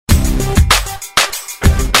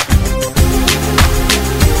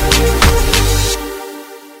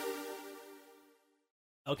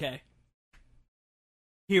Okay.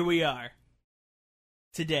 Here we are.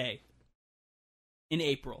 Today. In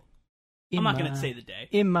April. I'm not going to say the day.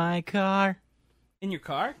 In my car. In your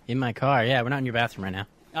car? In my car, yeah. We're not in your bathroom right now.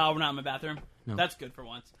 Oh, we're not in my bathroom? No. That's good for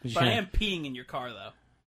once. Just But I gonna- am peeing in your car, though.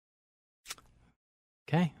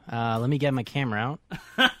 Okay, let me get my camera out,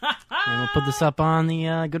 and we'll put this up on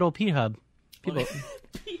the good old Pete Hub. People,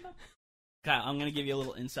 Kyle, I'm going to give you a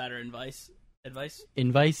little insider advice.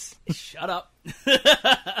 Invice. Shut up.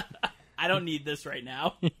 I don't need this right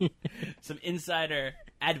now. Some insider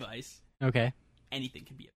advice. Okay. Anything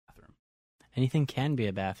can be a bathroom. Anything can be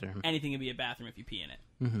a bathroom. Anything can be a bathroom if you pee in it.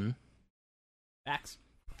 Mm-hmm. Facts.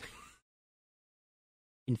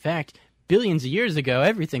 In fact, billions of years ago,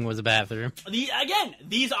 everything was a bathroom. These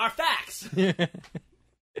are facts.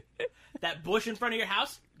 That bush in front of your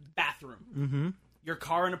house, bathroom. Mm-hmm. Your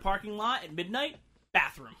car in a parking lot at midnight,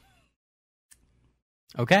 bathroom.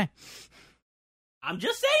 Okay. I'm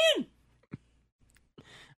just saying.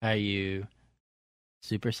 Are you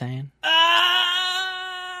Super Saiyan?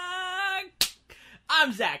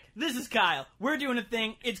 I'm Zach. This is Kyle. We're doing a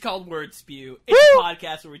thing. It's called Word Spew. It's a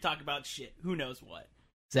podcast where we talk about shit. Who knows what?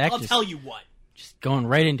 Zach, I'll tell you what. just going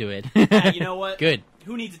right into it. You know what? Good.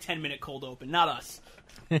 Who needs a 10-minute cold open? Not us.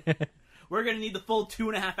 We're going to need the full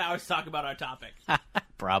 2.5 hours to talk about our topic.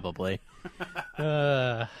 Probably.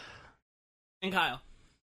 And Kyle,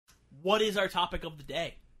 what is our topic of the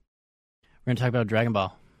day? We're going to talk about Dragon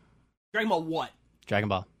Ball. Dragon Ball what? Dragon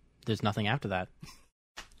Ball. There's nothing after that.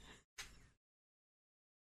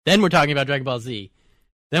 Then we're talking about Dragon Ball Z.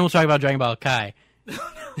 Then we'll talk about Dragon Ball Kai.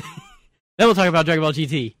 Then we'll talk about Dragon Ball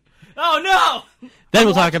GT. Oh, no! Then I'm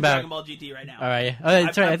we'll talk watching about... Dragon Ball GT right now. All right.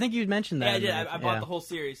 Oh, sorry, I think you mentioned that. Yeah, I did. I bought the whole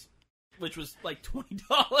series, which was like $20.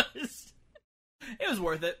 It was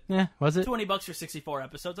worth it. Yeah, was it? $20 for 64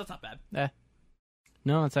 episodes. That's not bad.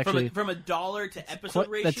 No, it's actually... From a dollar to episode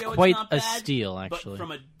ratio, that's quite it's not a bad, steal, actually. But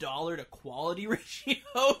from a dollar to quality ratio,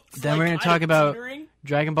 it's Then like we're going to kind talk of about teetering.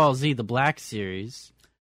 Dragon Ball Z, the Black Series,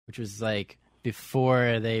 which was like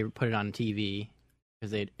before they put it on TV, because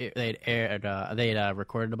they'd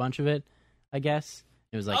recorded a bunch of it, I guess.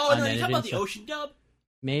 It was like Oh, no, unedited. you're talking about the stuff. Ocean dub?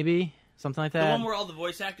 Maybe something like that. The one where all the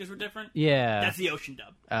voice actors were different? Yeah. That's the Ocean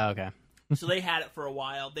dub. Oh, okay. So they had it for a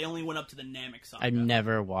while. They only went up to the Namek saga. I've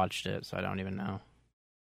never watched it, so I don't even know.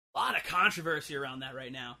 A lot of controversy around that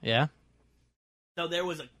right now. Yeah. So there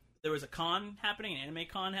was a con happening, an anime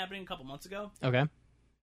con happening a couple months ago, Okay.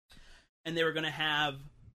 and they were going to have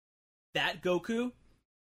that Goku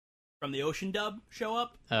from the Ocean dub show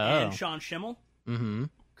up, and Sean Schimmel, Mm-hmm.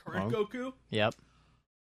 current Oh. Goku. Yep.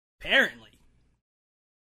 Apparently,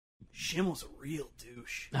 Schimmel's a real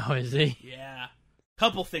douche. Oh, is he? Yeah.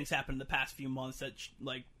 Couple things happened in the past few months that,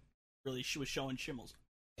 really was showing Schimmel's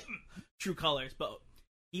true colors. But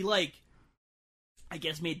he, I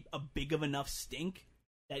guess made a big of enough stink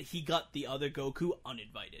that he got the other Goku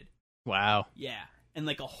uninvited. Wow. Yeah. And,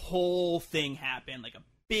 a whole thing happened. A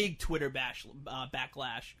big Twitter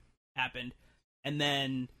backlash happened. And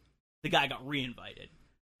then the guy got re-invited.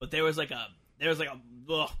 But there was,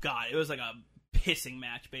 oh, God, it was a pissing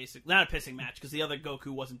match, basically. Not a pissing match, because the other Goku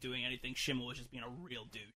wasn't doing anything. Schimmel was just being a real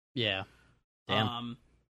dude. Yeah. Damn.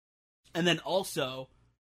 And then also,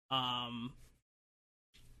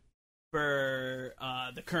 for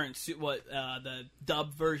the current the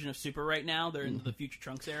dub version of Super right now, they're in the Future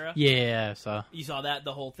Trunks era. Yeah, so... You saw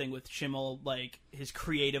the whole thing with Schimmel, his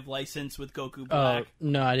creative license with Goku Oh, Black.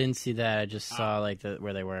 no, I didn't see that. I just saw,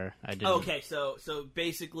 where they were. I didn't... Okay, so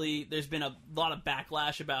basically, there's been a lot of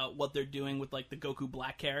backlash about what they're doing with, the Goku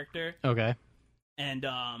Black character. Okay. And,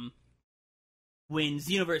 when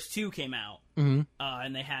Xenoverse 2 came out, Mm-hmm.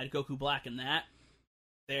 and they had Goku Black in that,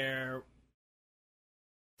 there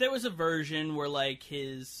was a version where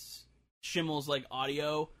his Schimmel's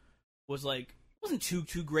audio was wasn't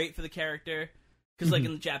too great for the character, because in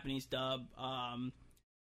the Japanese dub,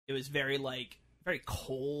 it was very very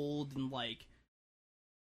cold and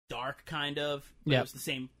dark kind of. But Yep. It was the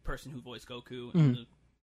same person who voiced Goku in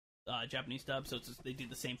the Japanese dub, so they did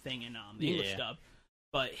the same thing in the English dub.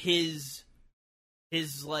 But his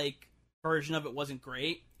version of it wasn't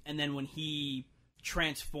great, and then when he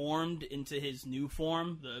transformed into his new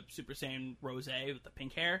form, the Super Saiyan Rose with the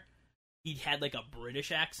pink hair, he had a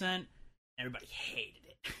British accent. Everybody hated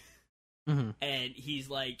it. Mm-hmm. And he's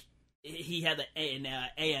he had an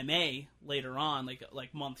AMA later on,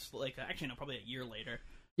 months, actually no, probably a year later.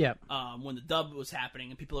 Yep. When the dub was happening,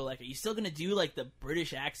 and people are like, "Are you still gonna do like the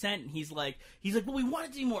British accent?" And he's like, "Well, we want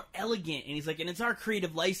it to be more elegant." And he's like, "And it's our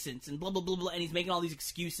creative license," and blah blah blah blah. And he's making all these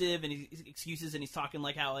excuses, and he's talking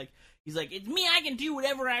like how like he's like, "It's me, I can do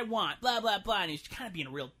whatever I want," blah blah blah. And he's kind of being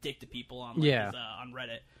a real dick to people on on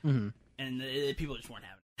Reddit, and people just weren't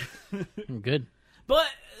having it. Good. But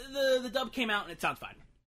the dub came out and it sounds fine.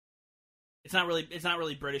 It's not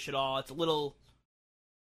really British at all. It's a little,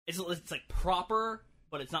 it's like proper,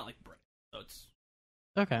 but it's not like British. So it's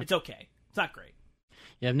okay. It's not great.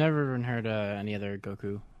 Yeah, I've never even heard any other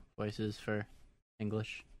Goku voices for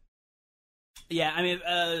English. Yeah, I mean,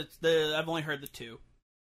 I've only heard the two,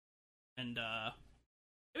 and I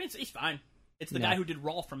mean, he's fine. It's the guy who did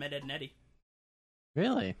Rolf from Ed, Edd and Eddy.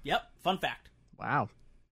 Really? Yep. Fun fact. Wow.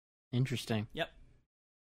 Interesting. Yep.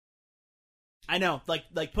 I know.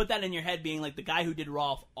 Like put that in your head, being like the guy who did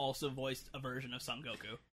Rolf also voiced a version of Son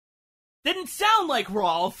Goku. Didn't sound like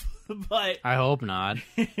Rolf, but I hope not.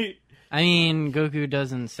 I mean, Goku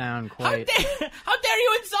doesn't sound quite. How dare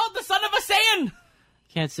you insult the son of a Saiyan?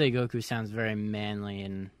 Can't say Goku sounds very manly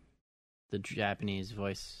in the Japanese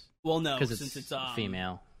voice. Well, no, since it's a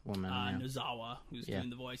female woman. Nozawa, who's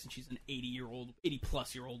doing the voice, and she's an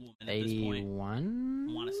 80-plus-year-old woman at this point. 81?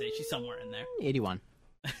 I want to say she's somewhere in there. 81.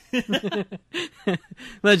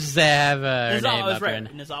 Let's just say I have her name up right.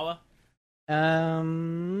 Nozawa?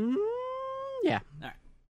 Yeah. All right.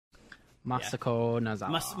 Masako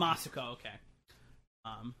Nozawa. Masako, okay.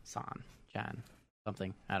 San. Jan.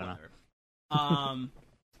 Something. I don't know.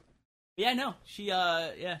 Yeah, no. She's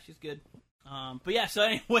good. But yeah, so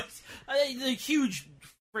anyways, the huge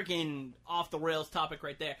freaking off-the-rails topic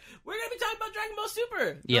right there. We're going to be talking about Dragon Ball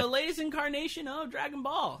Super. The latest incarnation of Dragon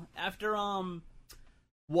Ball. After,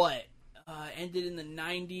 ended in the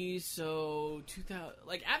 90s, so 2000,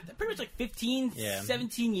 like, after pretty much like 15,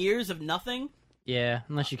 17 years of nothing. Yeah,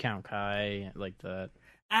 unless you count Kai like that.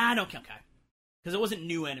 I don't count Kai. Because it wasn't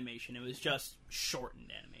new animation, it was just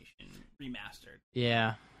shortened animation, remastered.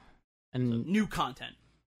 Yeah. And so, new content.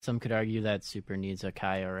 Some could argue that Super needs a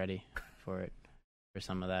Kai already for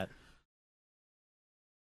some of that.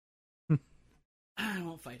 I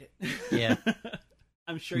won't fight it. Yeah.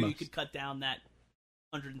 I'm sure you could cut down that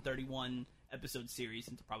 131 episode series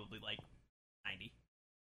into probably like 90.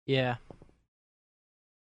 Yeah.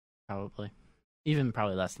 Probably. Even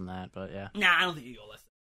probably less than that, but yeah. Nah, I don't think you go less than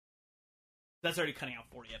that. That's already cutting out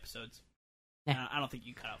 40 episodes. Yeah. I don't think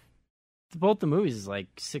you cut out. Both the movies is like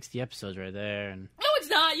 60 episodes right there, and no, it's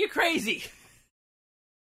not. You're crazy.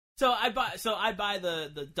 So I buy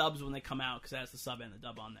the dubs when they come out because it has the sub and the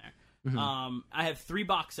dub on there. Mm-hmm. I have 3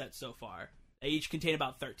 box sets so far. They each contain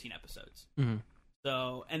about 13 episodes. Mm-hmm.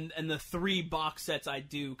 So and the 3 box sets I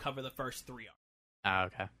do cover the first 3 arcs. Ah,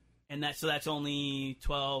 okay. And that's only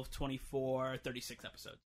 12, 24, 36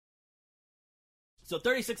 episodes. So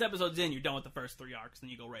 36 episodes in, you're done with the first 3 arcs, then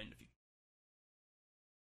you go right into future.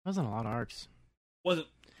 Wasn't a lot of arcs. Wasn't.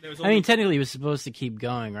 I mean, technically, it was supposed to keep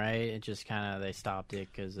going, right? It just kind of they stopped it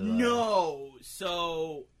because of no.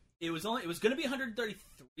 So it was going to be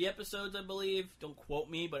 133 episodes, I believe. Don't quote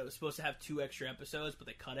me, but it was supposed to have 2 extra episodes, but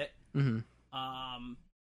they cut it. Mm-hmm.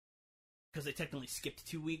 Because they technically skipped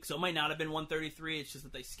 2 weeks, so it might not have been 133. It's just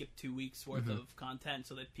that they skipped 2 weeks worth of content,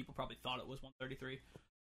 so that people probably thought it was 133.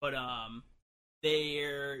 But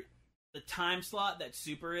the time slot that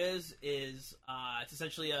Super is it's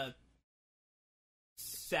essentially a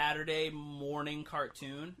Saturday morning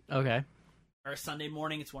cartoon. Okay. Or a Sunday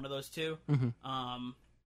morning. It's one of those two. Mm-hmm. So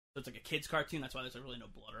it's like a kid's cartoon. That's why there's really no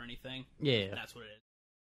blood or anything. Yeah. That's what it is.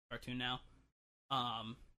 Cartoon now.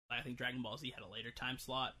 I think Dragon Ball Z had a later time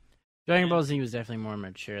slot. Dragon Ball Z was definitely more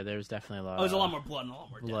mature. There was definitely a lot. There was a lot more blood and a lot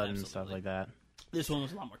more blood death, and stuff like that. This one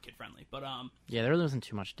was a lot more kid friendly, but yeah, there wasn't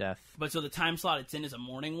too much death. But so the time slot it's in is a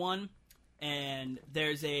morning one, and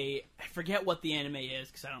there's I forget what the anime is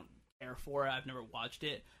because I don't care for it. I've never watched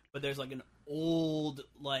it, but there's like an old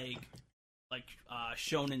like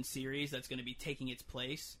shonen series that's going to be taking its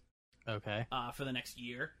place. Okay. For the next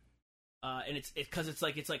year. And it's because it's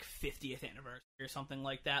like 50th anniversary or something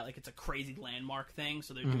like that. Like it's a crazy landmark thing,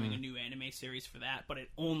 so they're doing a new anime series for that. But it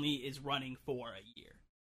only is running for a year,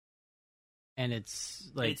 and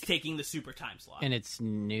it's like it's taking the Super time slot, and it's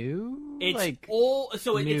new. It's like old,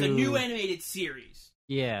 so it's a new animated series.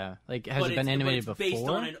 Yeah, like has it been animated before? Based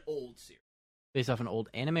on an old series, based off an old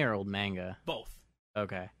anime or old manga. Both.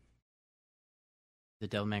 Okay. The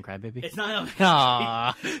Devilman Crybaby? It's not.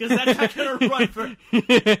 Aww, because that's not gonna run for.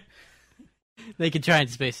 They could try and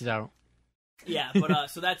space it out. Yeah,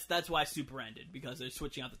 but so that's why Super ended, because they're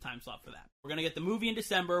switching out the time slot for that. We're gonna get the movie in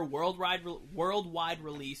December, worldwide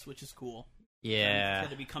release, which is cool. Yeah. It's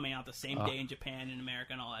going to be coming out the same day in Japan and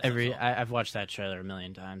America and all that Every stuff. I've watched that trailer a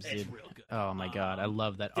million times, It's dude. real good. Oh my god, I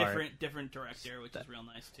love that Different director, which is real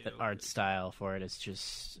nice too. The art style for it is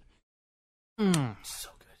just so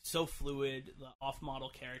good, so fluid. The off-model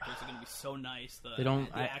characters are going to be so nice.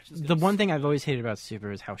 The one thing I've always hated about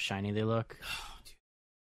Super is how shiny they look. Oh, dude.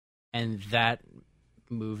 And that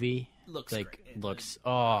movie looks like great. looks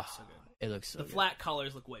so good. it looks so the good. flat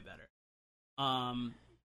colors look way better.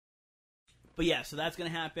 But yeah, so that's gonna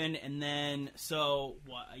happen, and then a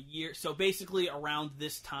year? So basically, around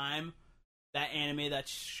this time, that anime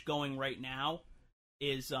that's going right now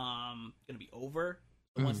is gonna be over.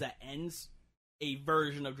 So once that ends, a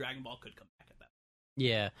version of Dragon Ball could come back at that.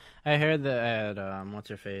 Yeah, I heard that what's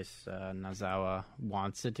her face Nozawa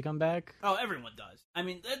wants it to come back. Oh, everyone does. I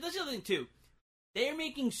mean, that's the other thing too. They're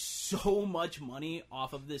making so much money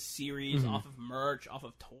off of this series, off of merch, off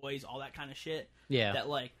of toys, all that kind of shit. Yeah, that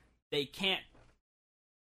like they can't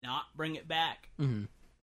not bring it back. Mm-hmm.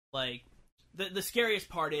 Like the scariest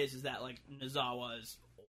part is that like Nozawa's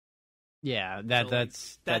old. Yeah,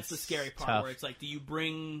 that's the scary part tough. where it's like, do you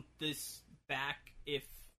bring this back if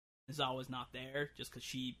Nozawa's not there just because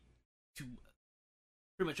she to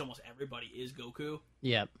pretty much almost everybody is Goku?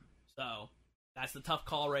 Yep. So that's the tough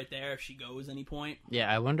call right there if she goes any point.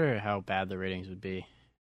 Yeah, I wonder how bad the ratings would be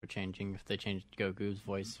for changing if they changed Goku's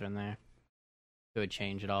voice from there. It would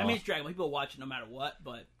change it all. I mean, it's Dragon Ball. People watch it no matter what,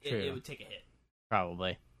 but it would take a hit.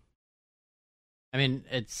 Probably. I mean,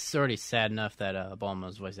 it's already sad enough that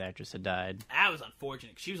Bulma's voice actress had died. That was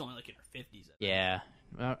unfortunate. 'Cause she was only like in her 50s. Yeah.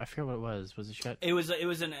 Well, I forget what it was. Was it shut? It was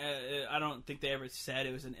an. I don't think they ever said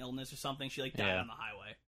it was an illness or something. She like died on the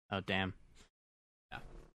highway. Oh damn. Yeah.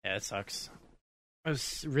 Yeah, it sucks. It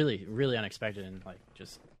was really, really unexpected and like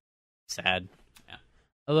just sad. Yeah.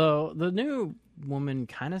 Although the new woman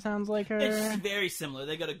kind of sounds like her. It's very similar.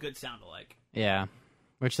 They got a good sound alike. Yeah,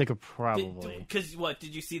 which they could probably. Because what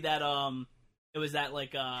did you see that? It was that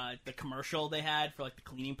like the commercial they had for like the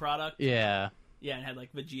cleaning product. Yeah. Yeah, and had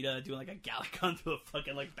like Vegeta doing like a Gallic gun to a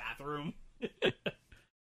fucking like bathroom.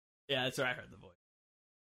 Yeah, that's where I heard the voice.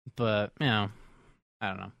 But I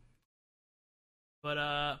don't know. But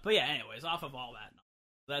yeah. Anyways, off of all that,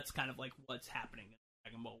 that's kind of like what's happening.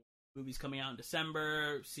 Dragon Ball movie's coming out in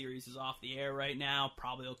December. Series is off the air right now.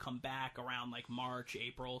 Probably will come back around like March,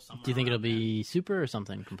 April. Somewhere. Do you think it'll be Super or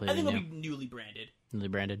something completely? I think new? it'll be newly branded. Newly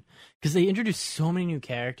branded, because they introduced so many new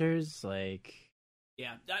characters. Like,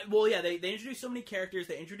 yeah, well, yeah, they introduced so many characters.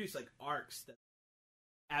 They introduced like arcs that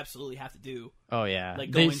absolutely have to do. Oh yeah,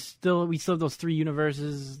 like we still have those 3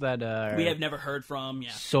 universes that we have never heard from.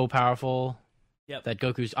 Yeah, so powerful. Yep. That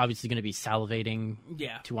Goku's obviously going to be salivating.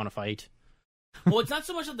 Yeah. To want to fight. Well, it's not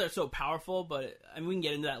so much that they're so powerful, but I mean, we can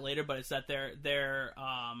get into that later. But it's that their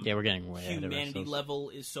yeah, we're getting way humanity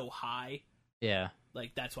level is so high. Yeah.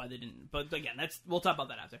 Like that's why they didn't. But again, we'll talk about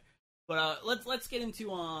that after. But let's get into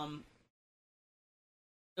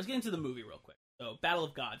the movie real quick. So, Battle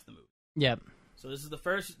of Gods, the movie. Yep. So this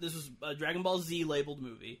was a Dragon Ball Z labeled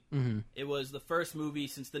movie. Mm-hmm. It was the first movie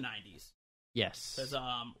since the 90s. Yes. Because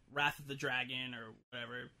Wrath of the Dragon, or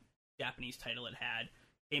whatever Japanese title it had,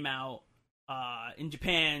 came out in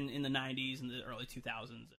Japan in the 90s and the early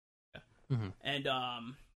 2000s. Mm-hmm. And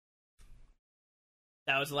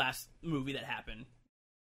that was the last movie that happened.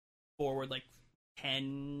 Forward like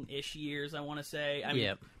 10-ish years, I want to say. I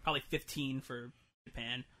mean, probably 15 for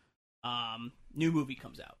Japan. New movie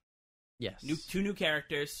comes out. Yes. 2 new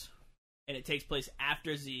characters, and it takes place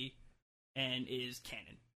after Z and is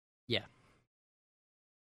canon. Yeah.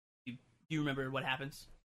 Do you remember what happens?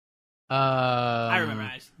 I remember.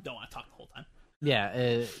 I just don't want to talk the whole time.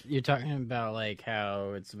 Yeah, you're talking about like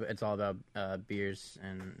how it's all about Beers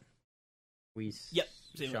and Whis. Yep.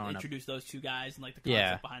 So they introduce those 2 guys and like the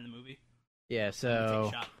concept behind the movie. Yeah.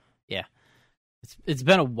 So yeah, it's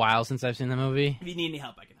been a while since I've seen the movie. If you need any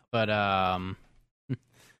help, I can help. But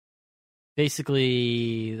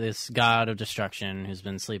basically, this god of destruction who's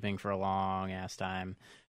been sleeping for a long ass time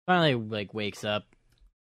finally like wakes up,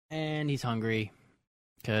 and he's hungry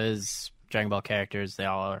because Dragon Ball characters, they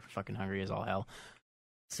all are fucking hungry as all hell.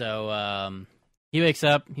 So he wakes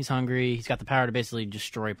up, he's hungry, he's got the power to basically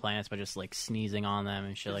destroy planets by just like sneezing on them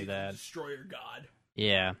and shit like that. Destroyer god.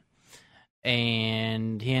 Yeah.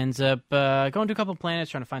 And he ends up going to a couple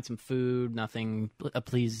planets trying to find some food. Nothing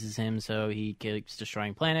pleases him, so he keeps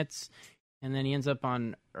destroying planets. And then he ends up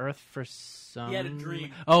on Earth for some... He had a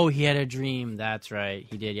dream. Oh, he had a dream. That's right.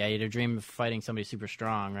 He did. Yeah, he had a dream of fighting somebody super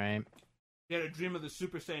strong, right? He had a dream of the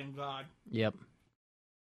Super Saiyan God. Yep.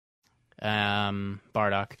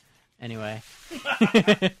 Bardock. Anyway.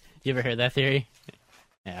 You ever heard that theory?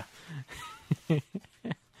 Yeah.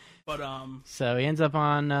 But So he ends up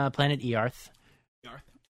on planet Earth, Yarth.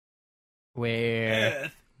 where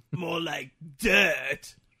Earth, more like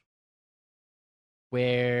dirt.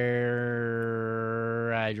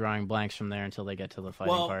 I'm drawing blanks from there until they get to the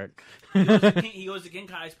fighting Well, part. He goes to King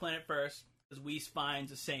Kai's planet first because Whis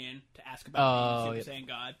finds a Saiyan to ask about being a Super Saiyan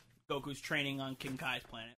God. Goku's training on King Kai's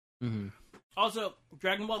planet. Mm-hmm. Also,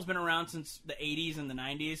 Dragon Ball's been around since the 80s and the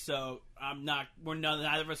 90s, so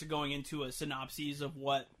neither of us are going into a synopsis of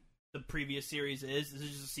what the previous series is. This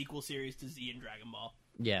is just a sequel series to Z and Dragon Ball.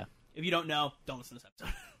 Yeah. If you don't know, don't listen to this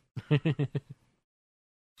episode.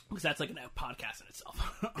 Because that's like a podcast in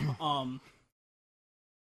itself.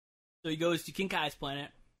 So he goes to King Kai's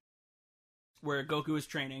planet, where Goku is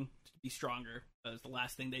training to be stronger, because the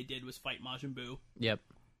last thing they did was fight Majin Buu. Yep.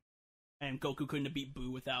 And Goku couldn't have beat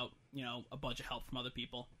Buu without, a bunch of help from other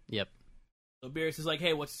people. Yep. So Beerus is like,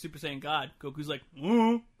 hey, what's the Super Saiyan God? Goku's like,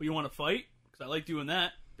 but you want to fight? Because I like doing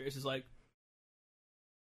that. Beerus is like,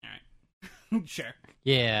 alright. Sure.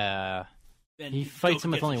 Yeah. And He fights Goku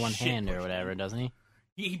him with gets only his one shit hand or pushed whatever, in. doesn't he?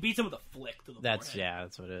 He beats him with a flick to the forehead.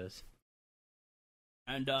 That's what it is.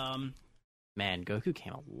 And, Man, Goku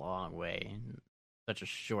came a long way in such a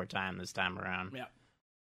short time this time around. yeah.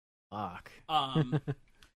 Fuck.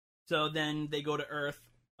 So then they go to Earth,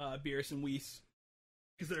 Beerus and Whis,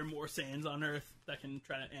 because there are more Saiyans on Earth that can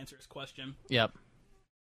try to answer his question. Yep.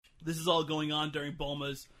 This is all going on during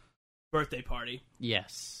Bulma's birthday party.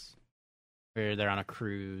 Yes. Where they're on a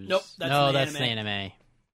cruise. Nope, that's that's the the anime.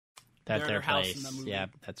 That's They're their at her house place. in the movie. Yeah,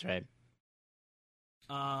 that's right.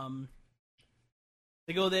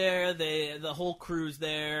 They go there. The whole crew's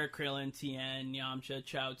there. Krillin, Tien, Yamcha,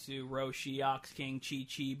 Chaozu, Roshi, Ox King, Chi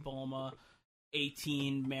Chi, Bulma,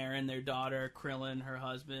 18, Marin, their daughter, Krillin, her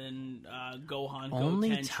husband, Gohan, Only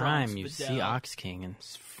Goten, time Trunks, you Videl. see Ox King in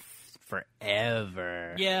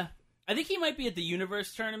forever. Yeah, I think he might be at the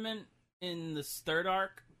Universe tournament in this third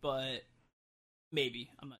arc, but maybe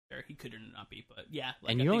I'm not sure. He could or not be, but yeah.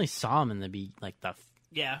 And you only saw him in the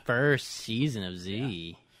yeah. first season of Z.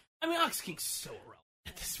 Yeah. I mean, Ox King's so irrelevant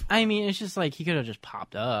at this point. I mean, it's just like he could have just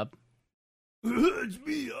popped up. It's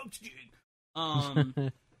me, Ox King.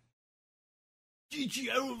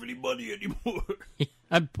 Chi-Chi, I don't have any money anymore.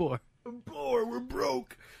 I'm poor. I'm poor. We're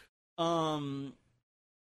broke. I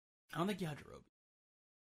don't think Yajirobe.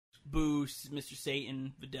 Boo, Mr.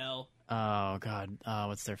 Satan, Videl, Oh god,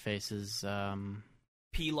 what's their faces? Pilaf,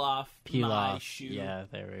 Mai, Pilaf. Shu. Yeah,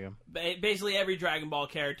 there we go. Basically, every Dragon Ball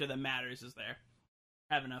character that matters is there,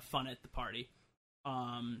 having a fun at the party.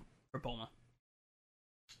 For Bulma.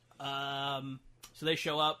 So they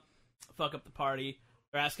show up, fuck up the party.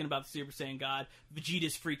 They're asking about the Super Saiyan God.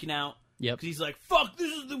 Vegeta's freaking out. Yep. Because he's like, fuck,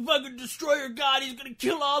 this is the fucking Destroyer God. He's gonna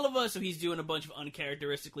kill all of us. So he's doing a bunch of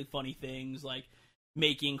uncharacteristically funny things, like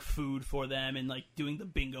making food for them and like doing the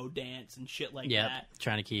bingo dance and shit like that.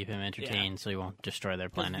 Trying to keep him entertained so he won't destroy their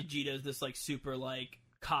planet. Vegeta's this like super like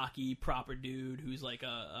cocky proper dude who's like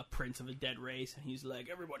a prince of a dead race, and he's like,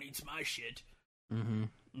 everyone eats my shit. Mm-hmm.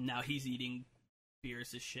 Now he's eating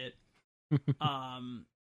Beerus' shit.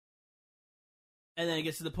 And then it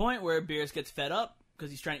gets to the point where Beerus gets fed up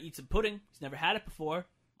because he's trying to eat some pudding. He's never had it before.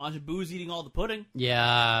 Majin Buu's eating all the pudding.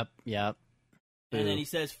 Yep. And then he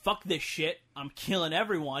says, fuck this shit. I'm killing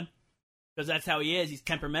everyone. Because that's how he is. He's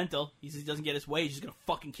temperamental. He doesn't get his way. He's just going to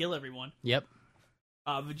fucking kill everyone. Yep.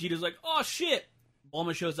 Vegeta's like, oh shit.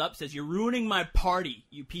 Bulma shows up, says, you're ruining my party,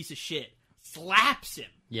 you piece of shit. Slaps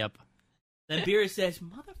him. Yep. Then Beerus says,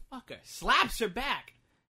 motherfucker. Slaps her back.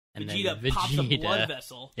 And Vegeta then pops a blood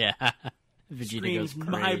vessel. Yeah. Vegeta Screams, goes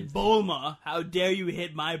my crazy. Bulma. How dare you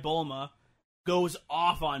hit my Bulma. Goes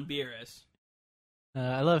off on Beerus.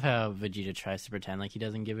 I love how Vegeta tries to pretend like he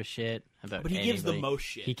doesn't give a shit about But he gives the anybody. most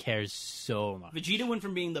shit. He cares so much. Vegeta went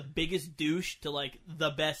from being the biggest douche to, like, the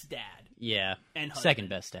best dad. Yeah. And husband. Second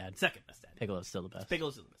best dad. Second best dad. Piccolo's still the best.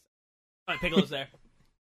 Piccolo's the best. Alright, Piccolo's there.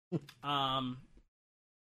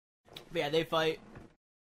 But yeah, they fight.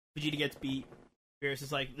 Vegeta gets beat. Beerus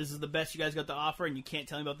is like, this is the best you guys got to offer, and you can't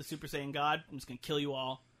tell me about the Super Saiyan God. I'm just gonna kill you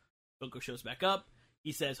all. Goku shows back up.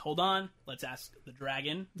 He says, hold on, let's ask the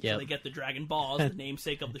dragon. Yep. So they get the Dragon Balls, the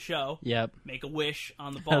namesake of the show. Yep. Make a wish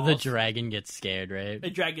on the How balls. the dragon gets scared, right? The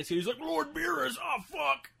dragon gets scared. He's like, Lord Beerus, oh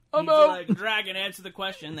fuck! I'm He's out. like, dragon, answer the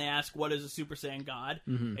question. They ask, what is a Super Saiyan God?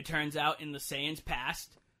 Mhm. It turns out in the Saiyans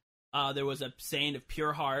past, there was a Saiyan of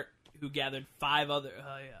pure heart who gathered five other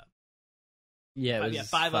other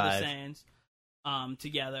Saiyans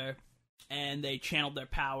together, and they channeled their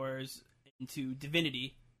powers into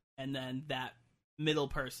divinity, and then that middle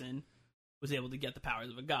person was able to get the powers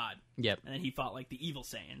of a god. Yep. And then he fought like the evil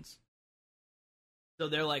Saiyans. So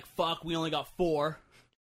they're like, fuck, we only got 4.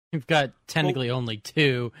 You've got technically only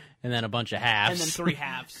 2, and then a bunch of halves. And then 3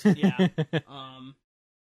 halves, yeah.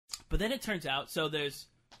 But then it turns out, so you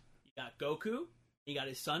got Goku, you got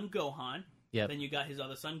his son Gohan, Yep. then you got his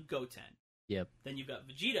other son Goten. Yep. Then you've got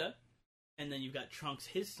Vegeta, and then you've got Trunks,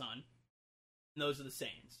 his son, and those are the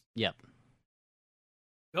Saiyans. Yep.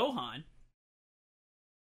 Gohan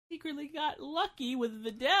secretly got lucky with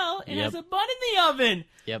Videl and Yep. has a bun in the oven.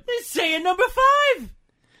 Yep. It's Saiyan number 5.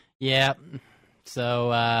 Yeah.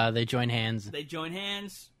 So they join hands. They join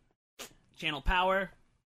hands, channel power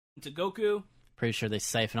into Goku. Pretty sure they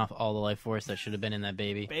siphon off all the life force that should have been in that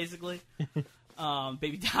baby. Basically,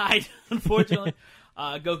 baby died. Unfortunately,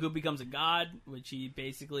 Goku becomes a god, which he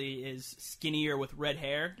basically is skinnier with red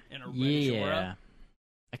hair and a reddish aura.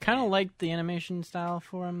 I kind of liked the animation style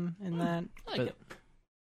for him in that, I like but it.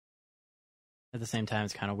 at the same time,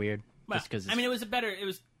 it's kind of weird. Well, Just because I mean, it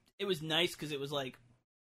was nice because it was like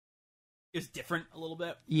it was different a little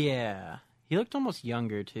bit. yeah, he looked almost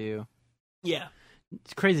younger too. Yeah,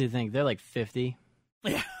 It's crazy to think they're like 50.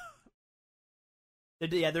 yeah.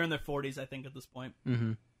 They're in their 40s, I think, at this point.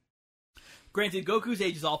 Mm-hmm. Granted, Goku's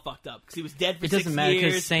age is all fucked up because he was dead for It 6 doesn't matter, 'cause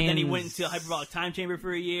years, and then he Saiyans- went into a hyperbolic time chamber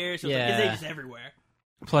for a year. So Yeah. it's like, his age is everywhere.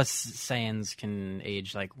 Plus, Saiyans can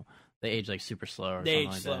age like super slow. Or They something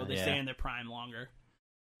age like slow. That. They Yeah. stay in their prime longer.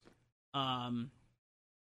 But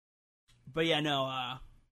yeah, no.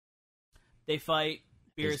 They fight.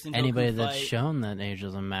 Beerus and Goku Anybody that's fight. shown that age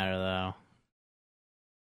doesn't matter though.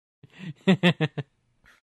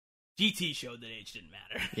 GT showed that age didn't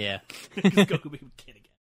matter. Yeah. Because Goku became a kid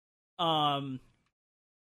again.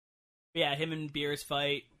 Yeah, him and Beerus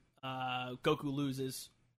fight. Goku loses.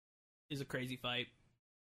 Is a crazy fight.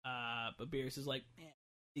 But Beerus is like,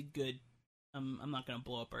 did good. I'm not gonna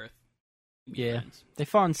blow up Earth. Be Yeah. friends. They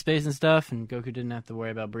fought in space and stuff, and Goku didn't have to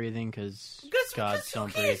worry about breathing because gods who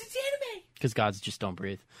don't cares? breathe. It's anime. Because gods just don't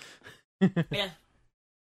breathe. Yeah.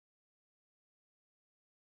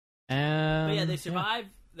 But Yeah, they survive.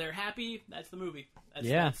 They're happy. That's the movie.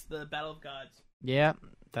 That's the Battle of Gods. Yeah,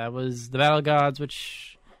 that was the Battle of Gods,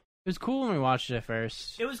 which it was cool when we watched it at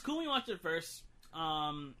first. It was cool when we watched it first.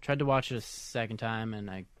 Tried to watch it a second time, and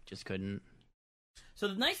I just couldn't. So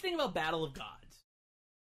the nice thing about Battle of Gods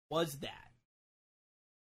was that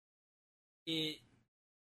it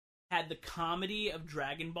had the comedy of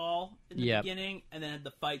Dragon Ball in the beginning, and then had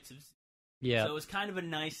the fights of. Yeah. So it was kind of a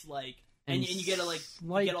nice and you get a you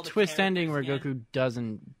slight get all the twist ending where characters Goku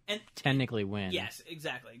doesn't and technically win. Yes,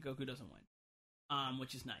 exactly. Goku doesn't win,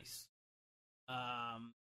 which is nice.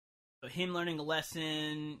 So him learning a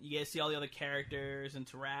lesson, you get to see all the other characters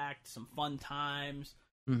interact, some fun times.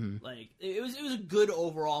 Mm-hmm. Like it was a good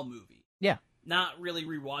overall movie. Yeah. Not really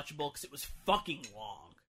rewatchable because it was fucking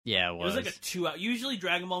long. Yeah, it It was. was like a 2-hour. Usually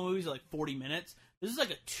Dragon Ball movies are like 40 minutes. This is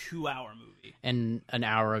like a 2-hour movie. And an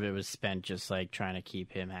hour of it was spent just like trying to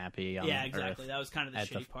keep him happy. On Yeah, exactly. Earth That was kind of the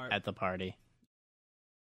shitty part. at the party.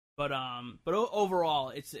 But overall,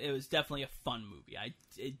 it was definitely a fun movie. I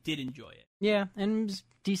did enjoy it. Yeah, and it was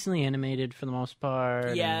decently animated for the most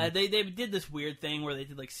part. Yeah, and they did this weird thing where they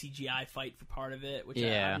did like CGI fight for part of it, which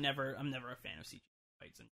Yeah. I'm never a fan of CGI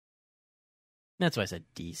fights. that's why I said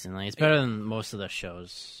decently. It's better than most of the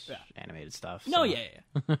shows animated stuff. No, so.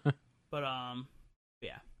 yeah. But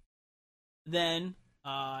yeah. Then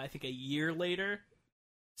I think a year later,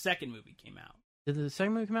 second movie came out. Did the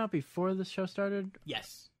second movie come out before the show started?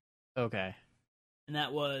 Yes. Okay. And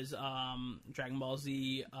that was Dragon Ball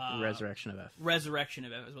Z Resurrection of F. Resurrection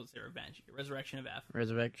of F. I was about to say Revenge. Resurrection of F.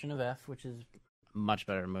 Resurrection of F, which is a much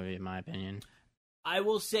better movie in my opinion. I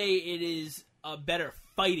will say it is a better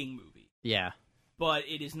fighting movie, Yeah. but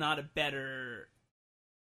it is not a better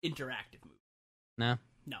interactive movie. No?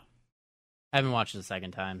 No. I haven't watched it the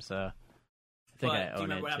second time, so I think But I do you own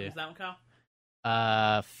remember what it happens too. to that one,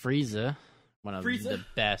 Kyle? Frieza, one of Frieza? the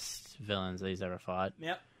best villains that he's ever fought.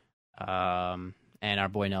 Yep. And our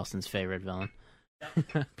boy Nelson's favorite villain.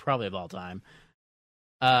 Yep. Probably of all time.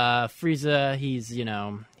 Frieza, he's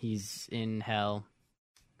in hell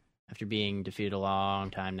after being defeated a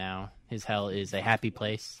long time now. His hell is a happy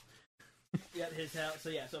place. Yeah, his hell.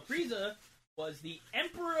 So Frieza was the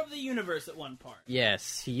emperor of the universe at one part.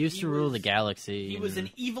 Yes, he used He to rule was- the galaxy. He was an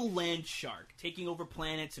evil land shark, taking over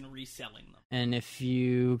planets and reselling them. And if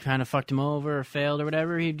you kind of fucked him over or failed or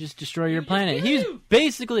whatever, he'd just destroy your He'd planet. kill He's you.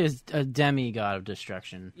 basically a demigod of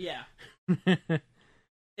destruction. Yeah.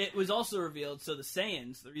 It was also revealed, so the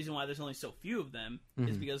Saiyans, the reason why there's only so few of them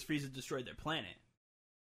is Mhm. because Frieza destroyed their planet.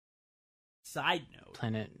 Side note.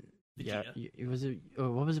 Planet. Yeah, Vegeta.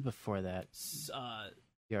 what was it before that?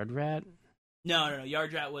 Yard Rat? No.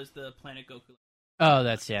 Yardrat was the planet Goku. Oh,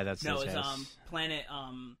 that's No, his it's house. planet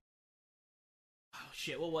Oh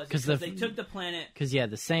shit! What was it? 'Cause Because they took the planet. Because the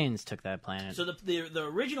Saiyans took that planet. So the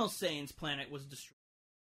original Saiyans planet was destroyed.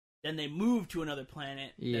 Then they moved to another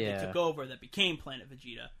planet that they took over that became Planet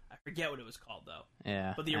Vegeta. I forget what it was called though.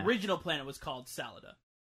 Yeah. But the original planet was called Salada.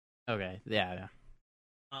 Okay. Yeah.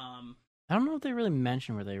 I don't know if they really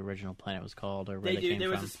mentioned where the original planet was called or where they came There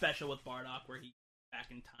from. was a special with Bardock where he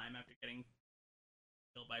back in time after getting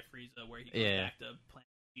killed by Frieza, where he goes back to Planet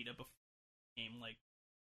Vegeta before he became like.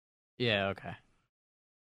 Yeah. Okay.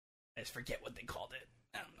 I just forget what they called it.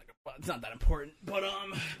 It's not that important, but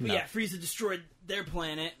yeah, Frieza destroyed their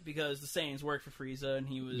planet because the Saiyans worked for Frieza, and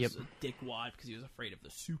he was a dickwad because he was afraid of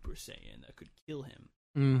the Super Saiyan that could kill him.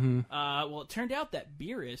 Mm-hmm. Well, it turned out that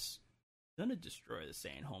Beerus was gonna destroy the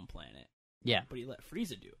Saiyan home planet. Yeah, but he let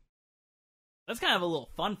Frieza do it. That's kind of a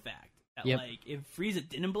little fun fact. That like, if Frieza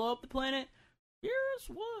didn't blow up the planet, Beerus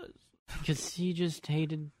was because he just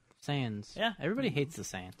hated Saiyans. Yeah, everybody hates the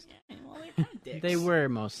Saiyans. Yeah, well, they're kind of dicks. They were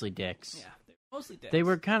mostly dicks. Yeah. Mostly dicks. They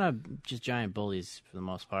were kind of just giant bullies for the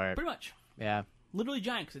most part. Pretty much. Yeah. Literally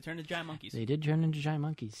giant because they turned into giant monkeys. They did turn into giant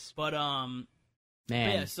monkeys. But man,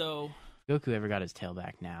 yeah. So if Goku ever got his tail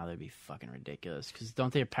back now, that'd be fucking ridiculous. Because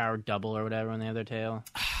don't they power double or whatever when they have their tail?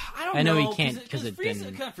 I know he can't because it Frieza,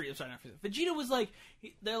 didn't. Sorry, not Frieza. Vegeta was like,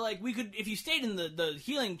 they're like, we could if you stayed in the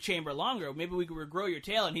healing chamber longer, maybe we could regrow your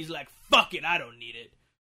tail. And he's like, fuck it, I don't need it.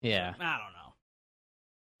 Yeah. So, I don't know.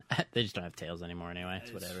 They just don't have tails anymore anyway.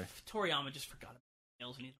 It's whatever. Toriyama just forgot about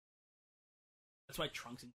tails, and that's why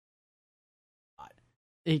Trunks and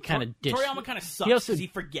he kind of ditched. Toriyama kind of sucks because he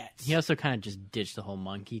forgets. He also kind of just ditched the whole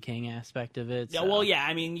Monkey King aspect of it. Yeah, well, yeah.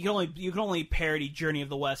 I mean, you can only parody Journey of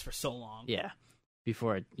the West for so long. Yeah,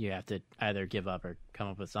 before you have to either give up or come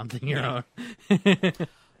up with something your own.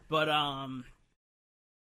 But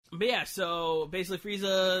yeah. So basically,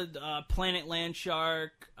 Frieza, Planet Land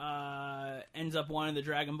Shark, ends up wanting the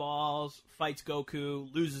Dragon Balls, fights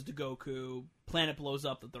Goku, loses to Goku. Planet blows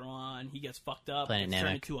up that they're on. He gets fucked up. Planet gets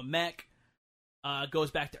turned Namek. into a mech.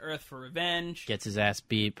 Goes back to Earth for revenge. Gets his ass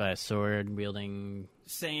beat by a sword-wielding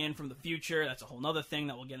Saiyan from the future. That's a whole nother thing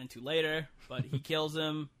that we'll get into later. But he kills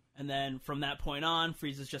him, and then from that point on,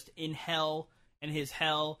 Frieza's just in hell, and his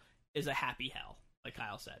hell is a happy hell, like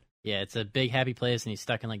Kyle said. Yeah, it's a big happy place, and he's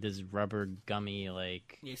stuck in like this rubber gummy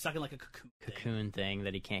he's stuck in like a cocoon thing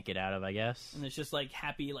that he can't get out of, I guess. And it's just like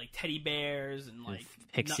happy like teddy bears and like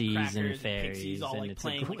pixies and fairies, pixies all, and like,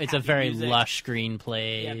 playing, it's a very music. lush green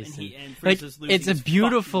place. Yep, and Frieza's like, it's a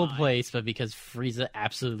beautiful place, but because Frieza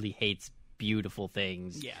absolutely hates beautiful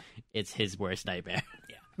things, it's his worst nightmare.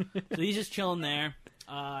 Yeah, so he's just chilling there.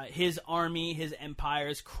 His army, his empire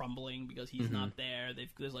is crumbling because he's not there.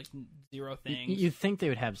 There's like zero things. You'd think they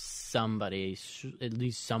would have somebody at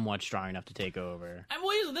least somewhat strong enough to take over. Well,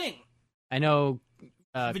 here's the thing. I know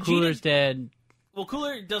Cooler's dead. Well,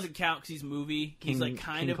 Cooler doesn't count because he's movie. He's like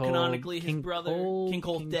kind of canonically his brother. King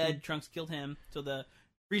Cole's dead. Trunks killed him. So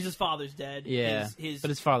Frieza's father's dead. Yeah, but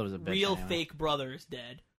his father was a bitch real anyway. fake brother is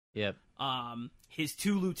dead. Yep. His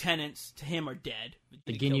two lieutenants to him are dead.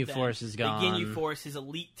 The Ginyu Force is gone. The Ginyu Force, his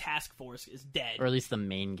elite task force, is dead. Or at least the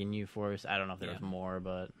main Ginyu Force. I don't know if there was more,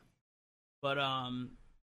 but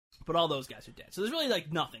all those guys are dead. So there's really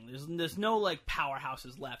like nothing. There's no like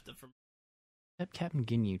powerhouses left from. Except Captain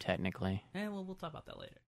Ginyu, technically. Well, we'll talk about that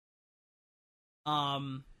later.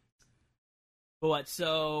 But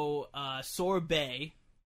so Sorbet,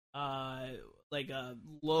 like a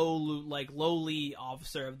lowly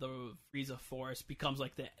officer of the Frieza Force, becomes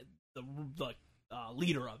like the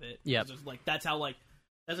leader of it. Yeah, like that's like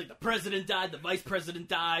the president died, the vice president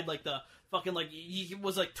died, like the fucking like he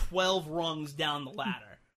was like 12 rungs down the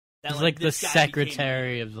ladder. That, like the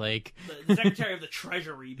secretary of like the secretary of the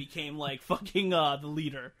treasury became like fucking the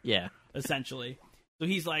leader. Yeah, essentially. So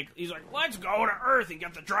he's like, let's go to Earth and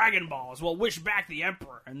get the Dragon Balls. We'll wish back the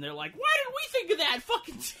Emperor. And they're like, why didn't we think of that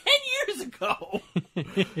fucking 10 years ago?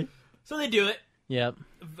 So they do it. Yep.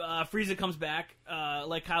 Frieza comes back.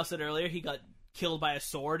 Like Kyle said earlier, he got killed by a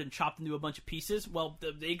sword and chopped into a bunch of pieces. Well,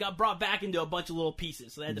 they got brought back into a bunch of little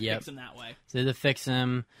pieces, so they had to fix him that way. So they had to fix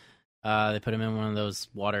him. They put him in one of those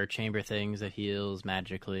water chamber things that heals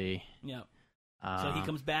magically. Yep. So he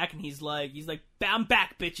comes back and he's like, I'm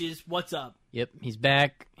back, bitches. What's up? Yep, he's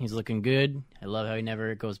back. He's looking good. I love how he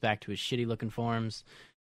never goes back to his shitty looking forms.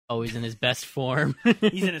 Always in his best form.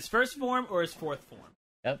 He's in his first form or his fourth form.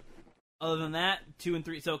 Yep. Other than that, 2 and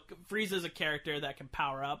 3. So Frieza's a character that can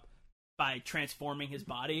power up by transforming his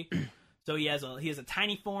body. So he has a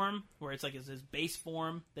tiny form where it's like his base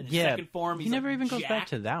form. Then his second form, he never even goes back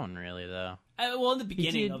to that one, really, though. Well, in the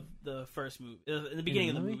beginning of the first movie, in the beginning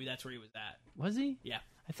of the movie, that's where he was at. Was he? Yeah.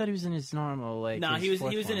 I thought he was in his normal No, he was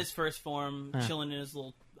in his first form, chilling in his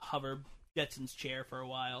little hover Jetson's chair for a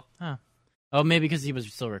while. Huh. Oh, maybe because he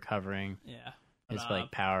was still recovering Yeah. his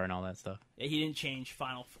like power and all that stuff. Yeah, he didn't change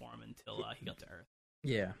final form until he got to Earth.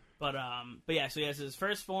 Yeah. But yeah, so he has his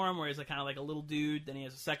first form where he's like kind of like a little dude. Then he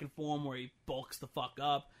has a second form where he bulks the fuck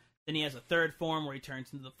up. Then he has a third form where he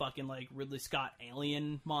turns into the fucking like Ridley Scott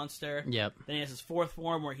alien monster. Yep. Then he has his fourth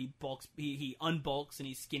form where he bulks, he unbulks and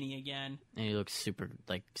he's skinny again. And he looks super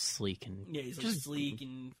like sleek and Yeah, he's like just sleek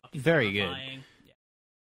and fucking very terrifying. good. Yeah.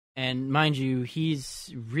 And mind you,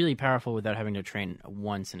 he's really powerful without having to train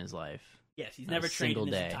once in his life. Yes, he's Not never a trained in single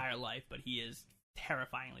his day. entire life, but he is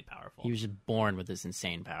terrifyingly powerful. He was just born with this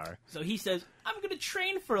insane power. So he says, "I'm going to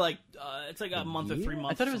train for like it's like a month or 3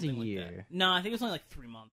 months." I thought it was a something like year. that. No, I think it was only like 3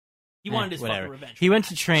 months. He wanted his whatever. fucking revenge. He went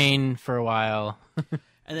to train for a while.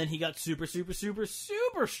 And then he got super, super, super,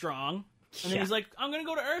 super strong. And then Yeah. he's like, I'm going to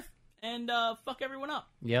go to Earth and fuck everyone up.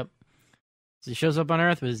 Yep. So he shows up on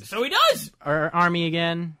Earth with So he does! our army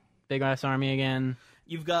again. Big ass army again.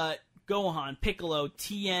 You've got Gohan, Piccolo,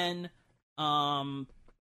 Tien,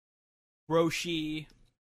 Roshi. I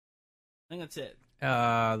think that's it.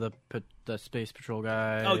 The space patrol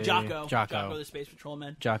guy. Oh, Jocko. Jocko, the Space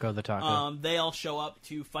Patrolman. Jocko the Taco. They all show up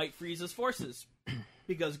to fight Frieza's forces.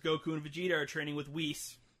 Because Goku and Vegeta are training with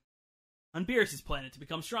Whis on Beerus' planet to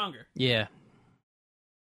become stronger. Yeah.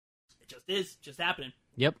 It just is. Just happening.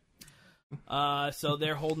 Yep. So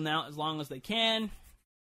they're holding out as long as they can.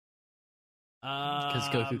 Because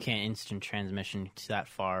Goku can't instant transmission that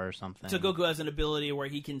far or something. So Goku has an ability where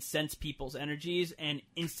he can sense people's energies and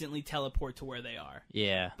instantly teleport to where they are.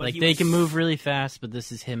 Yeah. But like he they was- can move really fast, but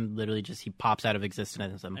this is him literally just he pops out of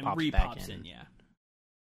existence and And pops re-pops back in. yeah.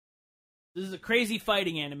 This is a crazy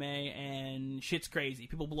fighting anime, and shit's crazy.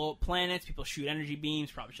 People blow up planets, people shoot energy beams.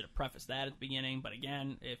 Probably should have prefaced that at the beginning, but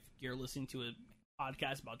again, if you're listening to a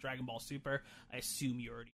podcast about Dragon Ball Super, I assume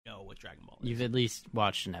you already know what Dragon Ball is. You've at least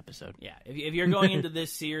watched an episode. Yeah, if you're going into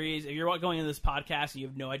this series, if you're going into this podcast and you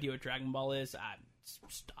have no idea what Dragon Ball is,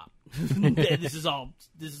 stop. This is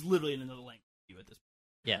literally another language to you at this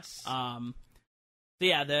point. Yes. So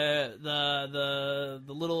yeah, the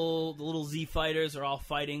little Z fighters are all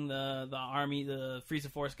fighting the army, the Frieza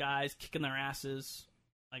Force guys, kicking their asses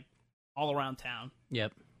like all around town.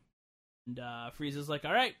 Yep. And Frieza's like,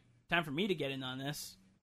 "All right, time for me to get in on this."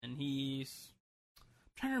 And he's I'm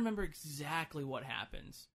trying to remember exactly what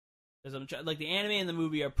happens because like the anime and the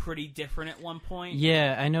movie are pretty different at one point.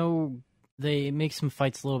 Yeah, I know they make some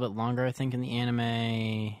fights a little bit longer, I think, in the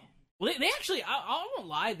anime. Well, they actually, I won't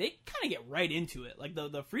lie, they kind of get right into it. Like the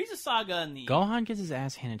Frieza saga and the Gohan gets his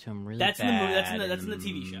ass handed to him really That's in the bad. movie. That's in the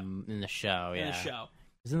TV show. In the show, yeah. in the show.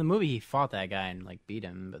 Because in the movie, he fought that guy and like beat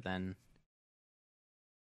him, but then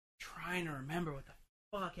Trying to remember what the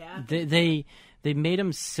fuck happened. they made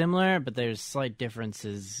them similar, but there's slight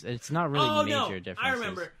differences. It's not really major differences. I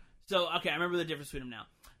remember. So okay, I remember the difference between them now.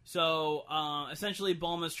 So essentially,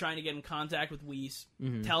 Bulma's trying to get in contact with Whis,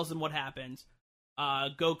 Mhm. tells them what happens.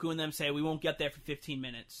 Goku and them say we won't get there for 15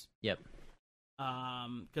 minutes. Yep.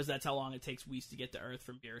 Because that's how long it takes Whis to get to Earth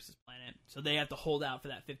from Beerus' planet. So they have to hold out for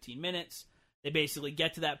that 15 minutes. They basically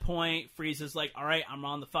get to that point. Frieza's like, "All right, I'm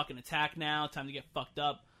on the fucking attack now. Time to get fucked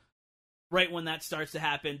up." Right when that starts to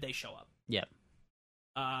happen, they show up. Yep.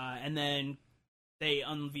 And then they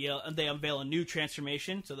unveil a new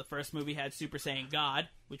transformation. So the first movie had Super Saiyan God,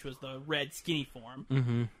 which was the red skinny form.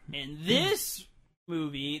 Mm-hmm. In this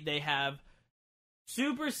movie, they have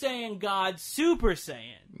Super Saiyan God Super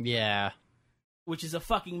Saiyan, Yeah. which is a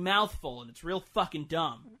fucking mouthful, and it's real fucking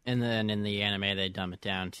dumb. And then in the anime, they dumb it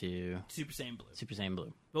down to Super Saiyan Blue. Super Saiyan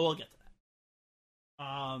Blue. But we'll get to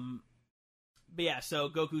that. But yeah, so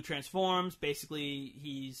Goku transforms. Basically,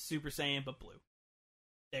 he's Super Saiyan, but blue.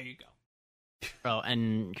 There you go. Oh,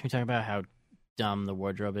 and can we talk about how dumb the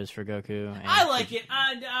wardrobe is for Goku? And I like it.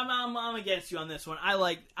 I'm against you on this one.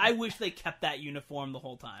 I wish they kept that uniform the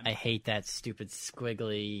whole time. I hate that stupid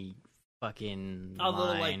squiggly fucking the little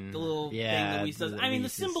line. the little Yeah, thing that Whis does. the I mean, the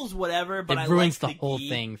Whis is- symbols, whatever. But It I ruins like the whole gi.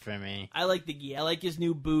 thing for me. I like the gi. I like his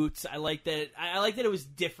new boots. I like that. I like that it was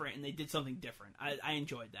different and they did something different. I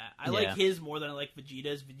enjoyed that. I like Yeah. his more than I like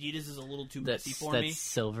Vegeta's. Vegeta's is a little too messy for That's me.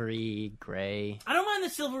 silvery gray. I don't mind the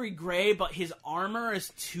silvery gray, but his armor is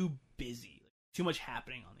too busy. Too much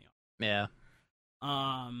happening on the Yeah.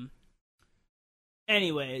 armor.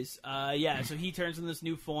 Anyways, yeah, so he turns in this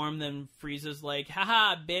new form, then Frieza's like,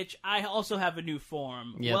 haha, bitch, I also have a new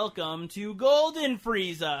form. Yep. Welcome to Golden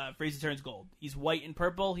Frieza. Frieza turns gold. He's white and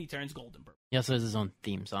purple, he turns gold and purple. He also has his own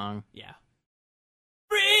theme song. Yeah.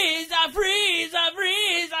 Frieza, Frieza,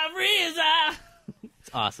 Frieza, Frieza! It's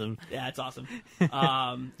awesome. Yeah, it's awesome.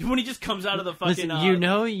 When he just comes out of the fucking...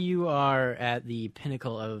 Listen, you are at the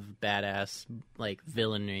pinnacle of badass, like,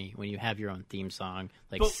 villainy when you have your own theme song,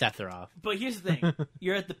 like Sephiroth. But here's the thing.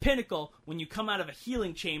 You're at the pinnacle when you come out of a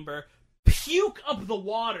healing chamber, puke up the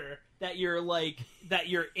water that you're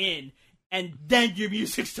in, and then your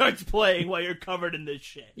music starts playing while you're covered in this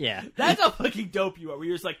shit. Yeah. That's how fucking dope you are, where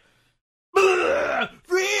you're just like,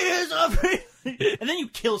 Frieza! And then you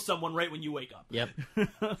kill someone right when you wake up. Yep.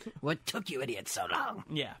 What took you idiots so long?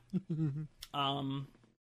 Yeah.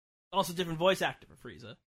 Also different voice actor for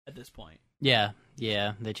Frieza at this point. Yeah.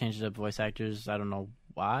 They changed up voice actors. I don't know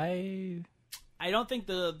why. I don't think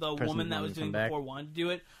the woman that was doing before wanted to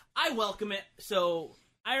do it. I welcome it. So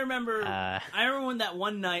I remember when that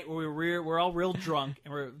one night where we're all real drunk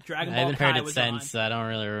and we're Dragon Ball Kai was on. I haven't heard it since, so I don't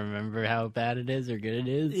really remember how bad it is or good it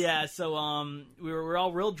is. Yeah, so we were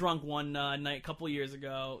all real drunk one night a couple years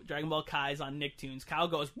ago. Dragon Ball Kai's on Nicktoons. Kyle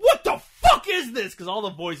goes, "What the fuck is this?" Because all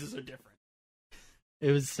the voices are different.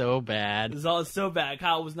 It was so bad. It was so bad.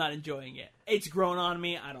 Kyle was not enjoying it. It's grown on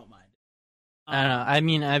me. I don't mind. I don't know. I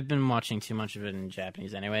mean, I've been watching too much of it in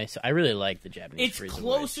Japanese anyway, so I really like the Japanese. It's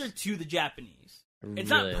closer to the Japanese.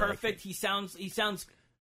 It's not perfect. He sounds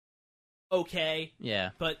okay.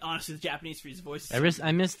 Yeah. But honestly, the Japanese Frieza voice.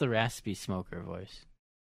 I miss the raspy smoker voice.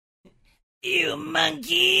 You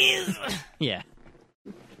monkeys. Yeah.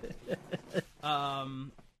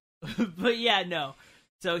 But yeah, no.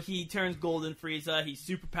 So he turns Golden Frieza. He's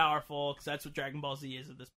super powerful because that's what Dragon Ball Z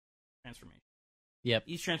is at this transformation. Yep.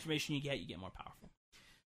 Each transformation you get more powerful.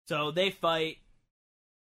 So they fight.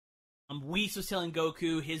 Whis was telling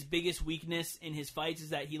Goku his biggest weakness in his fights is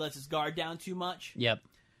that he lets his guard down too much. Yep.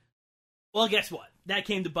 Well, guess what? That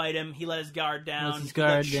came to bite him. He let his guard down. He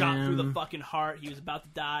got shot through the fucking heart. He was about to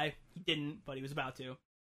die. He didn't, but he was about to.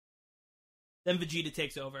 Then Vegeta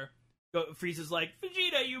takes over. Frieza's like,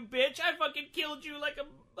 "Vegeta, you bitch! I fucking killed you like a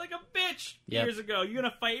bitch years ago. You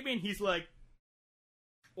gonna fight me?" And he's like,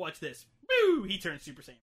 "Watch this." Boo! He turns Super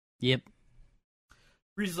Saiyan. Yep.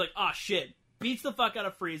 Frieza's like, "Oh shit!" Beats the fuck out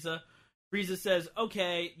of Frieza. Frieza says,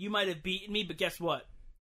 "Okay, you might have beaten me, but guess what?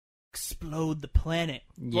 Explode the planet.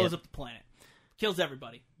 Blows up the planet. Kills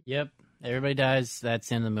everybody." Yep. Everybody dies. That's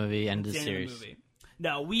the end of the movie. End of the series.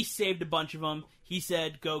 No, we saved a bunch of them. He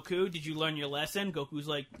said, "Goku, did you learn your lesson?" Goku's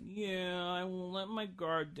like, "Yeah, I won't let my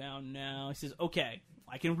guard down now." He says, "Okay,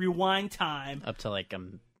 I can rewind time." Up to like a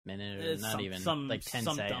minute or not even. Like 10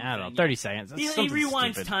 seconds. I don't know. 30 seconds. He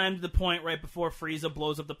rewinds time to the point right before Frieza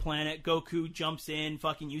blows up the planet. Goku jumps in,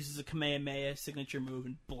 fucking uses a Kamehameha signature move,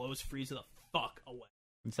 and blows Frieza the fuck away.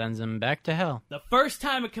 And sends him back to hell. The first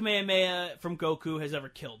time a Kamehameha from Goku has ever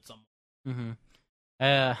killed someone. Mm-hmm.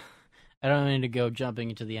 I don't need to go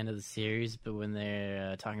jumping into the end of the series, but when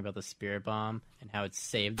they're talking about the Spirit Bomb and how it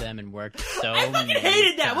saved them and worked so I fucking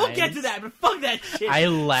hated that. We'll get to that, but fuck that shit. I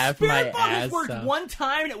laughed my ass off. Spirit Bomb has worked one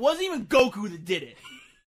time, and it wasn't even Goku that did it.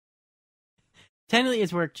 Technically,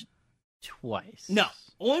 it's worked twice. No,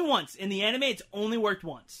 only once. In the anime, it's only worked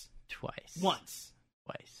once. Once.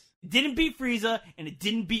 It didn't beat Frieza, and it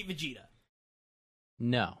didn't beat Vegeta.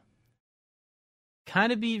 No.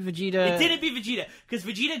 Kind of beat Vegeta. It didn't beat Vegeta, because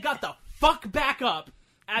Vegeta got the fuck back up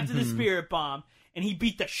after the Spirit Bomb, and he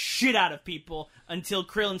beat the shit out of people until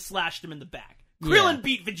Krillin slashed him in the back. Krillin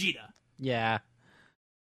beat Vegeta. Yeah.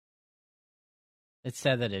 It's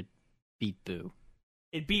sad that it beat Boo.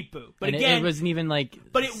 It beat Boo. But and again... it wasn't even like...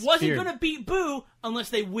 But it wasn't going to beat Boo unless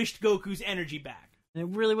they wished Goku's energy back. It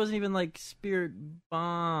really wasn't even like Spirit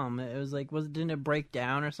Bomb. It was like, didn't it break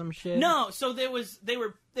down or some shit? No, so they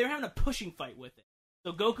were having a pushing fight with it.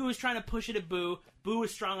 So Goku was trying to push it at Boo. Boo was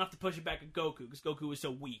strong enough to push it back at Goku because Goku was so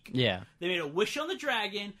weak. Yeah. They made a wish on the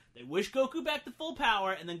dragon. They wished Goku back to full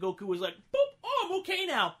power, and then Goku was like, "Boop! Oh, I'm okay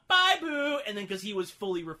now. Bye, Boo!" And then because he was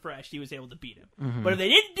fully refreshed, he was able to beat him. Mm-hmm. But if they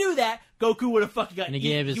didn't do that, Goku would have fucking got. And he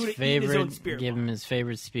gave his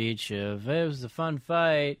favorite speech of, "It was a fun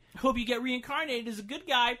fight. Hope you get reincarnated as a good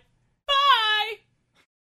guy. Bye."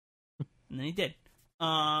 And then he did.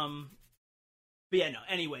 But yeah, no.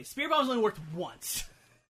 Anyway, Spirit Bomb's only worked once.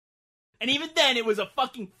 And even then, it was a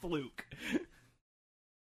fucking fluke.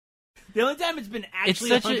 The only time it's been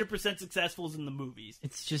actually 100% successful is in the movies.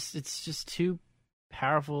 It's just too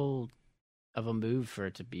powerful of a move for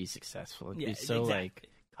it to be successful. It'd be so like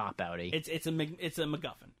cop-outy. It's a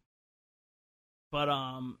MacGuffin. But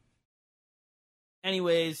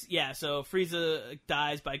anyways, yeah. So Frieza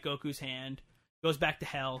dies by Goku's hand, goes back to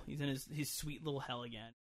hell. He's in his sweet little hell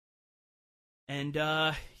again. And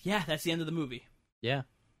yeah, that's the end of the movie. Yeah.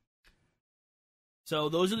 So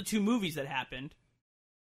those are the two movies that happened.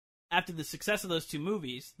 After the success of those two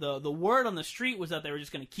movies, the word on the street was that they were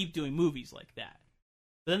just going to keep doing movies like that.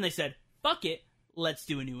 But then they said, fuck it, let's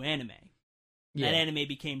do a new anime. Yeah. That anime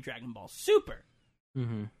became Dragon Ball Super.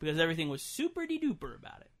 Mm-hmm. Because everything was super-de-duper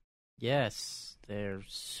about it. Yes, they're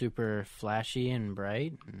super flashy and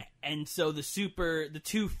bright. And so the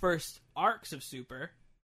two first arcs of Super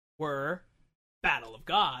were Battle of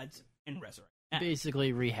Gods and Resurrection F.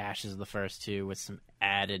 Basically rehashes the first two with some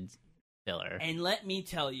added filler. And let me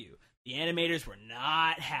tell you, the animators were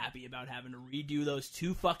not happy about having to redo those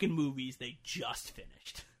two fucking movies they just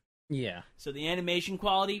finished. Yeah. So the animation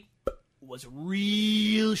quality was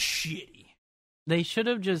real shitty. They should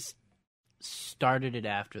have just started it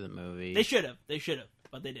after the movie. They should have,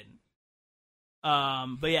 but they didn't.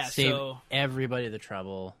 But yeah, Save so everybody the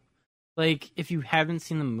trouble. Like, if you haven't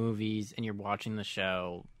seen the movies and you're watching the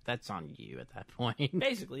show, that's on you at that point.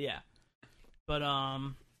 basically, yeah. But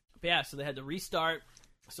yeah, so they had to restart.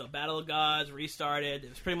 So Battle of Gods restarted. It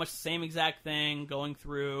was pretty much the same exact thing going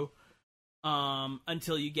through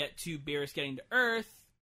until you get to Beerus getting to Earth,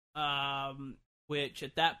 which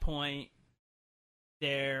at that point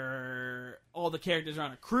all the characters are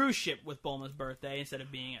on a cruise ship with Bulma's birthday instead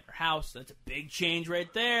of being at her house. That's a big change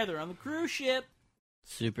right there. They're on the cruise ship.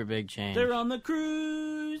 Super big change. They're on the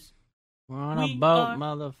cruise. We're on a boat,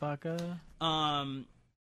 motherfucker. But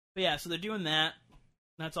yeah, so they're doing that.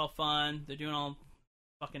 That's all fun. They're doing all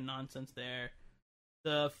fucking nonsense there.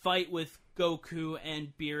 The fight with Goku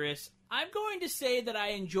and Beerus, I'm going to say that I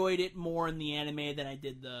enjoyed it more in the anime than I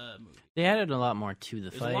did the movie. They added a lot more to the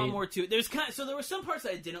There's fight. a lot more to it. So there were some parts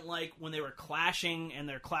that I didn't like when they were clashing and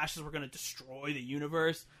their clashes were going to destroy the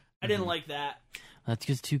universe. I didn't like that. That's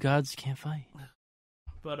because two gods can't fight.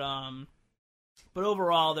 But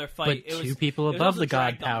overall, their fight. But two people above the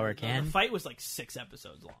god power can. The fight was like 6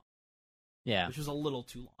 episodes long. Yeah, which was a little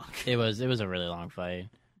too long. It was a really long fight.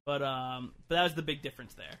 But that was the big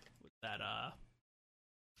difference there. With that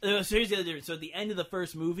so here's the other difference. So at the end of the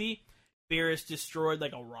first movie, Beerus destroyed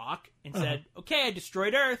like a rock and said, "Okay, I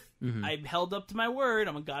destroyed Earth. Mm-hmm. I held up to my word.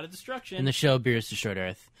 I'm a god of destruction." In the show, Beerus destroyed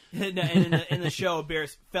Earth. in the show,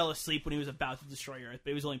 Beerus fell asleep when he was about to destroy Earth, but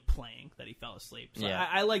he was only playing that he fell asleep. So yeah.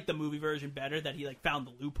 I like the movie version better, that he like found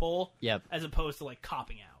the loophole, yep, as opposed to like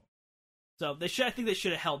copping out. So I think they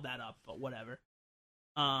should have held that up, but whatever.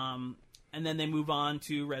 And then they move on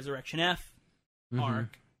to Resurrection F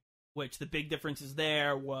arc, which the big differences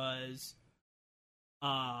there was,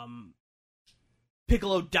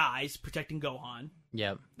 Piccolo dies protecting Gohan.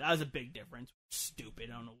 Yep, that was a big difference. Stupid.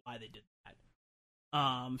 I don't know why they did that.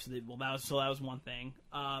 That was one thing.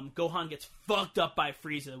 Gohan gets fucked up by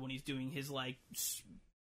Frieza when he's doing his like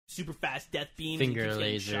super fast death beams, finger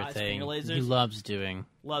laser thing. Finger lasers. He loves doing.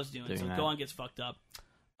 So that. Gohan gets fucked up.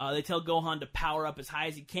 They tell Gohan to power up as high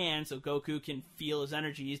as he can so Goku can feel his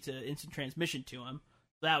energies to instant transmission to him.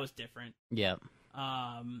 So that was different. Yep.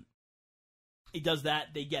 He does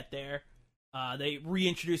that. They get there. They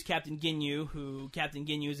reintroduce Captain Ginyu, Captain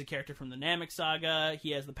Ginyu is a character from the Namek Saga.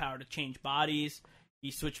 He has the power to change bodies. He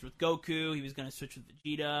switched with Goku. He was going to switch with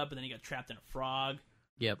Vegeta, but then he got trapped in a frog.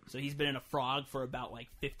 Yep. So he's been in a frog for about like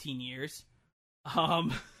 15 years.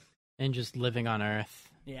 And just living on Earth.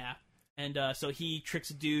 Yeah. And so he tricks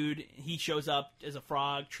a dude. He shows up as a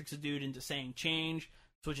frog, tricks a dude into saying change,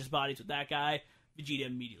 switches bodies with that guy. Vegeta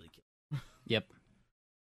immediately kills him. Yep.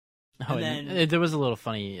 Oh, and then there was a little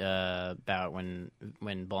funny about when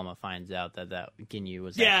Bulma finds out that Ginyu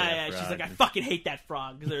was yeah, she's like, I fucking hate that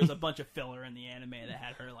frog, because there's a bunch of filler in the anime that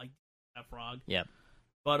had her like that frog. Yep.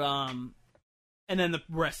 But and then the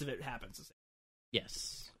rest of it happens the same.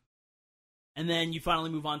 Yes. And then you finally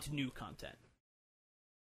move on to new content.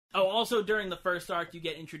 Oh, also during the first arc, you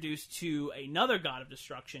get introduced to another god of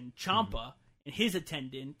destruction, Champa, and his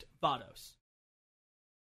attendant, Vados.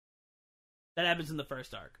 That happens in the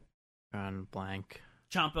first arc. On blank.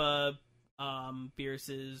 Champa,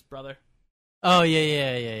 Beerus's brother. Oh,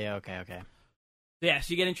 yeah. Okay. Yeah,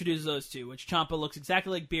 so you get introduced to those two, which Champa looks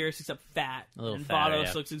exactly like Beerus, except fat. And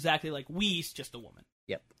Vados looks exactly like Whis, just a woman.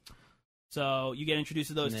 Yep. So you get introduced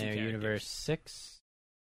to those two characters. Universe 6?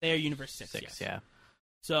 They are Universe 6, yes. Yeah.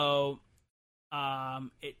 So,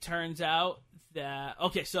 it turns out that...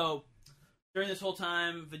 Okay, so during this whole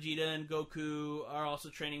time, Vegeta and Goku are also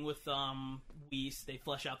training with Whis. They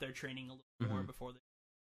flesh out their training a little more before they...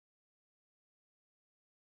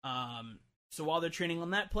 So while they're training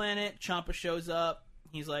on that planet, Champa shows up.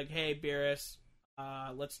 He's like, hey, Beerus,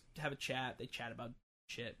 let's have a chat. They chat about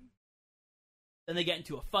shit. Then they get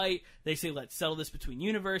into a fight. They say, let's settle this between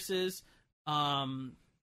universes.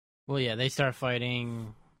 Well, yeah, they start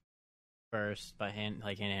fighting first by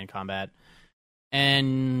hand-to-hand combat,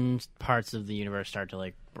 and parts of the universe start to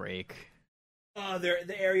like break.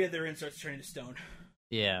 The area they're in starts turning to stone.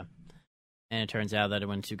 Yeah, And it turns out that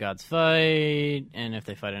when two gods fight, and if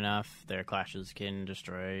they fight enough, their clashes can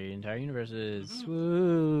destroy entire universes. Mm-hmm.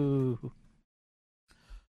 Woo!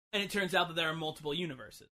 And it turns out that there are multiple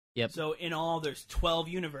universes. Yep. So in all, there's 12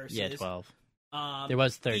 universes. Yeah, 12. Um, There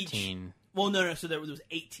was 13. No. So there was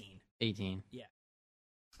 18. 18.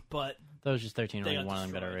 But That was just 13. They Only got one of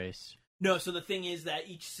them got destroyed. erased. no. So the thing is that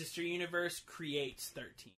each sister universe creates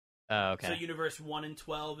 13. Oh, okay. So universe 1 and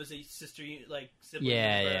 12 is a sibling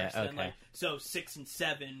Yeah, universe. yeah, And okay. so 6 and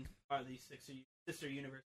 7 are the sister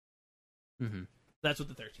universe. Mm-hmm. That's what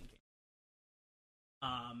the 13 came.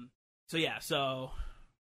 So yeah. So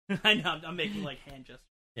I know I'm making like hand gestures.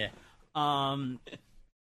 Yeah.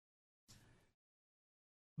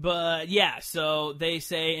 But yeah. So they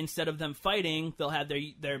say instead of them fighting, they'll have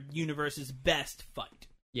their universe's best fight.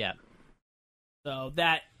 Yeah. So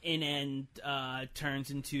that in end turns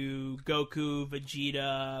into Goku,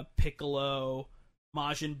 Vegeta, Piccolo,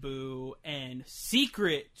 Majin Buu, and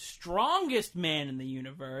secret strongest man in the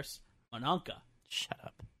universe, Monanka. Shut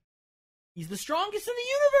up. He's the strongest in the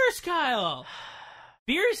universe, Kyle.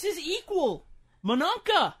 Beerus is equal.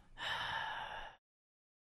 Monanka.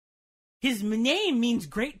 His name means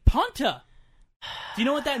Great Ponta. Do you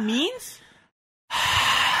know what that means?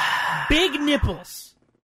 Big nipples.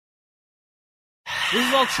 This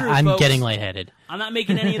is all true, I'm folks. getting lightheaded. I'm not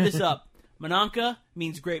making any of this up. Monanka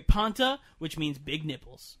means Great Ponta, which means big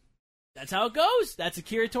nipples. That's how it goes. That's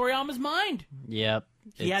Akira Toriyama's mind. Yep.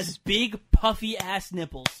 He It's has big, puffy-ass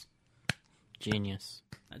nipples. genius.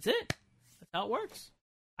 That's it. That's how it works.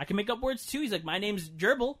 I can make up words, too. He's like, my name's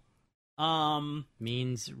Gerbil.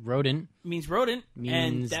 Means rodent. Means rodent. and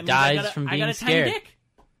Means that means dies from I being got a scared. tiny dick.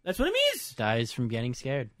 That's what it means. Dies from getting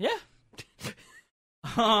scared. Yeah.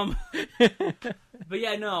 But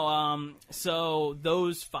yeah, no. So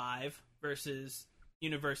those 5 versus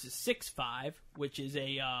Universe's 6-5, which is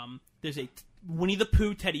there's a Winnie the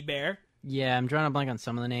Pooh teddy bear. Yeah, I'm drawing a blank on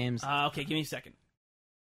some of the names. Okay, give me a second.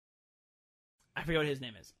 I forget what his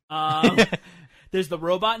name is. There's the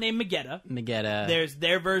robot named Megetta. Megetta. There's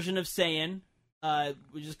their version of Saiyan,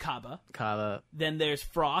 which is Kava, Then there's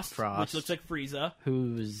Frost, Frost. which looks like Frieza,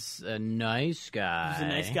 who's a nice guy. who's a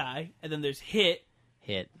nice guy. And then there's Hit,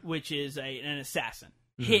 Hit. which is an assassin.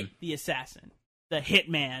 Mhm. Hit the assassin. The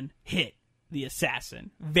Hitman Hit the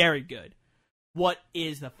assassin. Very good. What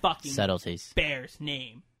is the fucking Subtleties. bear's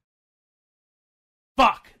name?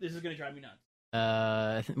 Fuck! This is gonna drive me nuts.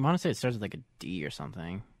 I want to say it starts with like a D or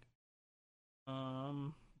something.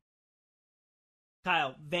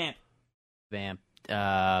 Kyle, Vamp. Vamp.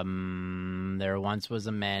 There once was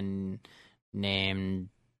a man named...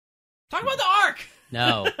 Talk about the arc!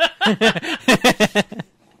 No.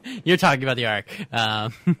 You're talking about the arc.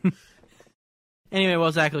 Anyway,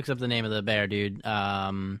 while Zach looks up the name of the bear dude,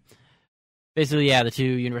 basically, yeah, the two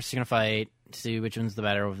universes are going to fight to see which one's the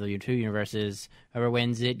better of the two universes. Whoever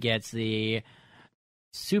wins it gets the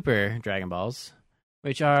Super Dragon Balls,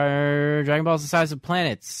 which are Dragon Balls the size of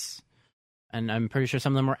planets. And I'm pretty sure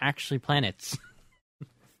some of them were actually planets.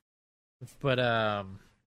 But,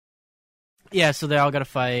 yeah, so they all got to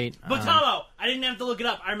fight. Batamo! I didn't have to look it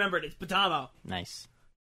up. I remembered. It's Batamo. Nice.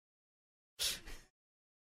 So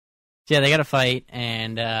yeah, they got to fight,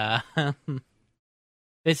 and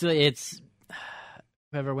basically it's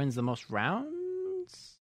whoever wins the most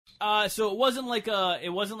rounds. So it wasn't like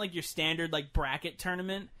your standard like bracket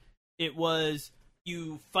tournament. It was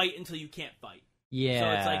you fight until you can't fight. Yeah. So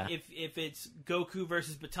it's like if it's Goku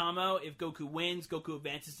versus Batamo, if Goku wins, Goku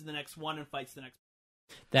advances to the next one and fights the next.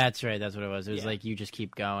 That's right. That's what it was. It was Yeah. like you just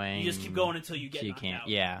keep going. You just keep going until you get so you knocked can't. out.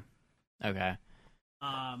 Yeah. Okay.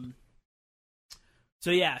 So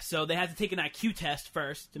yeah, so they had to take an IQ test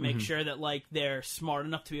first to make Mhm. sure that like they're smart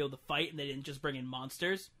enough to be able to fight and they didn't just bring in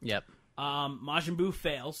monsters. Yep. Majin Buu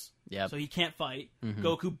fails, Yep. so he can't fight. Mhm.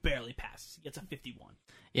 Goku barely passes; he gets a 51.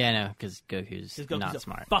 Yeah, no, because Goku's, Because Goku's not a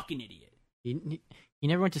smart. fucking idiot. He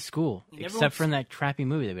never went to school, He never except went for in that crappy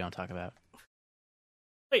movie that we don't talk about,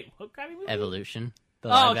 Wait, what crappy movie? Evolution. The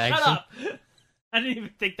Oh, live shut action. up! I didn't even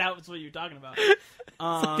think that was what you were talking about.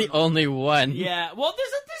 The only one. Yeah, well,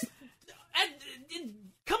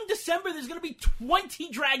 come December, there's gonna be 20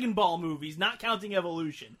 Dragon Ball movies, not counting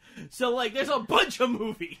Evolution. So, like, there's a bunch of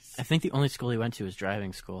movies. I think the only school he went to was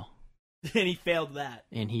driving school, And he failed that.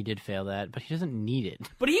 and he did fail that, but he doesn't need it.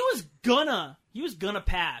 But he was gonna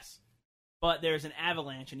pass. But there's an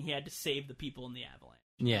avalanche, and he had to save the people in the avalanche.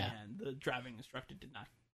 Yeah. And the driving instructor did not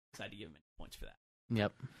decide to give him any points for that.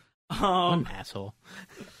 Yep. What an Um, asshole.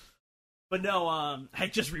 but no, I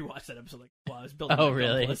just rewatched that episode like while I was building. Oh, my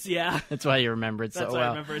really? Gold Plus. Yeah. That's why you remember it so That's why I well.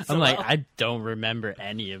 remember it so I'm like, well. I don't remember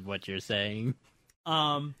any of what you're saying.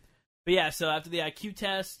 But yeah, so after the IQ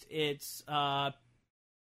test, it's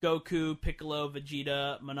Goku, Piccolo,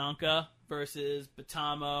 Vegeta, Monanka versus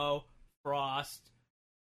Batamo, Frost,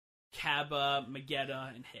 Kaba,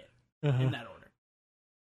 Magetta, and Hit. In that order.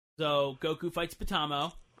 So Goku fights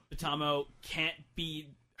Batamo. Batamo can't be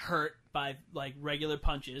hurt by like regular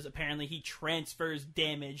punches. Apparently he transfers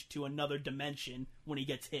damage to another dimension when he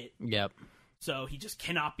gets hit. Yep. So he just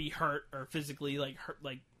cannot be hurt or physically like hurt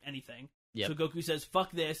like anything. Yep. So Goku says,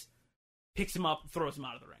 fuck this, picks him up, throws him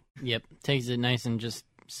out of the ring. Yep. Takes it nice and just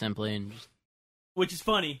simply and just... Which is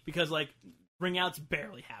funny because like ring outs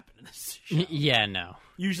barely happen in this show. Yeah, no.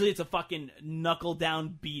 Usually it's a fucking knuckle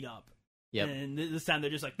down beat up. Yep. And this time they're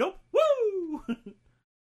just like, nope, woo!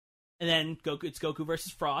 And then it's Goku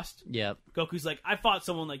versus Frost. Yep. Goku's like, I fought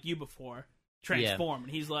someone like you before. Transform.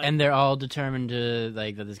 And he's like... And they're all determined to,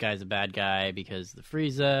 like, that this guy's a bad guy because the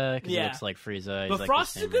Frieza, because he looks like Frieza. But like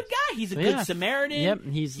Frost is a good guy. He's a good Samaritan. Yep,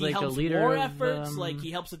 he's he like helps a leader war of... efforts. Like,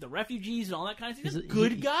 he helps with the refugees and all that kind of stuff. He's a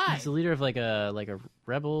good guy. He's the leader of, like a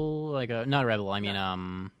rebel, not a rebel, I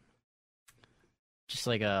mean, just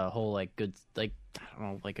like a whole, like, good, like, I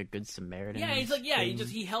don't know, like a good Samaritan. Yeah, he's like,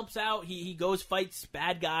 he helps out. He goes, fights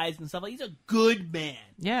bad guys and stuff. Like, he's a good man.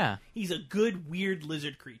 Yeah. He's a good, weird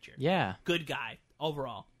lizard creature. Yeah. Good guy,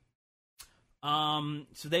 overall.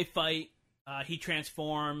 So they fight. He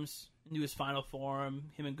transforms into his final form.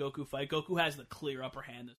 Him and Goku fight. Goku has the clear upper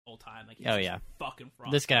hand this whole time. Like, he's fucking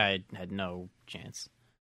Frost. This guy had no chance.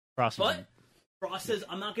 Frost says,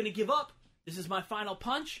 I'm not going to give up. This is my final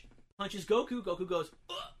punch. Punches Goku. Goku goes,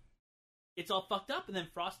 ugh. It's all fucked up, and then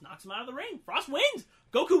Frost knocks him out of the ring. Frost wins.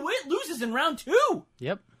 Goku loses in round 2.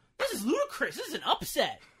 Yep. This is ludicrous. This is an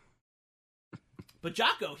upset. But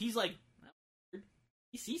Jocko, he's like,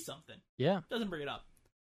 he sees something. Yeah. Doesn't bring it up.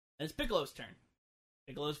 And it's Piccolo's turn.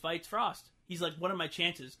 Piccolo fights Frost. He's like, what are my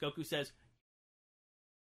chances? Goku says,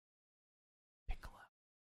 Piccolo.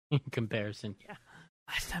 In comparison. Yeah.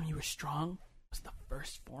 Last time you were strong was the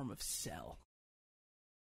first form of Cell.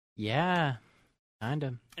 Yeah.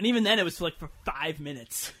 Kinda. And even then, it was like for 5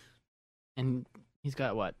 minutes. And he's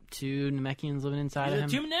got, what, 2 Namekians living inside of him?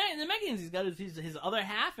 2 Namekians. He's got his other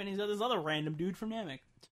half, and he's got this other random dude from Namek.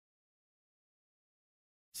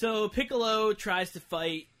 So Piccolo tries to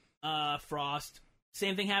fight Frost.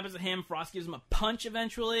 Same thing happens to him. Frost gives him a punch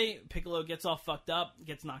eventually. Piccolo gets all fucked up,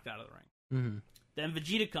 gets knocked out of the ring. Mm-hmm. Then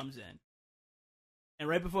Vegeta comes in. And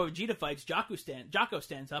right before Vegeta fights, Jocko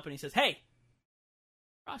stands up and he says, hey,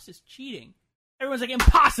 Frost is cheating. Everyone's like,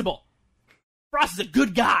 impossible! Frost is a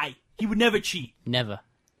good guy. He would never cheat. Never.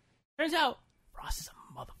 Turns out, Frost is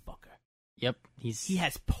a motherfucker. Yep. He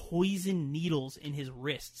has poison needles in his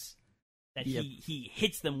wrists that he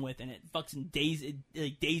hits them with, and it fucking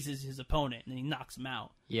dazes his opponent, and then he knocks him out.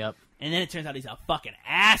 Yep. And then it turns out he's a fucking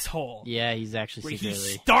asshole. Yeah, he's actually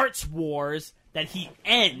secretly... He starts wars that he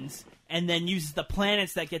ends, and then uses the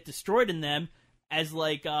planets that get destroyed in them as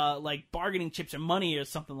like bargaining chips or money or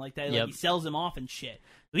something like that. Like he sells them off and shit.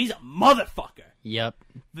 So he's a motherfucker. Yep.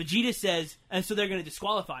 Vegeta says, and so they're going to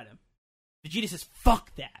disqualify him. Vegeta says,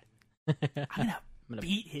 fuck that. I'm gonna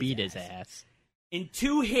beat his ass. In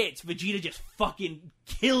 2 hits, Vegeta just fucking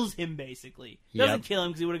kills him, basically. Doesn't kill him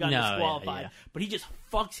because he would have gotten disqualified. But he just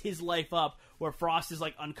fucks his life up where Frost is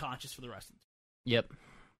like unconscious for the rest of the time. Yep.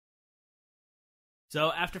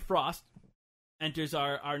 So after Frost enters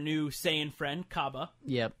our new Saiyan friend, Kaba.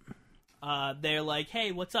 Yep. They're like,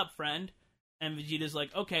 hey, what's up, friend? And Vegeta's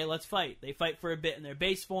like, okay, let's fight. They fight for a bit in their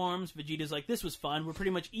base forms. Vegeta's like, this was fun. We're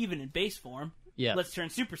pretty much even in base form. Yeah. Let's turn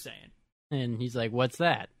Super Saiyan. And he's like, what's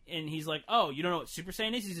that? And he's like, oh, you don't know what Super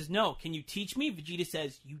Saiyan is? He says, no. Can you teach me? Vegeta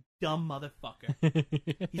says, you dumb motherfucker.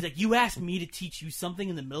 He's like, you asked me to teach you something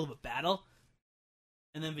in the middle of a battle?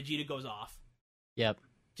 And then Vegeta goes off. Yep.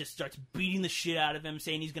 Just starts beating the shit out of him,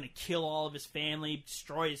 saying he's going to kill all of his family,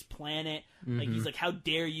 destroy his planet. Mm-hmm. Like, he's like, how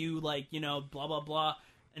dare you, like, you know, blah, blah, blah.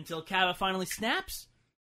 Until Kaba finally snaps.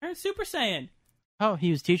 Turns Super Saiyan. Oh,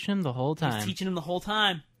 he was teaching him the whole time. He was teaching him the whole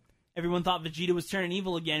time. Everyone thought Vegeta was turning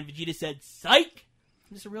evil again. Vegeta said, psych!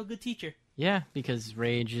 I'm just a real good teacher. Yeah, because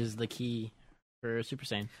rage is the key for Super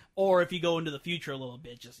Saiyan. Or if you go into the future a little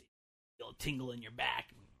bit, just you'll tingle in your back.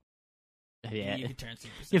 Yeah. You can turn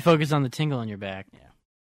Super Saiyan. You focus on the tingle on your back. Yeah.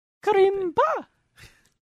 Karimba!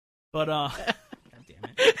 But, God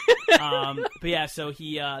damn it. But yeah, so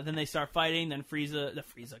then they start fighting, then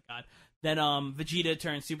Then Vegeta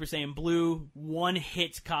turns Super Saiyan Blue, one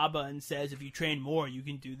hits Kaba and says, if you train more, you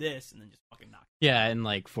can do this, and then just fucking knocks him. Yeah, in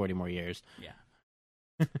like 40 more years.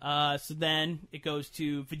 Yeah. So then it goes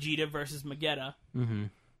to Vegeta versus Magetta. Mm-hmm.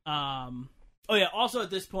 Oh yeah, also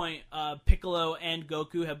at this point, Piccolo and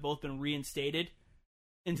Goku have both been reinstated.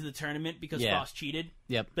 into the tournament because Yeah. Frost cheated.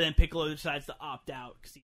 Yep. But then Piccolo decides to opt out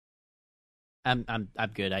because I'm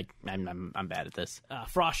good. I'm bad at this.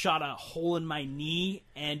 Frost shot a hole in my knee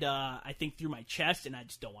and I think through my chest, and I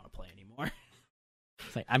just don't want to play anymore.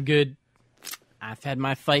 It's like, I'm good. I've had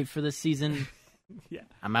my fight for this season. Yeah.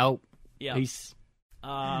 I'm out. Yeah. Peace.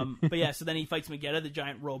 But yeah, so then he fights Megetta, the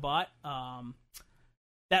giant robot.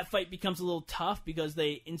 That fight becomes a little tough because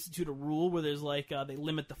they institute a rule where there's like they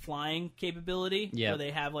limit the flying capability. Yeah. Where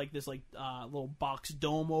they have like this like little box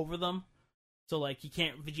dome over them, so like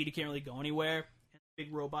Vegeta can't really go anywhere. And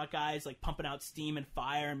big robot guys like pumping out steam and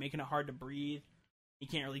fire and making it hard to breathe. You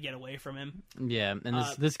can't really get away from him. Yeah, and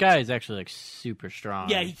this guy is actually like super strong.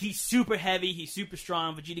 Yeah, he's super heavy. He's super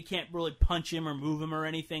strong. Vegeta can't really punch him or move him or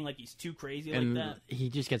anything. Like he's too crazy and like that. he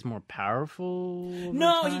just gets more powerful. over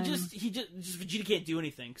No, time. he just Vegeta can't do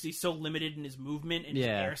anything because he's so limited in his movement and his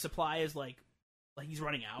Yeah. air supply is like he's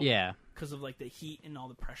running out. Yeah. because of like the heat and all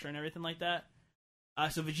the pressure and everything like that.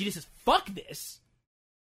 So Vegeta says, "Fuck this."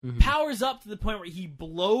 Mhm. Powers up to the point where he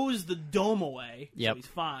blows the dome away. Yep. So he's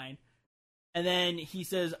fine. And then he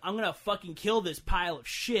says, "I'm gonna fucking kill this pile of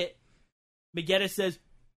shit." Megetta says,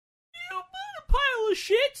 "You a pile of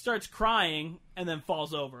shit," starts crying, and then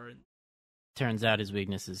falls over, Turns out his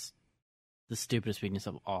weakness is the stupidest weakness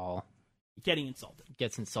of all. getting insulted.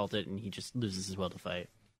 Gets insulted and he just loses his will to fight.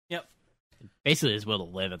 Yep. Basically his will to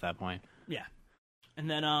live at that point. Yeah. And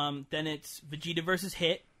then it's Vegeta versus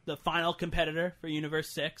Hit, the final competitor for Universe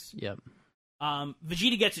 6. Yep.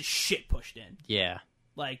 Vegeta gets his shit pushed in. Yeah.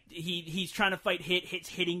 Like, he's trying to fight Hit's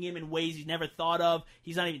hitting him in ways he's never thought of.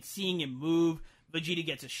 He's not even seeing him move. Vegeta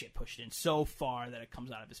gets his shit pushed in so far that it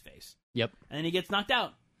comes out of his face. Yep. And then he gets knocked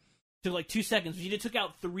out. Took like 2 seconds. Vegeta took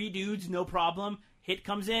out 3 dudes, no problem. Hit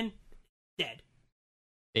comes in, dead.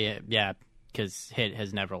 Yeah, because Hit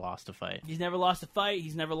has never lost a fight. He's never lost a fight.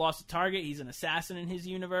 He's never lost a target. He's an assassin in his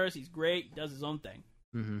universe. He's great. He does his own thing.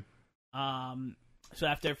 Mm-hmm. So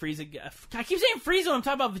after Frieza... I keep saying Frieza when I'm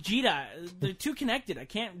talking about Vegeta. They're too connected. I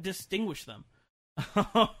can't distinguish them.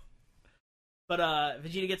 But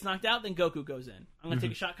Vegeta gets knocked out, then Goku goes in. I'm going to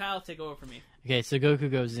take a shot, Kyle. Take over for me. Okay, so Goku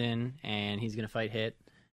goes in, and he's going to fight Hit.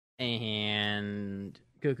 And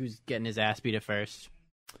Goku's getting his ass beat at first.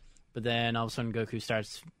 But then all of a sudden Goku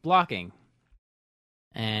starts blocking.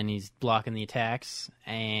 And he's blocking the attacks.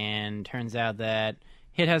 And turns out that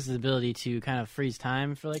Hit has the ability to kind of freeze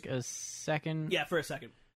time for like a second. Yeah, for a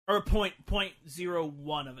second. Or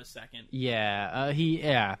 0.01 of a second.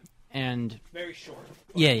 Yeah, and Very short.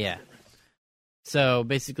 yeah. So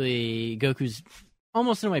basically, Goku's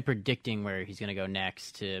almost in a way predicting where he's going to go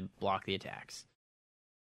next to block the attacks.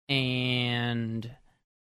 And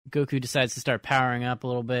Goku decides to start powering up a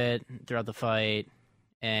little bit throughout the fight,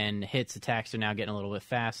 and Hit's attacks are now getting a little bit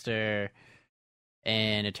faster.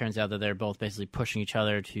 And it turns out that they're both basically pushing each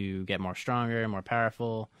other to get more stronger, more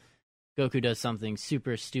powerful. Goku does something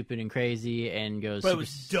super stupid and crazy and goes... But it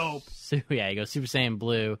was dope. Yeah, he goes Super Saiyan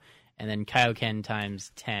Blue, and then Kaioken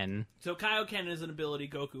times 10. So Kaioken is an ability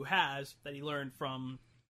Goku has that he learned from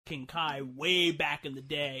King Kai way back in the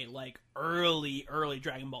day, like early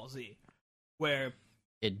Dragon Ball Z, where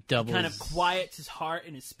It doubles... kind of quiets his heart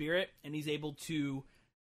and his spirit, and he's able to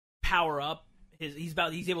power up.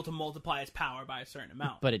 He's able to multiply his power by a certain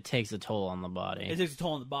amount. But it takes a toll on the body. It takes a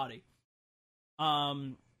toll on the body.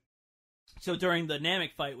 So during the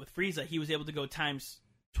Namek fight with Frieza, he was able to go times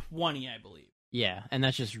 20, I believe. Yeah, and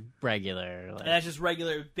that's just regular. Like... And that's just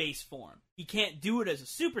regular base form. He can't do it as a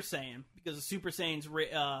Super Saiyan because a Super Saiyan's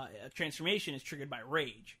transformation is triggered by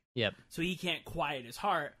rage. Yep. So he can't quiet his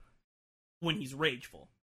heart when he's rageful.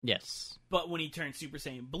 Yes. But when he turns Super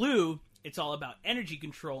Saiyan Blue, it's all about energy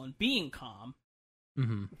control and being calm,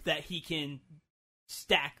 Mm-hmm. that he can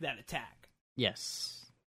stack that attack. Yes.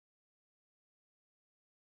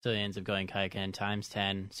 So he ends up going Kaioken times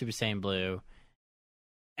 10, Super Saiyan Blue.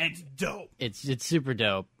 And it's dope. It's super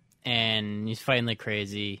dope, and he's fighting like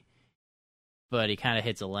crazy, but he kind of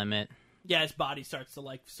hits a limit. Yeah, his body starts to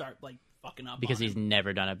start fucking up because on he's him.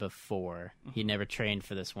 never done it before. He never trained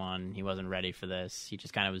for this one. He wasn't ready for this. He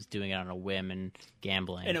just kind of was doing it on a whim and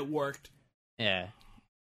gambling. And it worked. Yeah.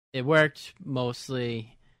 It worked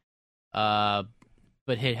mostly, but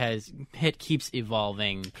Hit keeps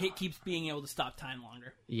evolving. Hit keeps being able to stop time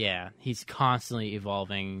longer. Yeah, he's constantly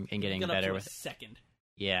evolving and getting Get up better to with a second.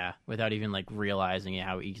 Yeah, without even realizing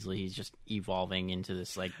how easily he's just evolving into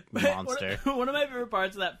this monster. One of my favorite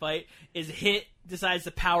parts of that fight is Hit decides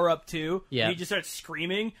to power up too. Yeah. He just starts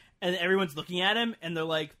screaming, and everyone's looking at him, and they're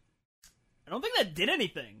like, "I don't think that did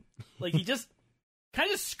anything." Like he just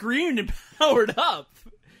kind of screamed and powered up.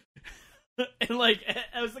 And like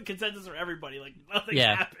that was the consensus for everybody. Like nothing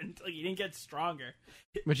happened. Like he didn't get stronger.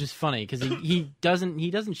 Which is funny because he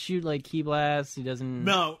doesn't shoot like ki blasts. He doesn't.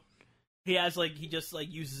 No, he has like he just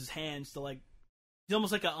like uses his hands to like. He's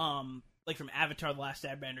almost like a like from Avatar: The Last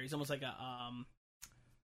Airbender. He's almost like a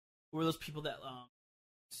who were those people that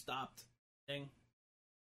stopped thing?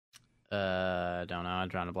 Don't know. I'm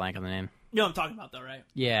drawing a blank on the name. You know what I'm talking about though, right?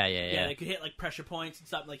 Yeah. They could hit like pressure points and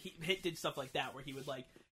stuff. Like he did stuff like that where he would like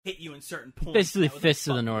hit you in certain points. Basically, Fist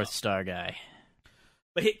of the North Star guy.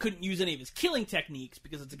 But Hit couldn't use any of his killing techniques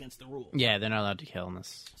because it's against the rules. Yeah, they're not allowed to kill in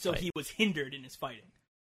this. So fight. he was hindered in his fighting.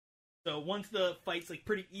 So once the fight's like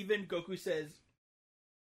pretty even, Goku says,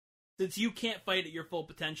 "Since you can't fight at your full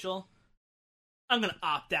potential, I'm gonna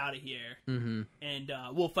opt out of here, and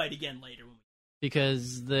we'll fight again later."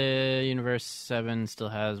 Because the Universe 7 still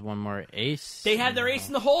has one more ace. They have their ace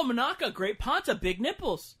in the hole. Monaka, Great Panta, big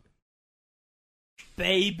nipples,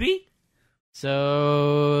 baby.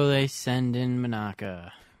 So they send in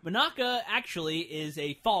Monaka. Monaka actually is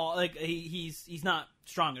a fall. Like he's not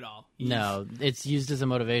strong at all. No, it's used as a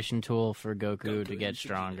motivation tool for Goku to get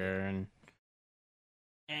stronger, and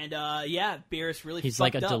yeah, Beerus really. He's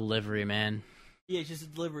like a delivery man. Yeah, he's just a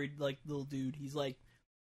delivery like little dude. He's like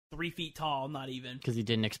 3 feet tall, not even. Because he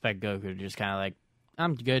didn't expect Goku to just kind of like,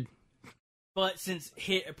 I'm good. But since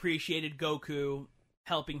Hit appreciated Goku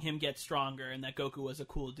helping him get stronger, and that Goku was a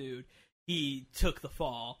cool dude, he took the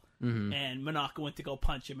fall, and Monaka went to go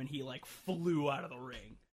punch him, and he like flew out of the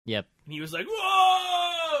ring. Yep. And he was like,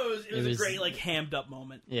 "Whoa!" It was a great like hammed up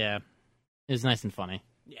moment. Yeah, it was nice and funny.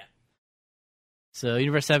 Yeah. So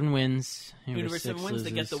Universe 7 wins. Universe 7 wins. Loses.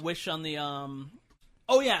 They get the wish on the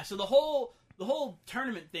Oh yeah. So the whole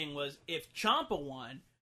tournament thing was if Champa won,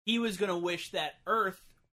 he was gonna wish that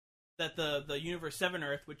the Universe 7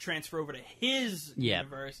 Earth would transfer over to his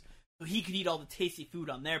universe, so he could eat all the tasty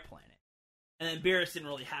food on their planet. And then Beerus didn't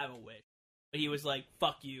really have a wish, but he was like,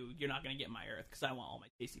 "Fuck you! You're not gonna get my Earth because I want all my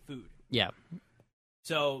tasty food." Yeah.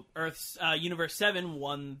 So Earth's Universe 7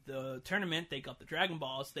 won the tournament. They got the Dragon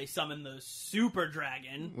Balls. They summoned the Super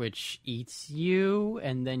Dragon, which eats you,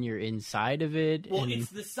 and then you're inside of it. Well, it's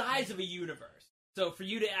the size of a universe. So for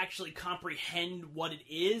you to actually comprehend what it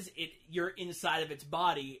is, you're inside of its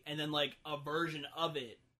body, and then like a version of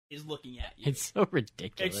it is looking at you. It's so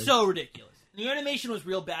ridiculous. It's so ridiculous. The animation was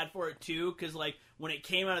real bad for it too, because like when it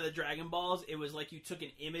came out of the Dragon Balls, it was like you took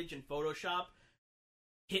an image in Photoshop,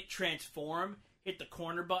 hit transform, hit the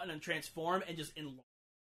corner button and transform, and just enlarge.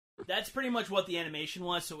 That's pretty much what the animation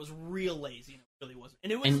was. So it was real lazy. And it really wasn't.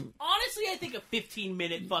 And it was honestly, I think, a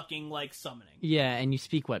 15-minute fucking like summoning. Yeah, and you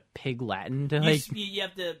speak what, Pig Latin to you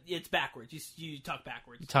have to. It's backwards. You talk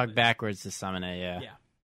backwards. You talk backwards to summon it. Yeah. Yeah.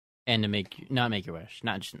 And to not make your wish,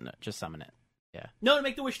 not just summon it. Yeah. No, to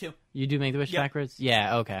make the wish too. You do make the wish backwards.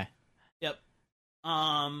 Yeah. Okay. Yep.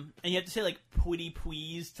 And you have to say like "pwitty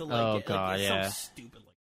please" to like. God, it's yeah. so stupid,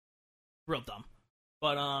 like real dumb.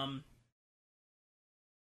 But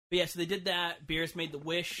yeah, so they did that. Beerus made the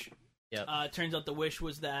wish. Yep. Turns out the wish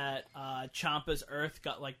was that Champa's Earth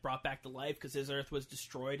got like brought back to life because his Earth was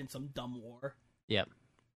destroyed in some dumb war. Yep.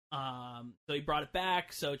 So he brought it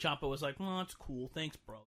back. So Champa was like, "Well, that's cool. Thanks,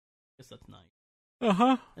 bro. Guess that's nice."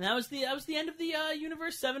 And that was the end of the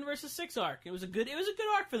Universe 7 versus 6 arc. It was a good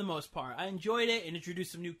arc for the most part. I enjoyed it. It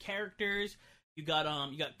introduced some new characters. You got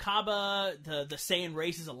Kaba. The Saiyan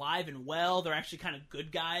race is alive and well. They're actually kind of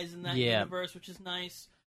good guys in that universe, which is nice.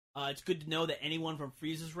 It's good to know that anyone from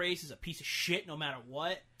Frieza's race is a piece of shit no matter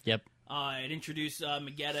what. Yep. It introduced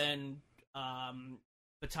Megetta and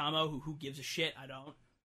Batamo, who gives a shit. I don't.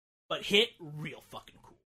 But Hit, real fucking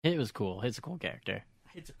cool. Hit was cool. Hit's a cool character.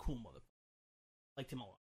 Hit's a cool motherfucker. Liked him a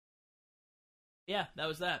lot. Yeah, that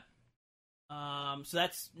was that. So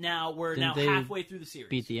that's we're halfway through the series.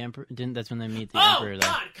 Beat the Emperor. That's when they meet the Emperor. Oh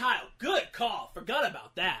God, Kyle, good call. Forgot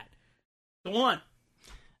about that. Go on.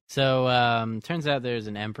 So turns out there's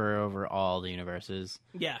an Emperor over all the universes.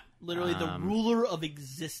 Yeah, literally the ruler of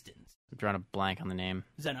existence. I'm drawing a blank on the name.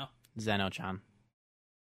 Zeno. Zeno-chan.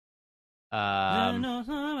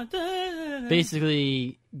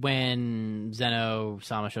 Basically, when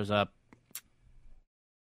Zeno-sama shows up,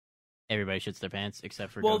 everybody shits their pants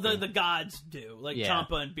except for Goku. The gods do, like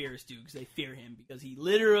Champa and Beerus do, because they fear him because he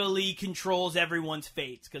literally controls everyone's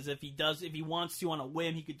fates. Because if he wants to on a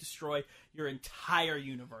whim, he could destroy your entire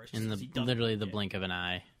universe in the blink of an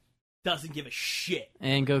eye. Doesn't give a shit.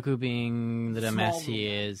 And Goku, being the dumbass he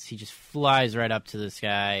is, he just flies right up to the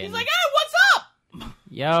sky. He's like, "Hey, what's up?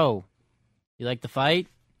 Yo, you like the fight?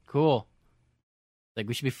 Cool. Like,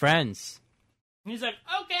 we should be friends." He's like,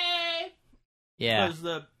 "Okay." Yeah. Because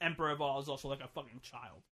the Emperor of All is also like a fucking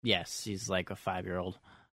child. Yes, he's like a 5-year-old.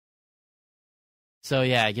 So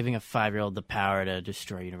yeah, giving a 5-year-old the power to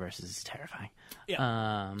destroy universes is terrifying.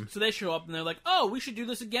 Yeah. So they show up and they're like, "Oh, we should do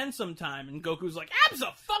this again sometime." And Goku's like,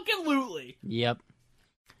 "Abso-fucking-lutely." Yep.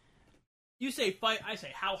 You say fight, I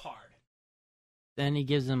say how hard. Then he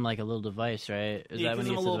gives him like a little device, right? He gives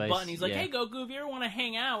him a little button. He's like, Yeah. "Hey, Goku, if you ever want to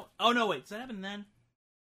hang out." Oh no, wait, does that happen then?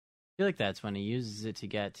 I feel like that's when he uses it to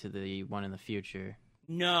get to the one in the future.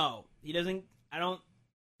 No, he doesn't.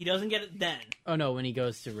 He doesn't get it then. Oh no, when he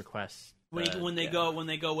goes to request. When they go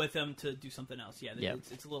with him to do something else. Yeah, Yep.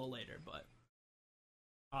 it's a little later, but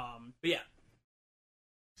yeah.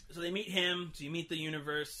 So they meet him. So you meet the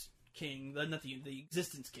universe king, not the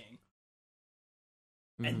existence king,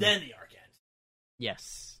 and then the arc ends.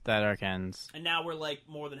 Yes, that arc ends. And now we're like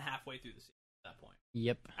more than halfway through the season at that point.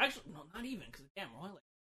 Yep. Actually, no, not even, because damn, we're only like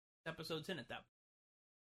episodes in at that point.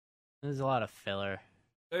 There's a lot of filler.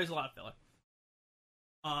 There's a lot of filler.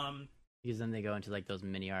 Because then they go into like those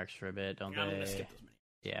mini arcs for a bit, don't I'm they? gonna skip those mini.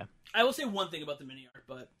 Yeah. I will say one thing about the mini arc,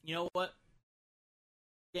 but you know what?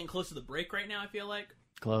 Getting close to the break right now, I feel like.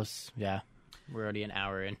 Close. Yeah. We're already an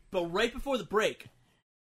hour in. But right before the break,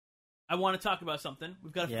 I want to talk about something.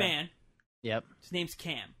 We've got a fan. Yep. His name's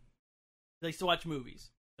Cam. He likes to watch movies.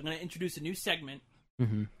 I'm going to introduce a new segment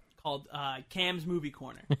called Cam's Movie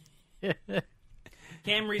Corner.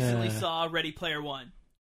 Cam recently saw Ready Player One.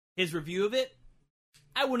 His review of it,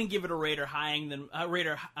 I wouldn't give it a rating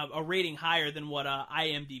higher than what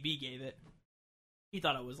IMDb gave it. He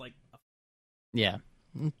thought it was like. Yeah.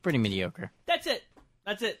 Pretty mediocre. That's it.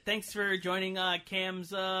 Thanks for joining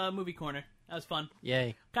Cam's Movie Corner. That was fun.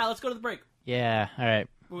 Yay. Kyle, let's go to the break. Yeah. All right.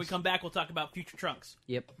 When we come back, we'll talk about Future Trunks.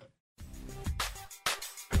 Yep.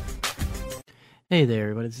 Hey there,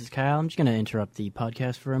 everybody. This is Kyle. I'm just going to interrupt the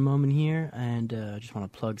podcast for a moment here, and I just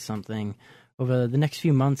want to plug something. Over the next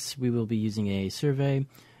few months, we will be using a survey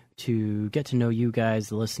to get to know you guys,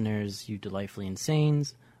 the listeners, you delightfully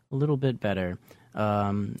insanes, a little bit better.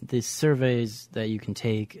 These surveys that you can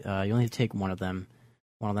take, you only have to take one of them.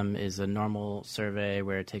 One of them is a normal survey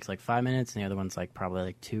where it takes like 5 minutes, and the other one's like probably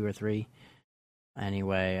like 2 or 3.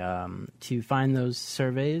 Anyway, to find those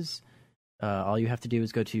surveys, all you have to do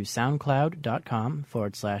is go to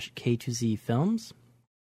soundcloud.com/K2Z Films.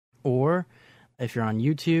 Or if you're on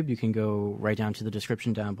YouTube, you can go right down to the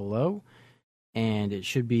description down below, and it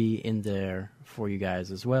should be in there for you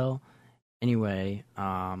guys as well. Anyway,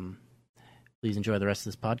 please enjoy the rest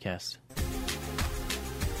of this podcast.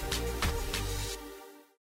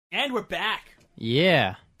 And we're back.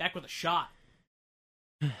 Yeah. Back with a shot.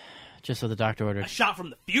 Just so the doctor ordered. A shot from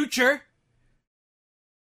the future.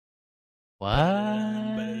 What?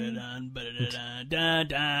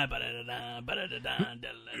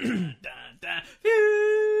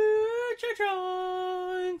 Future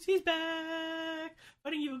Trunks, he's back.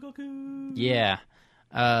 Fighting evil Goku. Yeah.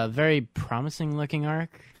 Very promising looking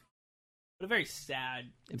arc. But a very sad,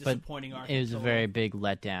 disappointing arc. It was a very big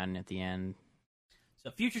letdown at the end. So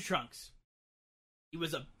Future Trunks, he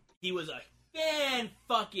was a fan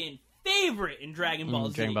fucking favorite in Dragon Ball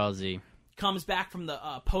Z. Dragon Ball Z comes back from the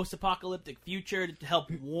post-apocalyptic future to help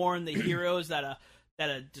warn the heroes that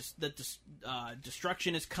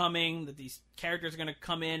destruction is coming. That these characters are going to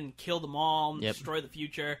come in and kill them all and destroy the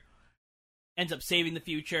future. Ends up saving the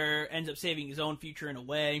future. Ends up saving his own future in a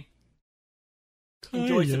way.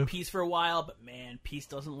 Enjoys some peace for a while, but man, peace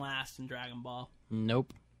doesn't last in Dragon Ball.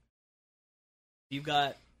 Nope. You've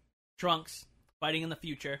got Trunks fighting in the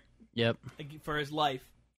future. Yep. For his life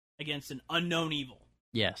against an unknown evil.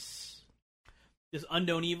 Yes. This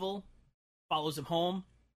unknown evil follows him home,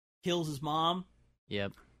 kills his mom.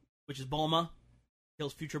 Yep. Which is Bulma.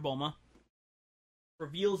 Kills future Bulma.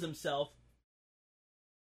 Reveals himself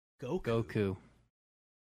Goku.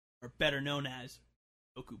 Or better known as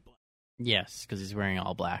Goku Black. Yes, because he's wearing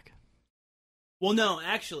all black. Well, no,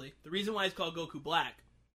 actually, the reason why it's called Goku Black.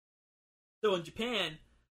 So in Japan,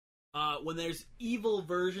 when there's evil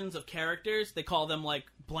versions of characters, they call them like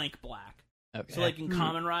blank black. Okay. So like in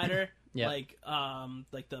Kamen Rider, yep. like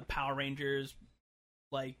the Power Rangers,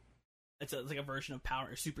 like it's like a version of Power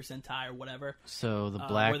or Super Sentai or whatever. So the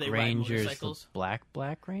Black Ranger's the Black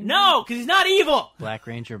Ranger? No, because he's not evil. Black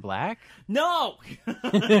Ranger Black? No.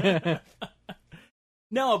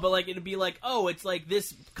 No, but like it'd be like, oh, it's like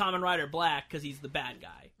this Kamen Rider Black because he's the bad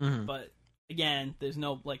guy. Mm-hmm. But again, there's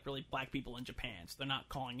no like really black people in Japan, so they're not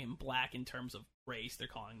calling him black in terms of race. They're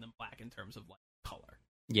calling them black in terms of like color.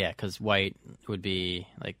 Yeah, because white would be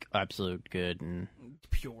like absolute good and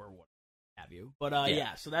pure, what have you? But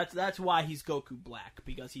yeah, so that's why he's Goku Black,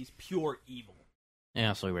 because he's pure evil. And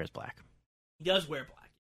also he wears black. He does wear black,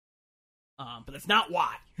 but that's not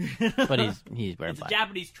why. But he's wearing it's black. It's a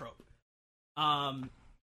Japanese trope.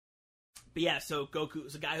 But yeah, so Goku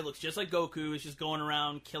is a guy who looks just like Goku, is just going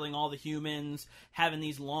around killing all the humans, having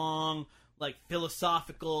these long, like,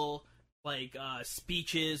 philosophical, like,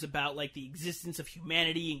 speeches about, like, the existence of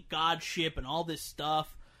humanity and godship and all this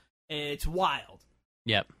stuff. It's wild.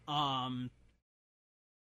 Yep.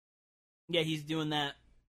 Yeah, he's doing that.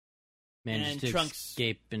 Manages And to Trunks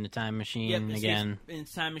escape in the time machine again. In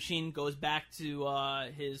his time machine, goes back to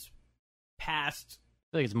his past.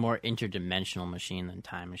 I feel like it's more interdimensional machine than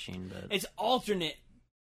time machine, but It's alternate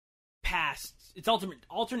past. It's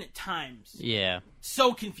alternate times. yeah.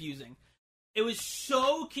 So confusing. It was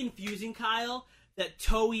so confusing, Kyle, that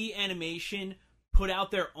Toei Animation put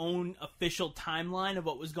out their own official timeline of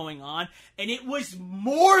what was going on, and it was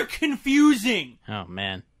more confusing. Oh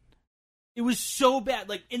man. It was so bad.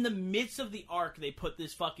 Like, in the midst of the arc, they put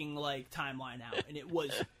this fucking, like, timeline out, and it was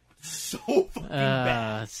so fucking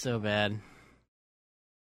bad. It's so bad.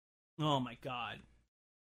 Oh, my God.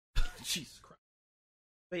 Jesus Christ.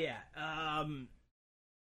 But, yeah,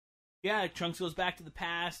 yeah, Trunks goes back to the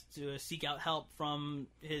past to seek out help from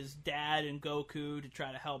his dad and Goku to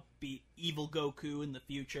try to help beat evil Goku in the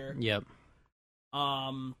future. Yep.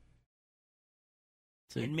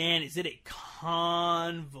 And man, is it a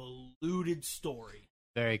convoluted story.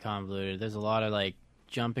 Very convoluted. There's a lot of, like,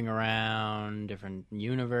 jumping around, different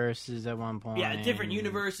universes at one point. Yeah, different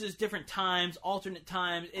universes, different times, alternate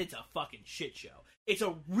times. It's a fucking shit show. It's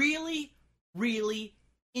a really, really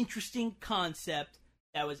interesting concept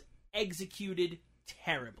that was executed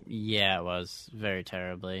terribly. Yeah, it was. Very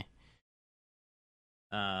terribly.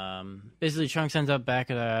 Basically, Trunks ends up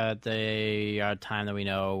back at the time that we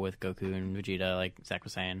know with Goku and Vegeta, like Zach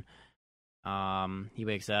was saying. He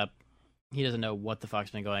wakes up. He doesn't know what the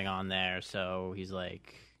fuck's been going on there, so he's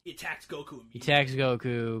like... He attacks Goku immediately. He attacks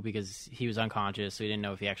Goku because he was unconscious, so he didn't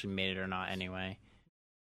know if he actually made it or not anyway.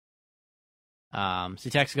 So he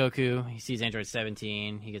attacks Goku. He sees Android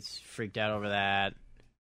 17. He gets freaked out over that.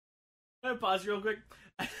 Can I pause real quick?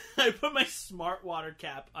 I put my smart water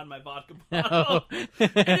cap on my vodka bottle, and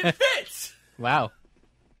it fits! Wow.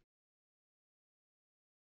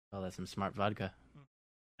 Oh, that's some smart vodka.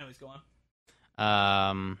 Anyways, go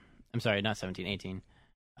on. I'm sorry, not 17, 18.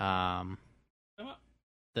 The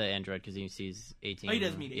android, because he sees 18. Oh, he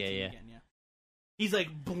does meet 18 again, yeah. He's, like,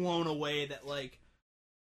 blown away that, like,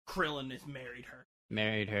 Krillin has married her.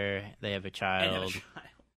 Married her, they have a child. And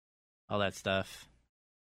all that stuff.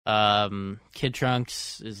 Kid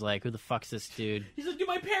Trunks is like, who the fuck's this dude? He's like, do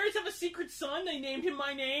my parents have a secret son? They named him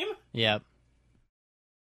my name? Yep.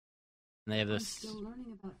 And they have I'm this... still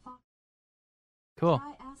learning about fox. Cool.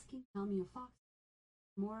 Try asking Tommy a fox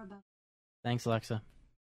more about... Thanks, Alexa.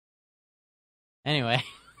 Anyway.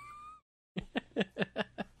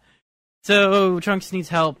 So, Trunks needs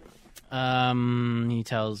help. He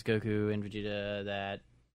tells Goku and Vegeta that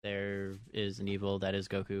there is an evil that is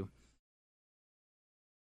Goku.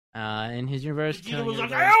 In his universe... Vegeta was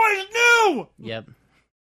like, I always knew! Yep.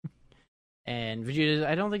 And Vegeta,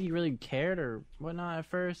 I don't think he really cared or whatnot at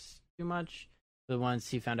first too much. But once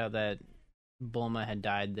he found out that Bulma had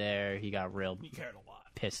died there, he got real He cared a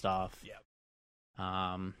lot. pissed off. Yep.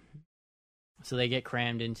 So they get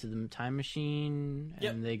crammed into the time machine, and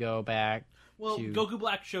Yep. they go back. Well, to... Goku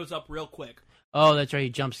Black shows up real quick. Oh, that's right. He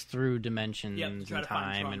jumps through dimensions Yep, to try and to find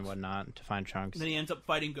time and Trunks. whatnot to find Trunks. And then he ends up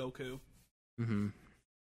fighting Goku. Mm-hmm.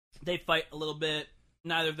 They fight a little bit.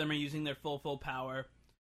 Neither of them are using their full power.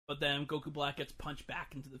 But then Goku Black gets punched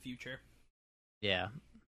back into the future. Yeah.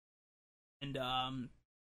 And a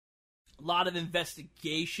lot of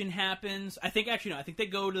investigation happens. I think they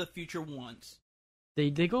go to the future once.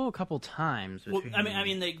 They go a couple times. Well, I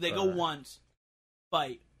mean they go once,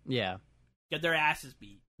 fight, Yeah. get their asses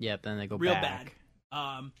beat Yep. Then they go real back.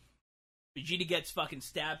 bad. Vegeta gets fucking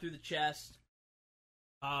stabbed through the chest.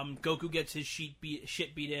 Goku gets his shit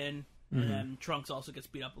beat in, Mhm. and then Trunks also gets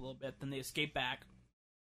beat up a little bit. Then they escape back.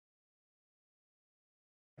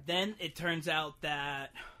 Then it turns out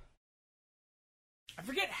that I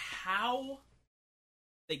forget how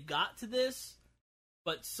they got to this,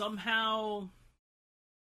 but somehow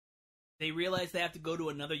they realize they have to go to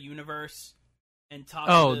another universe and talk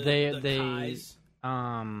to the Kais.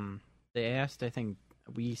 They asked, I think,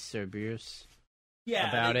 Whis or Beerus Yeah,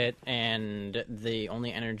 about it, and the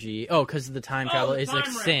only energy... Oh, because the time travel the is like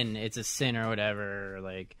time wreck. sin. It's a sin or whatever.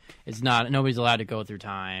 Like, it's not... Nobody's allowed to go through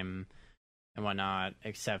time and whatnot,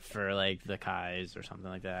 except for, like, the Kais or something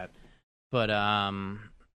like that. But,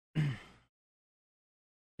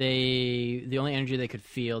 the only energy they could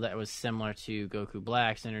feel that was similar to Goku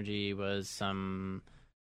Black's energy was some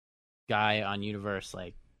guy on Universe,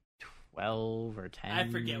 like, 12 or 10. I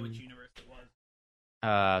forget which universe it was.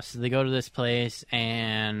 So they go to this place,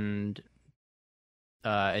 and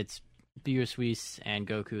it's Beerus Whis and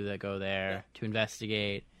Goku that go there to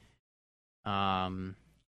investigate.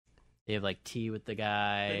 They have like tea with the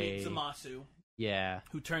guy. They meet Zamasu, Yeah.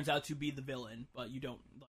 who turns out to be the villain, but you don't.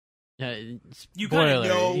 You Spoiler, kinda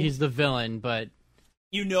know. he's the villain, but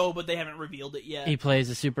You know, but they haven't revealed it yet. he plays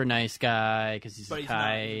a super nice guy because he's But a he's not,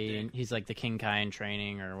 Kai. he's a dick. He's like the King Kai in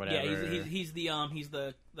training or whatever. Yeah, he's the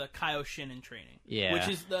Kaioshin in training. Yeah. Which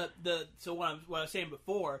is the so what I was saying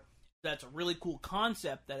before, that's a really cool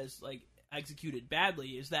concept that is like executed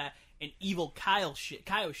badly, is that an evil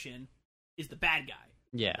Kaioshin is the bad guy.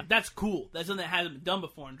 Yeah. Like, that's cool. That's something that hasn't been done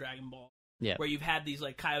before in Dragon Ball. Yeah. Where you've had these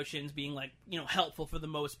like Kaioshins being like, helpful for the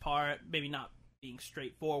most part, maybe not being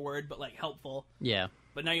straightforward, but like helpful. Yeah.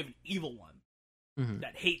 But now you have an evil one Mhm.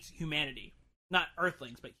 that hates humanity. Not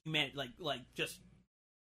Earthlings, but humanity, like just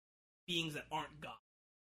beings that aren't God.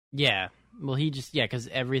 Yeah. Well, because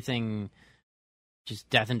everything, just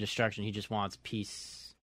death and destruction. He just wants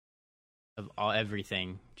peace of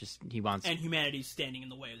everything. He wants. And humanity's standing in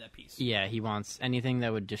the way of that peace. Yeah, he wants anything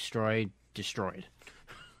that would destroy destroyed.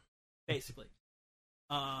 Basically.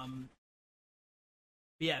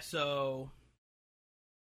 Yeah, so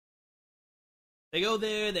they go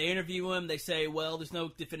there, they interview him, they say, well, there's no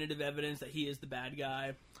definitive evidence that he is the bad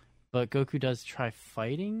guy. But Goku does try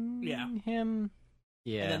fighting him.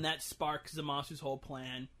 Yeah. And then that sparks Zamasu's whole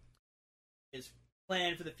plan. His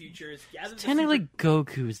plan for the future is gather the Technically,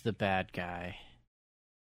 Goku's the bad guy.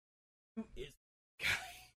 Who is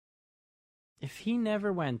If he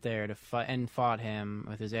never went there to fight and fought him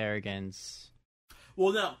with his arrogance,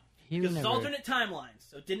 Well, no. he Because would it's never. alternate timelines,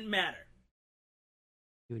 so it didn't matter.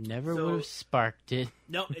 He never So- would have sparked it.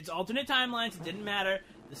 No, it's alternate timelines, it didn't matter.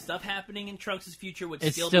 The stuff happening in Trunks' future would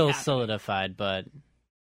It's still still be happening. solidified, but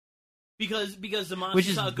Because Zamasu Which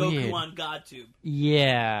is saw Goku weird. on GodTube.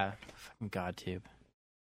 yeah, fucking GodTube,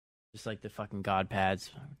 just like the fucking God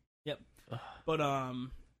pads. Yep. But,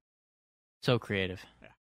 So creative.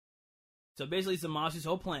 so basically Zamasu's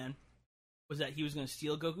whole plan was that he was going to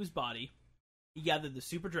steal Goku's body. He gathered the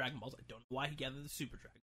Super Dragon Balls. I don't know why he gathered the Super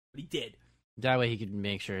Dragon Balls, but he did. That way he could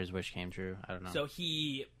make sure his wish came true. I don't know. So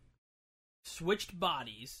he switched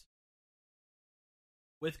bodies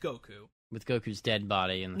with Goku. With Goku's dead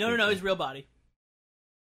body in the No, future, his real body.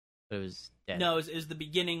 it was dead. No, it was the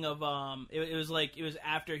beginning of It was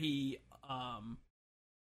after he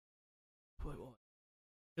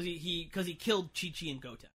because he killed Chi Chi and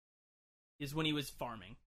Goten. Is when he was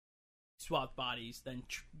farming, swapped bodies, then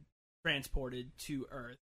transported to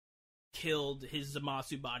Earth, killed his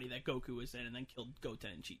Zamasu body that Goku was in, and then killed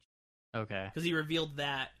Goten and Chi Chi. Okay. Because he revealed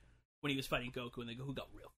that when he was fighting Goku, and then Goku got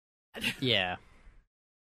real mad. Yeah.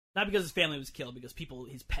 Not because his family was killed, because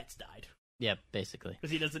his pets died. Yep. Basically, Because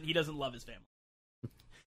he doesn't love his family.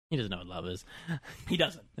 he doesn't know what love is, He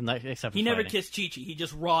doesn't. and except for He never fighting. kissed Chi Chi. He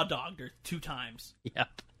just raw dogged her 2 times.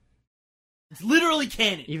 Yep. It's literally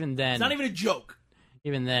canon. Even then, It's not even a joke.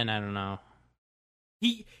 Even then, I don't know.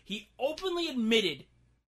 He openly admitted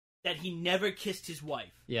that he never kissed his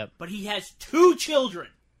wife, Yep. but he has 2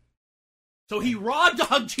 children. So he raw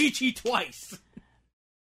dogged Chi Chi twice.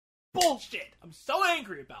 Bullshit. I'm so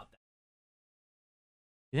angry about that.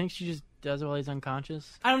 You think she just does it while he's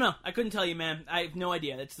unconscious? I don't know. I couldn't tell you, man. I have no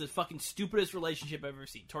idea. It's the fucking stupidest relationship I've ever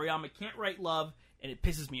seen. Toriyama can't write love, and it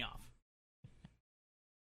pisses me off.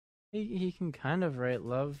 He can kind of write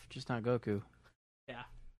love, just not Goku. Yeah.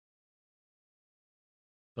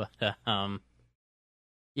 But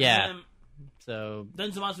yeah. And So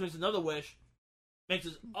then Zamasu makes another wish, makes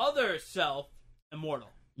his other self immortal.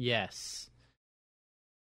 yes,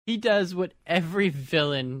 he does what every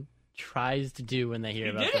villain tries to do when they hear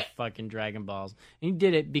He about did the it. fucking Dragon Balls. And he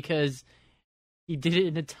did it because he did it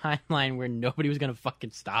in a timeline where nobody was gonna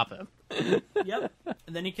fucking stop him. Yep.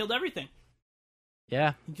 And then he killed everything.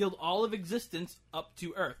 Yeah. He killed all of existence up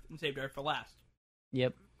to Earth and saved Earth for last.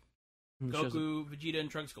 Yep. And shows- Goku, Vegeta, and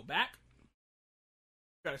Trunks go back.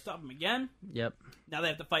 Try to stop him again. Yep. Now they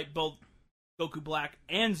have to fight both Goku Black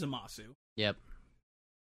and Zamasu. Yep.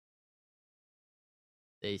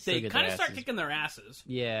 They still They get kind their of start asses- kicking their asses.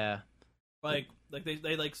 Yeah. Like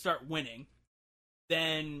they like start winning.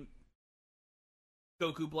 Then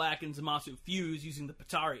Goku Black and Zamasu fuse using the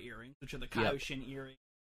Patara earrings, which are the Kaioshin earrings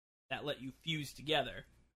that let you fuse together.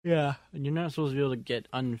 Yeah. And you're not supposed to be able to get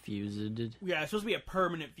unfused. Yeah, it's supposed to be a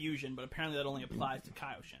permanent fusion, but apparently that only applies to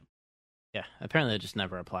Kaioshin. Yeah. Apparently it just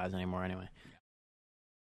never applies anymore anyway.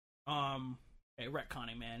 Okay,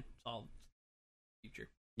 retconning, man. It's all future.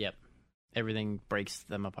 Yep. Everything breaks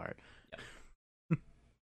them apart.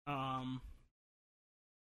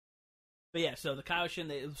 But yeah, so the Kaioshin,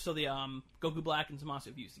 the Goku Black and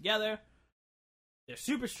Zamasu fuse together. They're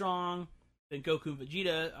super strong. Then Goku and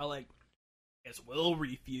Vegeta are like, I guess we'll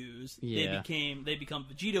refuse. Yeah. They become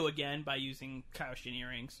Vegito again by using Kaioshin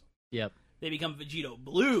earrings. Yep. They become Vegito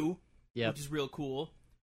Blue, Yep. which is real cool.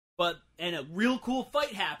 And a real cool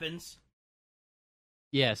fight happens.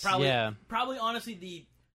 Yes. Yeah. Probably, honestly,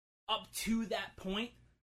 up to that point,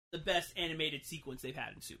 the best animated sequence they've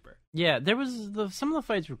had in Super. Yeah. There was some of the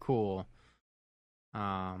fights were cool.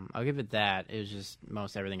 I'll give it that. It was just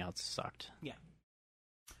most everything else sucked. Yeah.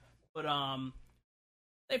 But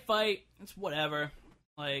they fight. It's whatever.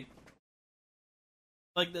 Like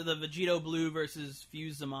the Vegito Blue versus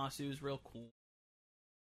Fused Zamasu is real cool.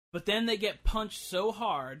 But then they get punched so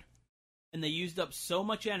hard, and they used up so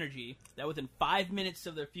much energy that within 5 minutes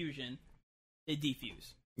of their fusion, they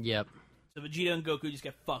defuse. Yep. So Vegeta and Goku just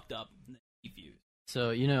get fucked up and they defuse.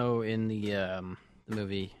 So in the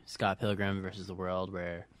movie Scott Pilgrim versus the World,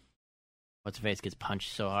 where what's her face gets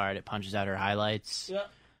punched so hard it punches out her highlights. Yep.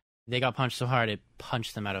 They got punched so hard it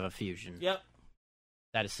punched them out of a fusion. Yep.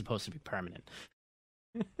 That is supposed to be permanent.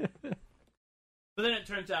 But then it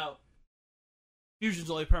turns out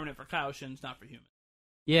fusion's only permanent for Kaioshins, not for humans.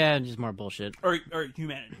 Yeah, just more bullshit. Or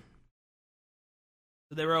humanity.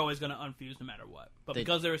 So they were always going to unfuse no matter what. But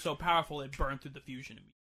because they were so powerful, they burned through the fusion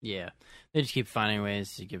immediately. Yeah. They just keep finding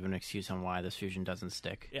ways to give an excuse on why this fusion doesn't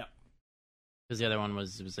stick. Yeah. Because the other one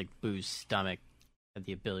was like Boo's stomach had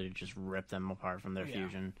the ability to just rip them apart from their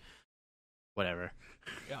fusion. Whatever.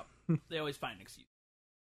 Yeah. They always find an excuse.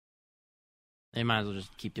 They might as well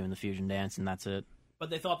just keep doing the fusion dance and that's it. But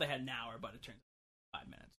they thought they had an hour, but it turns out 5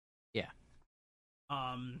 minutes. Yeah.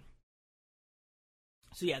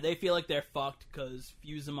 So yeah, they feel like they're fucked because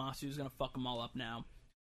Fused Zamasu is gonna fuck them all up now.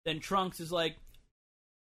 Then Trunks is like,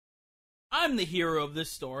 I'm the hero of this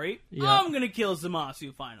story. Yep. I'm gonna kill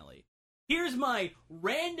Zamasu finally. Here's my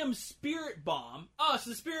random spirit bomb. Oh,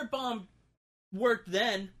 so the spirit bomb worked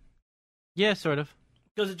then. Yeah, sort of.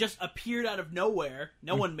 Because it just appeared out of nowhere.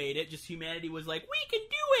 No one made it. Just humanity was like, we can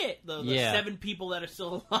do it! The 7 people that are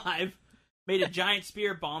still alive made a giant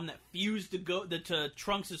spirit bomb that fused to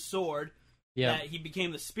Trunks' sword. Yeah. That he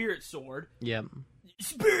became the spirit sword. Yep.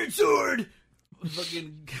 Spirit sword!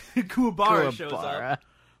 Fucking Kuwabara shows up.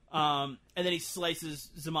 And then he slices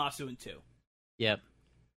Zamasu in 2. Yep.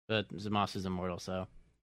 But Zamasu's immortal, so.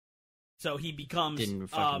 So he becomes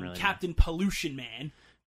really Captain Pollution Man.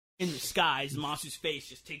 In the skies, Zamasu's face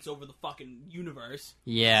just takes over the fucking universe.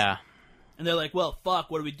 Yeah. And they're like, well,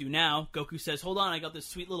 fuck, what do we do now? Goku says, hold on, I got this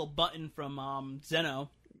sweet little button from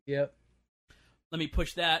Zeno. Yep. Let me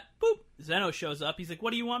push that. Boop. Zeno shows up. He's like,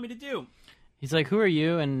 what do you want me to do? He's like, who are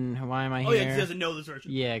you and why am I here? Oh, yeah, he doesn't know this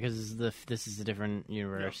version. Yeah, because this is a different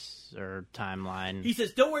universe or timeline. He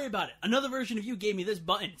says, don't worry about it. Another version of you gave me this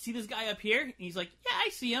button. See this guy up here? And he's like, yeah, I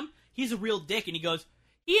see him. He's a real dick. And he goes,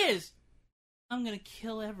 he is. I'm gonna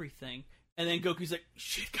kill everything. And then Goku's like,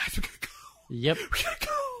 shit, guys, we're gonna go. Yep. We're gonna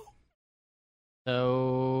go.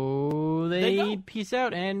 So they peace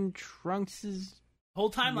out, and Trunks' whole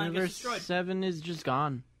timeline universe gets destroyed. 7 is just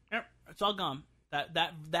gone. Yep, it's all gone.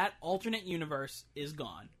 That alternate universe is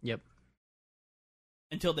gone. Yep.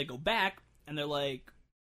 Until they go back, and they're like,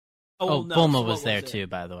 oh, no, Bulma was there too,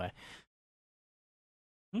 by the way.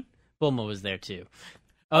 Bulma was there too.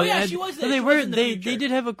 Oh yeah, she was there. They did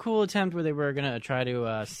have a cool attempt where they were gonna try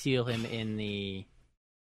to seal him in the.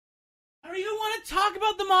 I don't even want to talk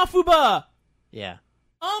about the Mafuba. Yeah.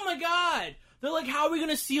 Oh my god! They're like, how are we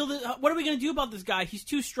gonna seal this? What are we gonna do about this guy? He's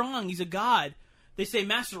too strong. He's a god. They say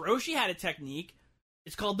Master Roshi had a technique.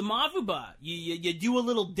 It's called the Mafuba. You do a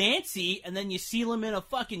little dancey, and then you seal him in a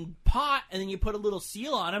fucking pot, and then you put a little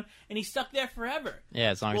seal on him, and he's stuck there forever. Yeah,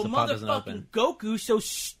 as long as the pot doesn't open. Goku's so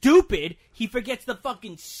stupid, he forgets the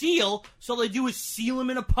fucking seal, so all they do is seal him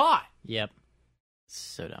in a pot. Yep.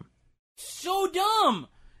 So dumb. So dumb!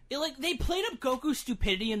 They played up Goku's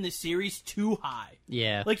stupidity in this series too high.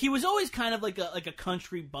 Yeah. Like, he was always kind of like a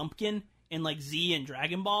country bumpkin in, like, Z and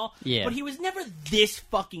Dragon Ball. Yeah. But he was never this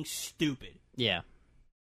fucking stupid. Yeah.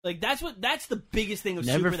 Like, that's the biggest thing of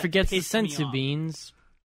Never Super forgets that the pissed me sensu off. beans.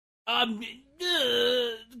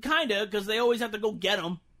 Kinda, because they always have to go get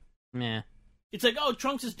them. Yeah. It's like, oh,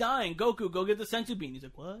 Trunks is dying. Goku, go get the sensu bean. He's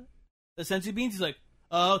like, what? The sensu beans? He's like,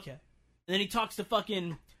 oh, okay. And then he talks to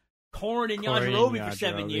fucking Korn and Yajirobe for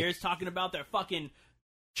 7 years, talking about their fucking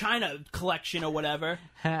China collection or whatever.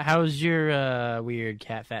 How's your weird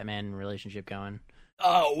cat fat man relationship going?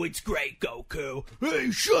 Oh, it's great, Goku. Hey,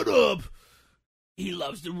 shut up! He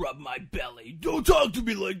loves to rub my belly. Don't talk to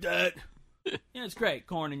me like that. Yeah, it's great.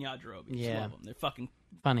 Korn and Yajirobe. Just love them. They're fucking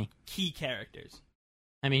funny key characters.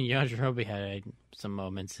 I mean, Yajirobe had some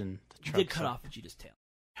moments in the He truck. did cut off Vegeta's tail.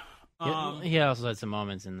 He also had some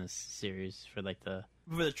moments in this series for like the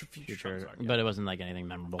For the future Trunks arc, yeah. but it wasn't like anything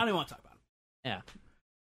memorable. I don't even want to talk about it. Yeah.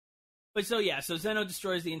 But so Zeno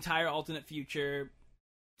destroys the entire alternate future.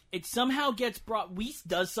 It somehow gets brought. Whis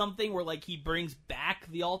does something where like he brings back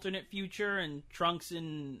the alternate future, and Trunks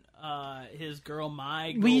and his girl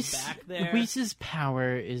Mai go back there. Whis'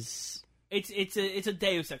 power is it's a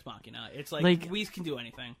Deus Ex Machina. It's like Whis can do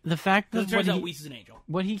anything. the fact that It turns out Whis is an angel.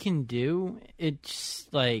 what he can do. It's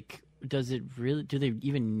like, does it really? Do they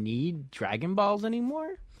even need Dragon Balls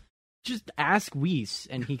anymore? Just ask Whis,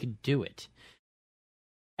 and he could do it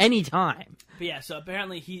anytime. But yeah, so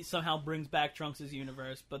apparently he somehow brings back Trunks'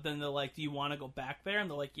 universe, but then they're like, do you want to go back there? And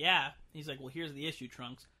they're like, yeah. He's like, well, here's the issue,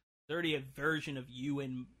 Trunks. There's already a version of you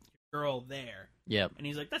and your girl there. Yep. And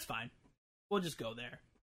he's like, that's fine. We'll just go there.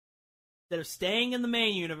 Instead of staying in the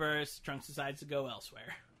main universe, Trunks decides to go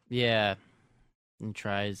elsewhere. Yeah. And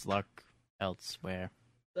tries luck elsewhere.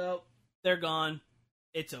 So, they're gone.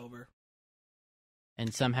 It's over.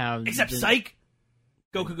 And somehow... Except Psych!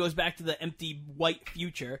 Goku goes back to the empty white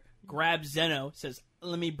future, grabs Zeno, says,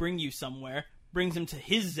 let me bring you somewhere, brings him to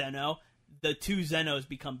his Zeno. The two Zenos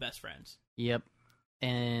become best friends. Yep.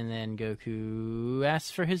 And then Goku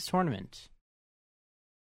asks for his tournament.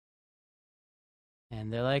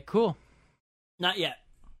 And they're like, cool. Not yet.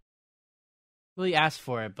 Well, he asked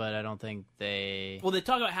for it, but I don't think they... Well, they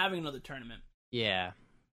talk about having another tournament. Yeah.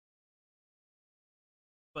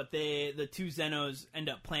 But the two Zenos end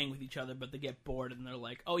up playing with each other, but they get bored, and they're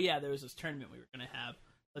like, oh yeah, there was this tournament we were going to have.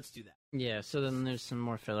 Let's do that. Yeah, so then there's some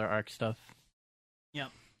more filler arc stuff. Yep.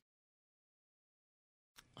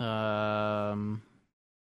 I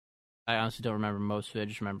honestly don't remember most of it. I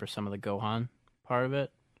just remember some of the Gohan part of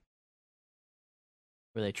it,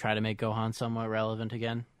 where they try to make Gohan somewhat relevant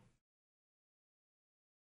again.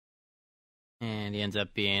 And he ends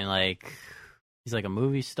up being like, he's like a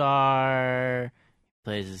movie star,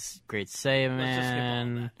 plays this great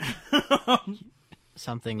Saiyaman,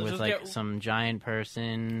 something Let's with just like get- some giant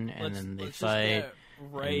person, and then they let's fight. Just get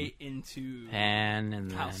right into Pan,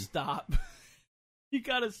 and how then stop. You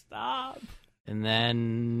gotta stop. and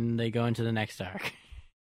then they go into the next arc.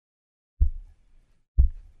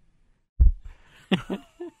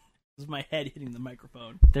 This is my head hitting the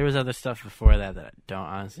microphone. There was other stuff before that I don't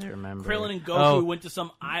honestly remember. Krillin and Goku Oh, went to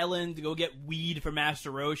some island to go get weed for Master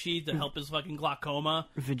Roshi to help his fucking glaucoma,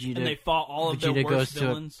 Vegeta. and they fought all of Vegeta their goes worst to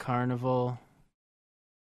villains. a carnival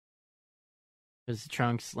because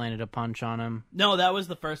Trunks landed a punch on him. No, that was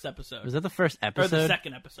the first episode. Was that the first Or episode? the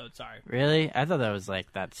second episode, sorry. Really? I thought that was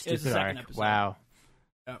like that It was stupid the second arc. episode. Wow.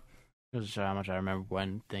 Yep. This is how much I remember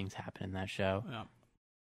when things happened in that show. Yeah.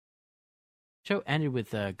 Show ended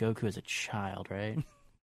with Goku as a child, right?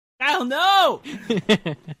 Hell no!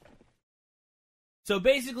 So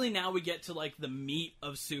basically now we get to like the meat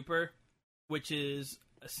of Super, which is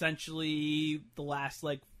essentially the last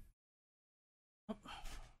like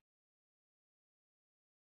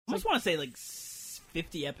I just want to say like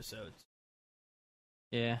 50 episodes.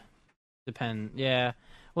 Yeah. Yeah.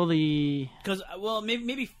 Well, Cuz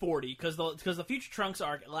maybe 40 cuz the Future Trunks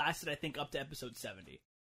arc lasted I think up to episode 70.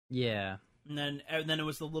 yeah. And then it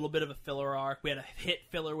was a little bit of a filler arc. We had a hit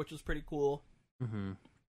filler which was pretty cool. Mhm.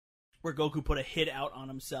 Where Goku put a hit out on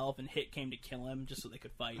himself and Hit came to kill him just so they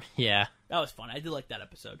could fight. Yeah. That was fun. I did like that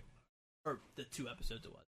episode. Or the 2 episodes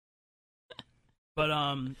it was. But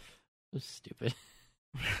It was stupid.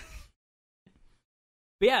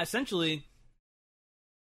 but yeah, essentially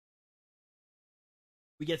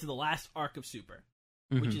we get to the last arc of Super,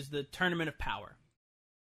 which Mhm. is the Tournament of Power,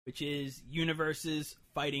 which is universes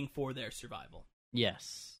fighting for their survival.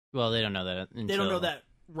 Yes. Well, they don't know that until... They don't know that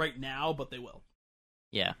right now, but they will.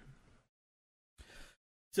 Yeah.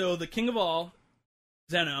 So the king of all,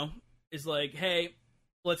 Zeno, is like, hey,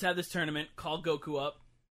 let's have this tournament. Call Goku up.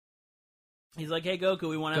 He's like, hey, Goku,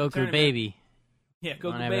 we want to have a Goku tournament. baby. Yeah,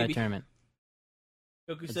 Wanna Goku have that baby. tournament.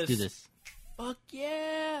 Goku Let's says, do this. fuck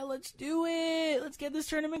yeah, let's do it. Let's get this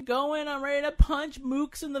tournament going. I'm ready to punch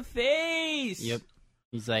Mooks in the face. Yep.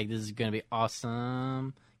 He's like, this is gonna be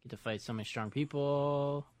awesome. Get to fight so many strong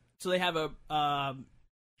people. So they have a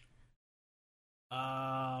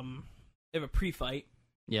pre-fight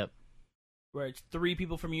Yep. where it's 3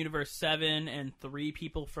 people from Universe 7 and 3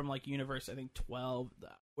 people from like Universe I think 12.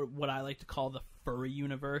 What I like to call the furry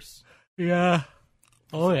universe. Yeah.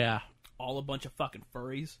 Oh yeah. All a bunch of fucking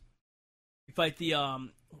furries. You fight the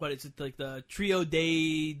what is it, like the Trio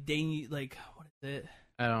de like what is it?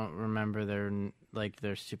 I don't remember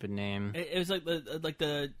their stupid name. It was like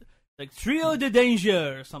the like Trio de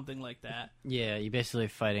Danger or something like that. Yeah, you're basically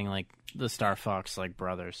fighting like the Star Fox like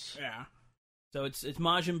brothers. Yeah. So it's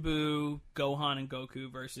Majin Buu, Gohan, and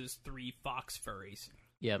Goku versus 3 Fox furries.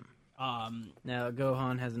 Yep. Um, Now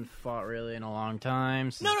Gohan hasn't fought really in a long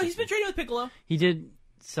time. no, he's been training with Piccolo. He did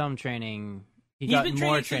some training. He's been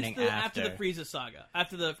more training training after the Frieza saga,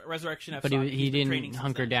 after the Resurrection F but saga. he He's been didn't training since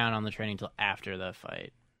hunker then. down on the training until after the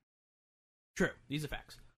fight. True, these are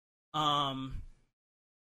facts.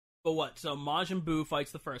 But what? So Majin Buu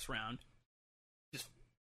fights the first round. Just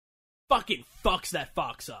fucking fucks that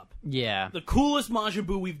fox up. Yeah, The coolest Majin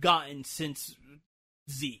Buu we've gotten since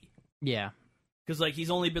Z. yeah. Because, like, he's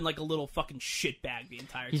only been, like, a little fucking shitbag the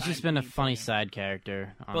entire time. He's just been a being funny played. side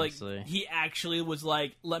character, But, like, honestly. he actually was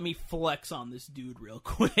like, let me flex on this dude real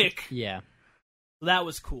quick. Yeah. That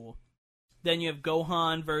was cool. Then you have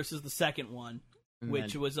Gohan versus the second one, And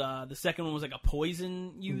which then- was, the second one was like a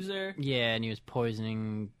poison user. Yeah, and he was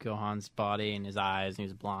poisoning Gohan's body and his eyes, and he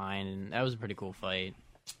was blind, and that was a pretty cool fight.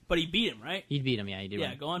 But he beat him, right? He beat him, yeah, he did. Yeah,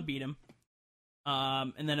 win. Gohan beat him.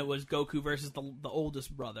 And then it was Goku versus the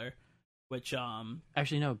oldest brother, which,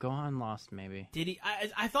 Actually, no, Gohan lost, maybe. did he?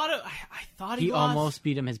 I thought he He lost. almost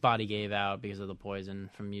beat him. His body gave out because of the poison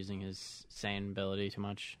from using his Saiyan ability too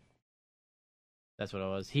much. That's what it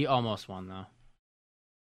was. He almost won, though.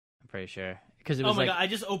 I'm pretty sure. Because it Oh was my like, god! I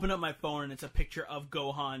just opened up my phone and it's a picture of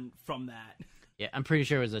Gohan from that. yeah, I'm pretty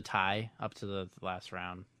sure it was a tie up to the last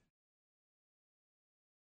round.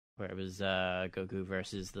 Where it was Goku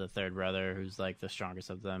versus the third brother, who's like the strongest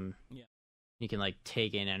of them. Yeah. He can like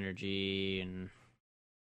take in energy and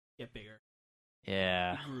Get bigger.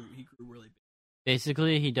 yeah. He grew really big.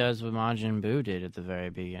 Basically, he does what Majin Buu did at the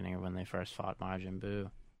very beginning when they first fought Majin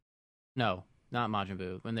Buu. No, not Majin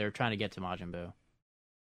Buu. When they were trying to get to Majin Buu.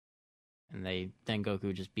 And then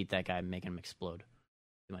Goku just beat that guy, making him explode.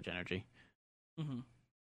 Too much energy. Mm-hmm.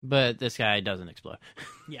 But this guy doesn't explode.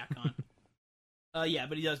 Yeah, Khan. Yeah,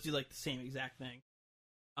 but he does do like the same exact thing.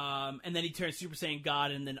 And then he turns Super Saiyan God,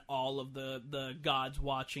 and then all of the gods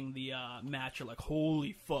watching the match are like,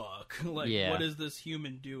 "Holy fuck! Like, Yeah. what is this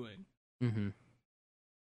human doing?" Mm-hmm.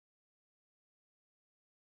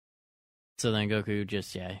 So then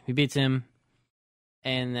Goku he beats him,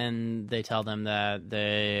 and then they tell them that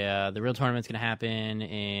the real tournament's gonna happen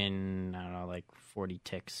in, I don't know, like 40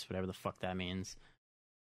 ticks, whatever the fuck that means.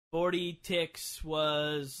 40 ticks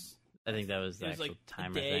was I think that was the it was actual like a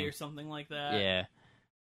timer day thing. or something like that. Yeah.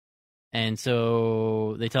 And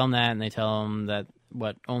so they tell him that, and they tell him that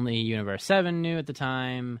what only Universe 7 knew at the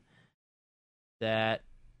time, that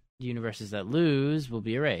universes that lose will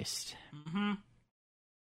be erased. Mm-hmm.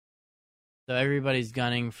 So everybody's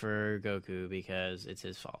gunning for Goku because it's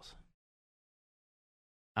his fault.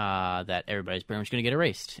 That everybody's pretty much going to get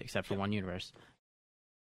erased, except for one universe.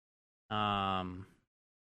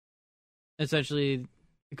 Essentially,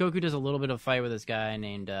 Goku does a little bit of fight with this guy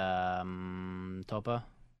named Topo.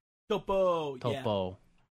 Topo.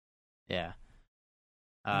 Yeah.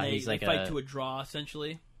 And He's like they fight to a draw,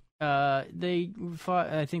 essentially. They fought.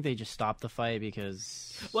 I think they just stopped the fight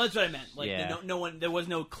because. Well, that's what I meant. Like, Yeah. no one, there was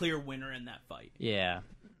no clear winner in that fight. Yeah.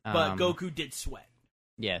 But Goku did sweat.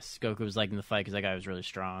 Yes, Goku was liking the fight because that guy was really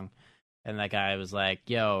strong, and that guy was like,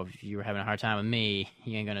 "Yo, if you were having a hard time with me,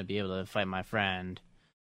 you ain't gonna be able to fight my friend."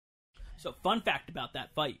 So, fun fact about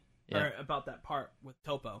that fight, Yeah. or about that part with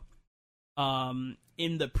Topo.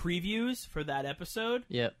 In the previews for that episode,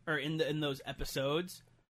 Yep. or in those episodes,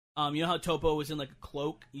 you know how Topo was in like a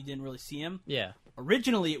cloak, you didn't really see him. Yeah.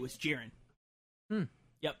 Originally, it was Jiren. Hmm.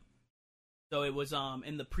 Yep. So it was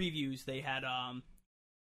in the previews they had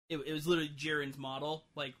it was literally Jiren's model,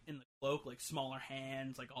 like in the cloak, like smaller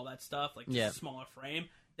hands, like all that stuff, like just Yeah. a smaller frame.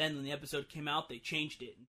 Then when the episode came out, they changed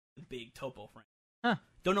it into the big Topo frame. Huh.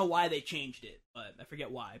 Don't know why they changed it, but I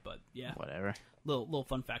forget why. But yeah, Whatever. little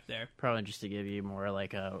fun fact there. Probably just to give you more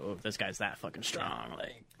like oh, this guy's that fucking strong.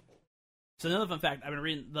 Like. So another fun fact, I've been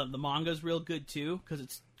reading the manga's real good too because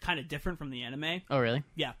it's kind of different from the anime. Oh really?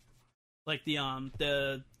 Yeah, like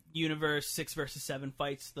the universe 6 versus 7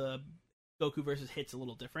 fights, the Goku versus Hit's a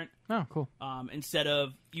little different. Oh cool. Instead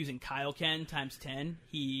of using Kaioken times 10,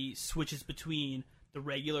 he switches between the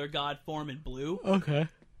regular God form and blue. Okay.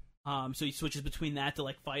 So he switches between that to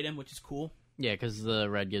like fight him, which is cool. Yeah, because the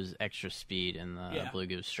red gives extra speed and the blue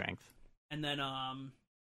gives strength. And then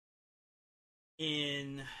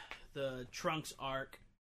in the Trunks arc,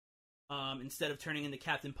 instead of turning into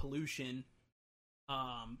Captain Pollution,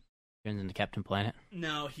 Turns into Captain Planet.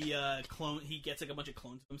 no, he gets like a bunch of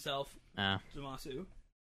clones of himself, Ah, Zamasu,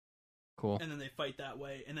 cool. and then they fight that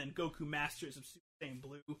way. And then Goku masters of Super Saiyan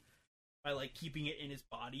Blue by like keeping it in his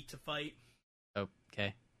body to fight.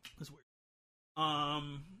 Okay. That's weird.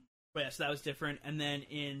 But yeah, so that was different. And then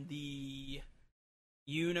in the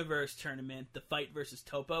Universe tournament, the fight versus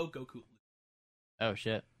Topo, Goku. Oh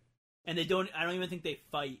shit. And I don't even think they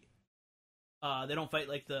fight. They don't fight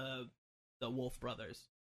like the Wolf brothers.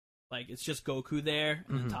 Like it's just Goku there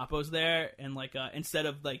and then Toppo's there, and like instead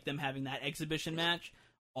of like them having that exhibition match,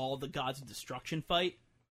 all the gods of destruction fight.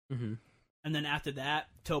 Mm-hmm. And then after that,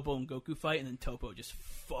 Topo and Goku fight, and then Topo just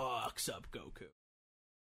fucks up Goku.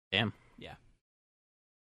 Damn. Yeah.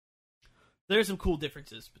 There's some cool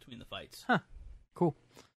differences between the fights. Huh. Cool.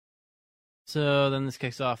 So then this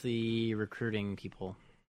kicks off the recruiting people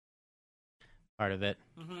part of it.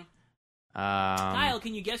 Mm-hmm. Kyle,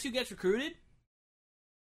 can you guess who gets recruited?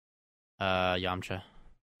 Yamcha.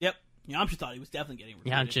 Yep. Yamcha thought he was definitely getting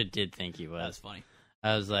recruited. Yamcha did think he was. That's funny.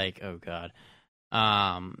 I was like, oh god.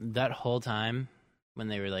 That whole time when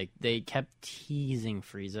they kept teasing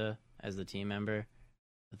Frieza as the team member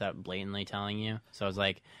without blatantly telling you. So I was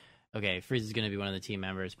like, okay, Frieza's going to be one of the team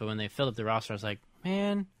members. But when they filled up the roster, I was like,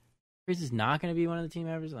 man, Frieza's not going to be one of the team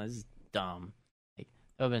members? This is dumb. Like,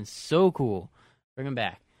 that would have been so cool. Bring him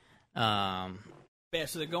back. Yeah,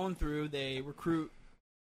 so they're going through, they recruit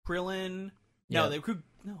Krillin. Yeah. No, they recruit...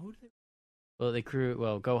 No, who did they... Well, they recruit,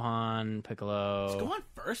 Gohan, Piccolo. Was Gohan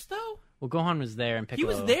first, though? Well, Gohan was there and Piccolo...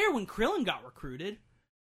 He was there when Krillin got recruited.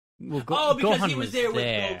 Well, because Gohan he was there with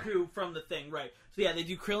there. Goku from the thing, right. So yeah, they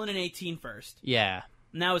do Krillin and 18 first. Yeah.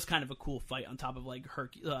 And that was kind of a cool fight on top of, like,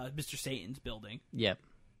 Mr. Satan's building. Yep.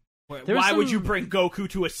 Why would you bring Goku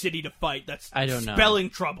to a city to fight? That's I don't know. Spelling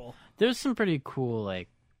trouble. There's some pretty cool, There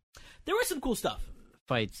was some cool stuff.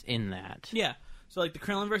 Fights in that. Yeah. So, like, the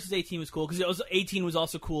Krillin versus 18 was cool, because 18 was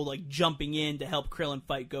also cool, like, jumping in to help Krillin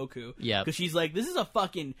fight Goku. Yeah. Because she's like, this is a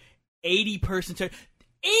fucking 80-person...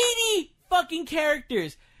 80 fucking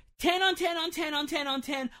characters! 10 on 10 on 10 on 10 on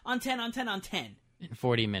 10 on 10 on 10 on 10. In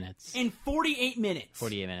 40 minutes. In 48 minutes.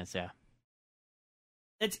 48 minutes, yeah.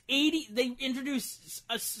 That's 80... They introduced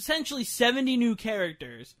essentially 70 new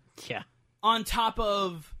characters. Yeah. On top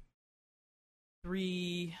of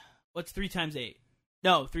 3... What's 3 times 8?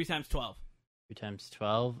 No, 3 times 12. 3 times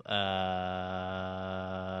 12,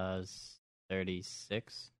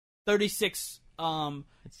 36. 36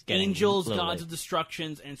 It's getting angels, a little gods late. of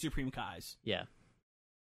destructions, and supreme kais. Yeah.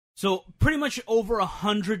 So pretty much over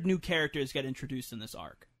 100 new characters get introduced in this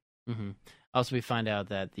arc. Mm-hmm. Also, we find out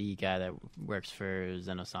that the guy that works for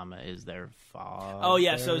Zeno-sama is their father. Oh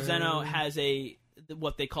yeah, so Zeno has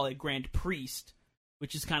what they call a grand priest,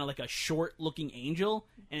 which is kind of like a short-looking angel,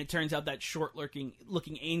 and it turns out that short-looking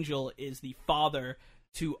angel is the father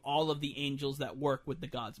to all of the angels that work with the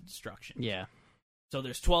gods of destruction. Yeah. So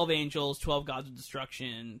there's 12 angels, 12 gods of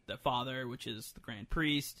destruction, the father, which is the grand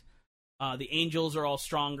priest. The angels are all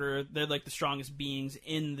stronger. They're like the strongest beings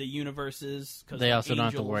in the universes. They also don't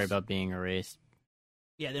have to worry about being erased.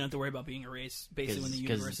 Yeah, they don't have to worry about being erased. Basically, when the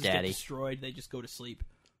 'cause universes Daddy. get destroyed, they just go to sleep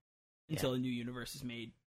until a new universe is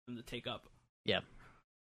made for them to take up. Yeah.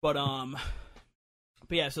 But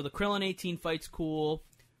yeah, so the Krillin 18 fight's cool.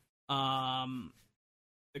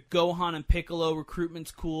 The Gohan and Piccolo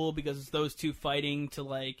recruitment's cool because it's those two fighting to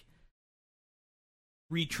like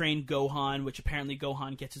retrain Gohan, which apparently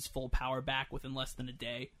Gohan gets his full power back within less than a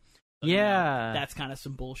day. So, Yeah. that's kind of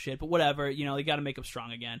some bullshit, but whatever. They got to make him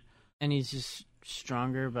strong again. And he's just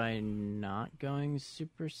stronger by not going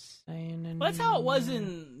Super Saiyan. Well, that's how it was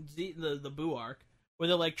in the Buu arc, where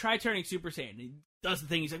they're like, try turning Super Saiyan. He does the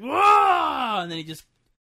thing, he's like, whoa! And then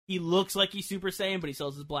he looks like he's Super Saiyan, but he still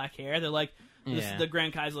has his black hair. They're like, the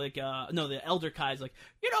Grand Kai's like, the Elder Kai's like,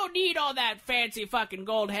 you don't need all that fancy fucking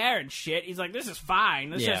gold hair and shit. He's like, this is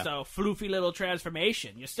fine. This is just a floofy little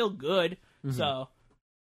transformation. You're still good. Mm-hmm. So,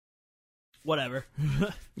 whatever.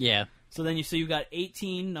 Yeah. So then you got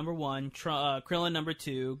 18, number 1, Krillin, number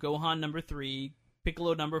 2, Gohan, number 3,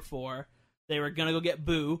 Piccolo, number 4. They were gonna go get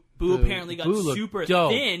Boo. Boo apparently got super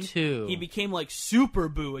thin. Too. He became like Super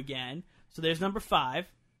Boo again. So there's number 5,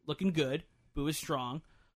 looking good. Boo is strong.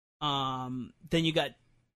 Then you got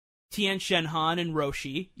Tien Shenhan and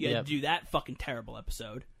Roshi. You had to do that fucking terrible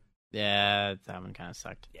episode. Yeah, that one kind of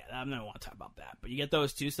sucked. Yeah, I don't want to talk about that. But you get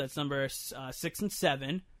those two, so that's number 6 and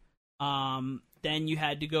 7. Then you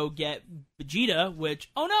had to go get Vegeta,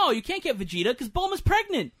 which, oh no, you can't get Vegeta because Bulma's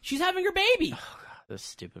pregnant. She's having her baby. Oh, God, this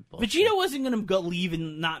stupid bullshit. Vegeta wasn't going to go leave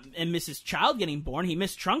and miss his child getting born. He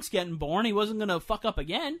missed Trunks getting born. He wasn't going to fuck up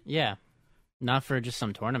again. Yeah. Not for just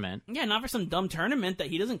some tournament. Yeah, not for some dumb tournament that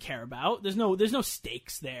he doesn't care about. There's no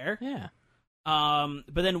stakes there. Yeah. But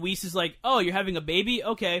then Whis is like, oh, you're having a baby?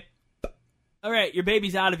 Okay. All right, your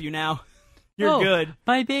baby's out of you now. You're good.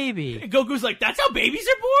 My baby. And Goku's like, that's how babies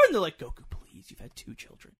are born? They're like, Goku, please, you've had 2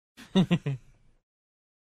 children.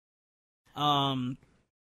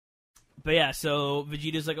 But yeah, so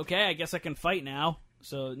Vegeta's like, okay, I guess I can fight now.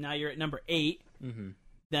 So now you're at number 8. Mm-hmm.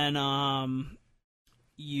 Then are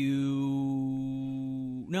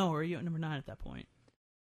you at number 9 at that point?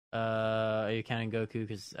 Are you counting Goku?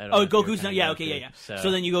 Because I don't. Oh, know if you were Goku's not. counting Yeah, Goku, okay, yeah. So,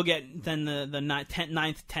 So then you go get then the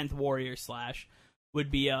 9th, 10th Warrior /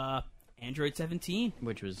 would be Android 17.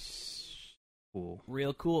 which was cool.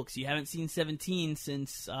 Real cool because you haven't seen 17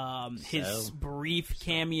 since his brief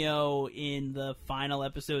cameo in the final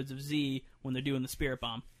episodes of Z when they're doing the Spirit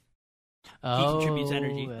Bomb. He contributes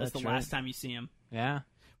energy. That's the last time you see him. Yeah.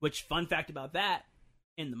 Which, fun fact about that,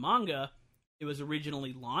 in the manga, it was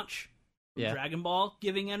originally Launch from Yeah. Dragon Ball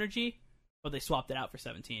giving energy, but they swapped it out for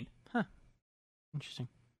 17. Interesting.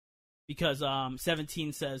 Because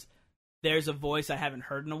 17 says, there's a voice I haven't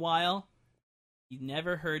heard in a while. He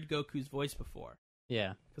never heard Goku's voice before,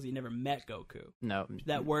 Yeah. because he never met Goku. No.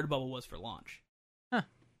 That word bubble was for Launch. Huh.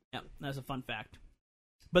 Yeah, that's a fun fact.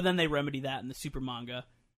 But then they remedy that in the Super manga,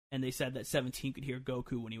 and they said that 17 could hear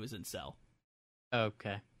Goku when he was in Cell.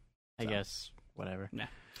 Okay. I So. guess whatever. Nah.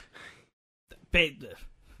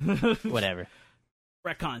 Whatever.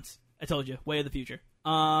 Retcons. I told you. Way of the future.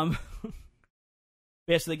 Yeah,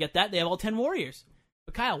 so they get that. They have all 10 warriors.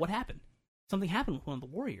 But Kyle, what happened? Something happened with one of the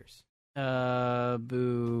warriors.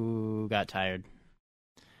 Boo got tired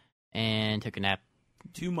and took a nap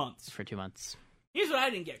 2 months. for 2 months. Here's what I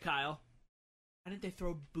didn't get, Kyle. Why didn't they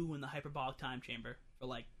throw Boo in the hyperbolic time chamber for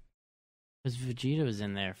like... Because Vegeta was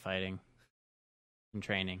in there fighting and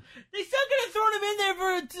training. They still could have thrown him in there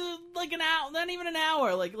for like an hour, not even an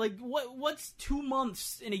hour. Like what's 2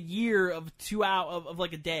 months in a year of 2 hours of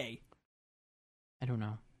like a day? I don't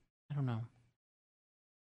know.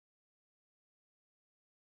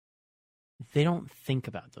 They don't think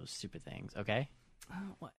about those stupid things, okay?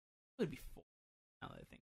 What? It would be 4. Now that I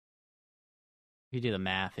think. You do the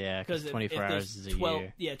math, yeah, because 24 if hours is a 12,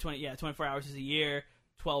 year. Yeah, 24 hours is a year.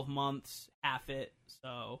 12 months, half it.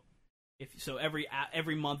 So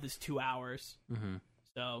every month is 2 hours. Mm-hmm.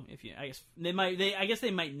 So I guess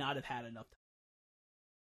they might not have had enough time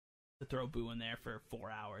to throw Boo in there for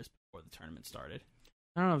 4 hours before the tournament started.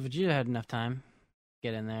 I don't know. Vegeta had enough time to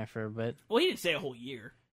get in there for a bit. Well, he didn't say a whole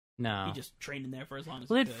year. No. He just trained in there for as long as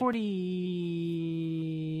Well, they he had could.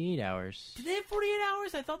 48 hours. Did they have 48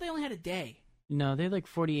 hours? I thought they only had a day. No, they had like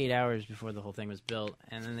 48 hours before the whole thing was built,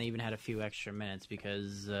 and then they even had a few extra minutes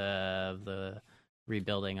because of the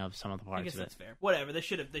rebuilding of some of the parts I guess of it. that's fair. Whatever. They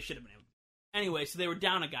should have been able. Anyway, so they were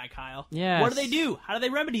down a guy, Kyle. Yeah. What do they do? How do they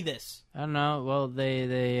remedy this? I don't know. Well, they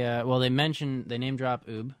name drop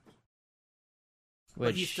Oob.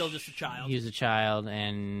 But he's still just a child. He's a child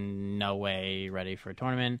and no way ready for a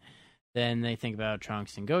tournament. Then they think about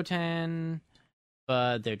Trunks and Goten,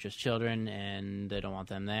 but they're just children and they don't want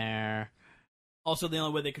them there. Also, the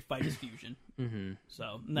only way they could fight is fusion. Mm-hmm.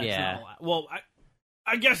 So that's Yeah. not allowed. Well,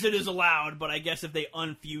 I guess it is allowed, but I guess if they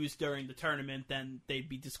unfused during the tournament, then they'd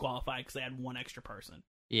be disqualified because they had one extra person.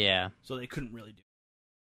 Yeah. So they couldn't really do it.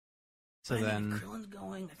 So But I then. think if Krillin's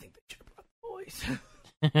going, I think they should have brought the boys.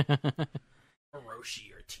 Or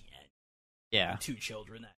Roshi or Tien. Yeah. 2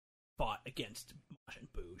 children that fought against Majin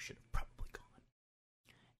Buu should have probably gone.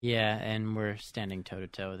 Yeah, and we're standing toe to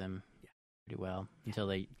toe with them pretty well until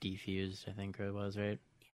they defused, I think it was, right?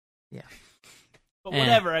 Yeah. But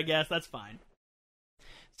whatever, I guess. That's fine.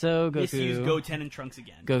 So Misuse Goten and Trunks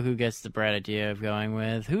again. Goku gets the bright idea of going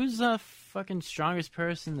with who's the fucking strongest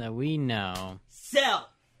person that we know. Cell!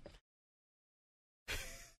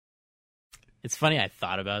 It's funny, I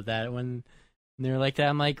thought about that when they were like that.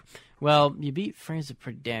 I'm like, well, you beat Frieza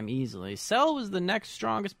pretty damn easily. Cell was the next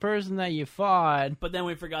strongest person that you fought. But then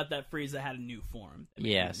we forgot that Frieza had a new form that made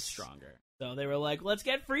him Yes. stronger. So they were like, let's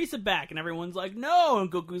get Frieza back. And everyone's like, no.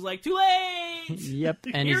 And Goku's like, too late. Yep.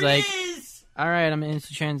 And Here he's like, he is. all right, I'm in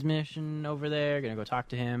instant transmission over there. Gonna go talk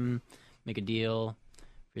to him, make a deal.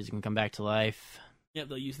 Frieza can come back to life. Yep,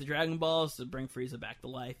 they'll use the Dragon Balls to bring Frieza back to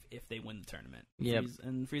life if they win the tournament. Yep.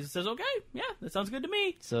 And Frieza says, okay, yeah, that sounds good to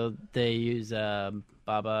me. So they use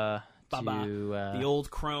Baba to The old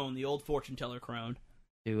crone, the old fortune teller crone.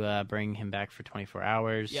 to bring him back for 24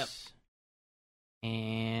 hours. Yep.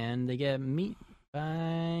 And they get meet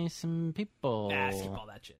by some people. Skip all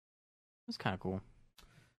that shit. It was kind of cool.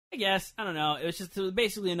 I guess. I don't know. It was just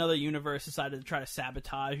basically another universe decided to try to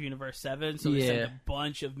sabotage Universe 7, so they sent Yeah. a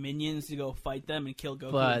bunch of minions to go fight them and kill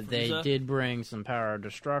Goku But and they Frieza. did bring some power of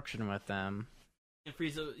destruction with them, And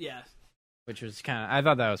Frieza, yeah. which was kind of... I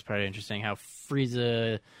thought that was pretty interesting, how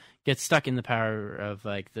Frieza gets stuck in the power of,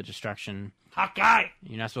 like, the destruction. Hot guy!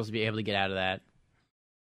 You're not supposed to be able to get out of that.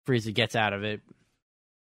 Frieza gets out of it,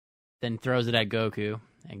 then throws it at Goku,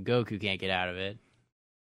 and Goku can't get out of it.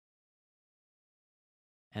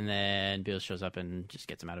 And then Beerus shows up and just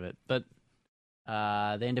gets him out of it. But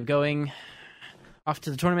they end up going off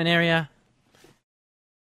to the tournament area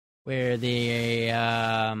where the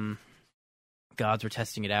gods were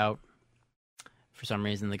testing it out. For some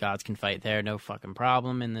reason, the gods can fight there, no fucking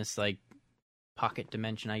problem, in this, like, pocket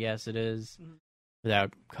dimension, I guess it is,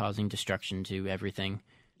 without causing destruction to everything.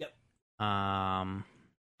 Yep. And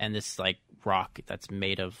this, like, rock that's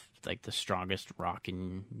made of, like, the strongest rock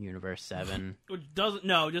in Universe 7. Which doesn't,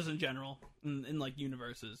 no, just in general, in like,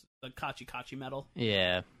 universes. The Kachi metal.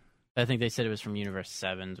 Yeah. I think they said it was from Universe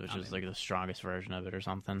 7, which was, like, the strongest version of it or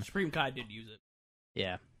something. Supreme Kai did use it.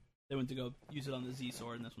 Yeah. They went to go use it on the Z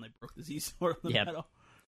sword, and that's when they broke the Z sword on the Yep. metal.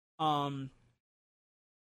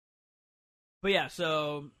 But yeah,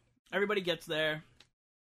 so everybody gets there,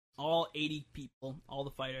 all 80 people, all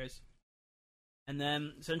the fighters, and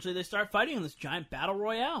then essentially they start fighting in this giant battle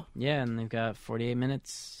royale. Yeah, and they've got 48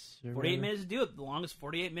 minutes. 48 minutes to do it. The longest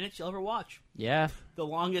 48 minutes you'll ever watch. Yeah. The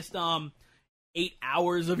longest 8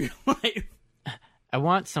 hours of your life. I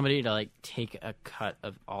want somebody to, like, take a cut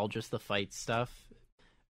of all just the fight stuff,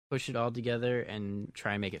 push it all together, and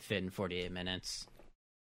try and make it fit in 48 minutes.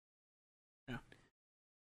 Yeah.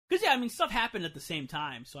 Because, yeah, I mean, stuff happened at the same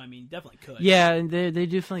time, so, I mean, definitely could. Yeah, and they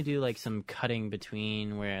definitely do, like, some cutting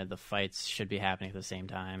between where the fights should be happening at the same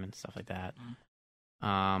time and stuff like that.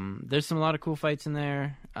 There's a lot of cool fights in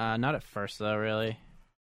there. Not at first, though, really.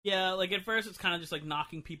 Yeah, like, at first it's kind of just, like,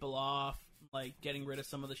 knocking people off, like, getting rid of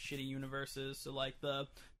some of the shitty universes. So, like, the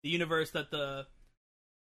universe that the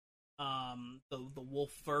wolf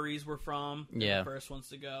furries were from. Yeah. The first ones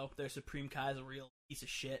to go. Their Supreme Kai is a real piece of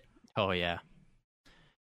shit. Oh, yeah.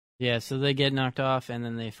 Yeah, so they get knocked off, and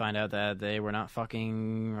then they find out that they were not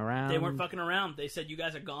fucking around. They weren't fucking around. They said, you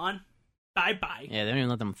guys are gone. Bye-bye. Yeah, they didn't even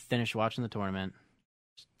let them finish watching the tournament.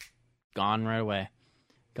 Just gone right away.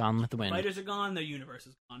 Gone with the wind. Fighters are gone. Their universe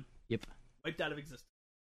is gone. Yep. Wiped out of existence.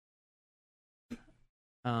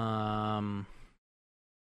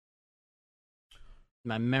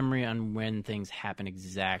 My memory on when things happen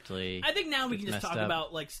exactly. I think now we can It's just talk messed up.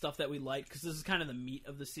 about like stuff that we like, because this is kind of the meat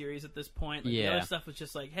of the series at this point. Like, Yeah. The other stuff was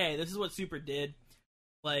just like, hey, this is what Super did.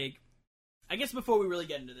 Like, I guess before we really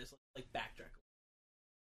get into this, like backtrack.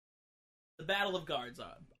 The Battle of Guards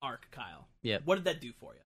arc, Kyle. Yep. What did that do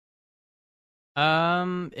for you?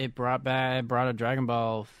 It brought a Dragon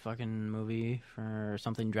Ball fucking movie for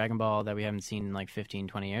something Dragon Ball that we haven't seen in like 15,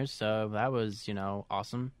 20 years. So that was,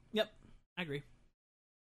 awesome. Yep, I agree.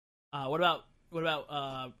 What about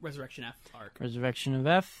Resurrection F arc? Resurrection of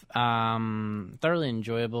F, thoroughly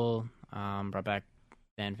enjoyable. Brought back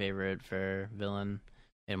fan favorite for villain,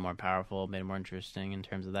 made it more powerful, made it more interesting in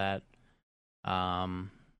terms of that.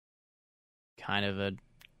 Kind of a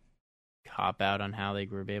cop out on how they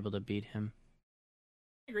were able to beat him.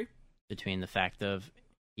 I agree. Between the fact of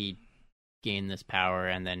he gained this power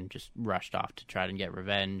and then just rushed off to try to get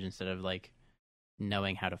revenge instead of like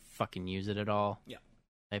knowing how to fucking use it at all. Yeah.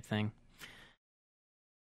 Type thing.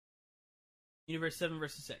 Universe 7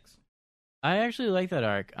 versus 6. I actually like that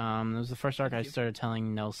arc. It was the first arc Thank I you. started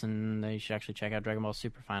telling Nelson they should actually check out Dragon Ball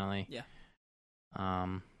Super finally. Yeah. I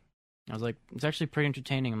was like, it's actually pretty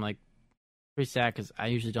entertaining. I'm like, pretty sad because I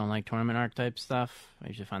usually don't like tournament arc type stuff. I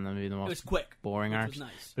usually find them to be the It was most quick. boring Which arcs. was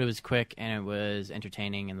nice. But it was quick and it was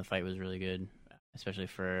entertaining and the fight was really good, especially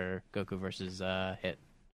for Goku versus Hit.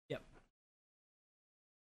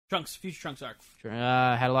 Future Trunks arc.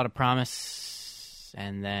 Had a lot of promise,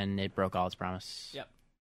 and then it broke all its promise. Yep.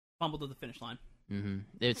 Fumbled to the finish line. Mm-hmm.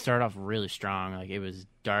 It started off really strong. Like, it was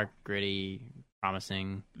dark, gritty,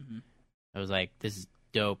 promising. Mm-hmm. I was like, this is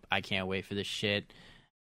dope. I can't wait for this shit.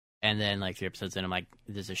 And then, like, 3 episodes in, I'm like,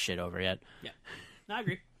 this is shit over yet. Yeah. No, I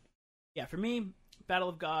agree. Yeah, for me, Battle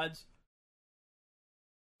of Gods.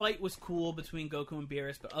 Fight was cool between Goku and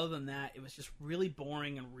Beerus, but other than that, it was just really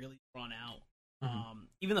boring and really drawn out.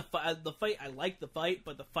 Even the fight, I liked the fight,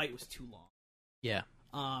 but the fight was too long. Yeah.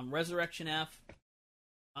 Resurrection F.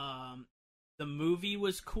 The movie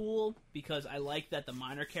was cool because I like that the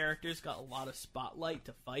minor characters got a lot of spotlight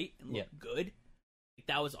to fight and look good. Like,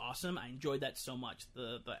 that was awesome. I enjoyed that so much.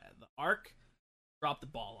 The arc dropped the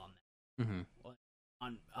ball on that. Mm-hmm.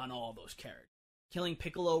 On all those characters. Killing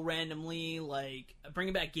Piccolo randomly, like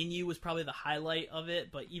bringing back Ginyu was probably the highlight of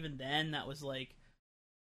it, but even then, that was like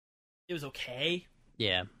it was okay.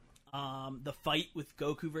 Yeah. The fight with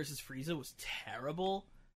Goku versus Frieza was terrible.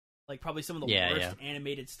 Like, probably some of the worst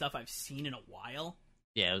animated stuff I've seen in a while.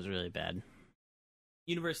 Yeah, it was really bad.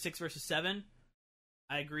 Universe 6 versus 7,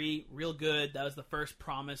 I agree, real good. That was the first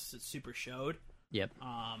promise that Super showed. Yep.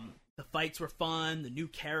 The fights were fun. The new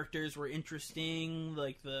characters were interesting.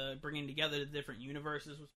 Like, the bringing together the different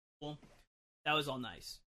universes was cool. That was all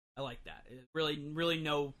nice. I like that. Really, really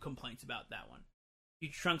no complaints about that one.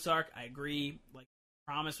 Future Trunks arc, I agree. Like,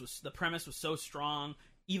 the premise was so strong.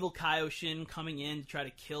 Evil Kaioshin coming in to try to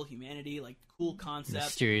kill humanity, like, cool concept.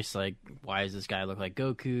 Mysterious, like, why does this guy look like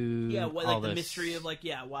Goku? Yeah, the mystery of, like,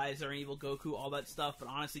 why is there an evil Goku, all that stuff. But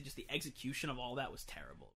honestly, just the execution of all that was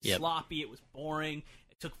terrible. Yep. Sloppy, it was boring,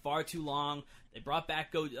 it took far too long. They brought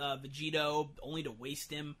back Vegito only to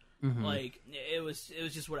waste him. Mhm. Like, it was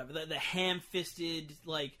just whatever. The ham-fisted,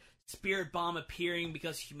 like, spirit bomb appearing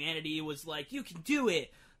because humanity was like, you can do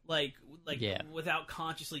it! Like Yeah. without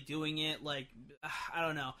consciously doing it. Like, I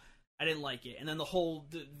don't know. I didn't like it. And then the whole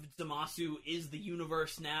Zamasu is the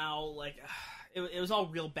universe now. Like, it was all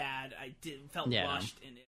real bad. I felt rushed,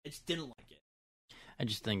 and I just didn't like it. I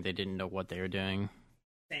just think they didn't know what they were doing.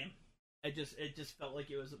 Same. It just felt like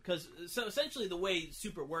it was because so essentially the way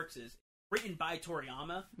Super works is written by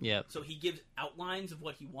Toriyama. Yep. So he gives outlines of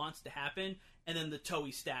what he wants to happen, and then the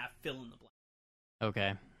Toei staff fill in the blank.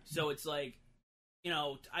 Okay. So it's like, you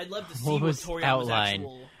know, I'd love to see What what was Toriyama's outline?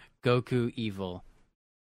 actual. Goku evil.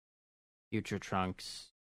 Future Trunks.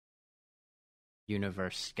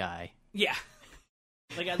 Universe Sky. Yeah.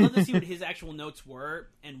 Like, I'd love to see what his actual notes were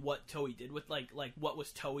and what Toei did with, like what was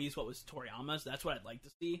Toei's, what was Toriyama's. That's what I'd like to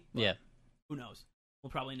see. But Yeah. who knows?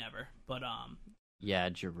 We'll probably never. But, Yeah,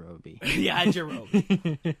 Jirobe. yeah,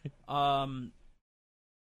 Jirobe.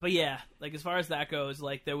 But yeah, like, as far as that goes,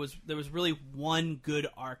 like, there was really one good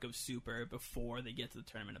arc of Super before they get to the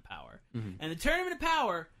Tournament of Power. Mhm. And the Tournament of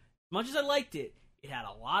Power, as much as I liked it, it had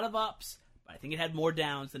a lot of ups, but I think it had more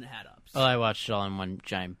downs than it had ups. Well, I watched it all in one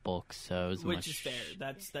giant bulk, so it was Which is fair.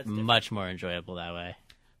 That's different. much more enjoyable that way.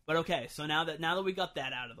 But okay, so now that we got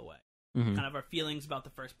that out of the way, Mhm. kind of our feelings about the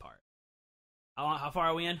first part. How far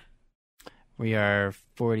are we in? We are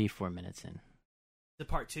 44 minutes in. To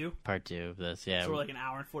part 2? Part 2 of this, yeah. So we're like an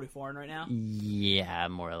hour and 44 in right now? Yeah,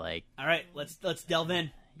 more like, All right, let's delve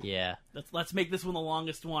in. yeah. Let's make this one the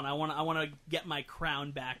longest one. I want to get my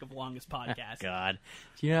crown back of longest podcast. God.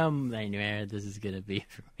 Do you know how nightmare this is going to be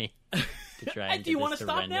for me? To try and Do you want wanna to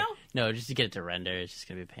stop render. now? No, just to get it to render. It's just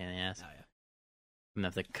going to be a pain in the ass. Oh, yeah. I'm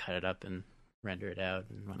going to have to cut it up and render it out.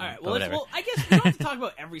 And All right, but well, whatever. I guess we don't have to talk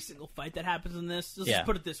about every single fight that happens in this. Let's Yeah. just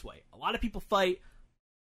put it this way. A lot of people fight.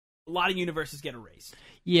 A lot of universes get erased.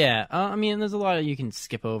 Yeah, I mean, there's a lot you can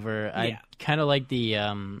skip over. Yeah. I kind of like the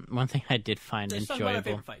one thing I did find Let's talk about our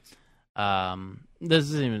enjoyable. favorite fights. This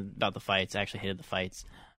isn't even about the fights. I actually hated the fights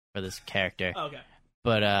for this character, Oh, okay.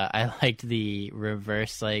 but I liked the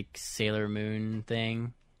reverse like Sailor Moon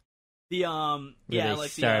thing. The Where yeah, they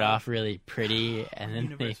like start the off really pretty and then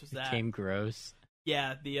they universe was that? became gross.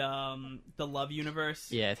 Yeah, the Love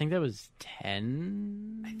Universe. Yeah, I think that was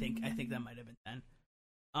 10. I think that might have been 10.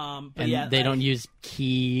 But And yeah, they don't use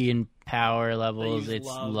key and power levels. use It's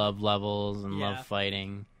love. love levels and Yeah. love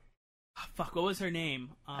fighting. Fuck, what was her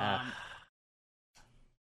name? Ah.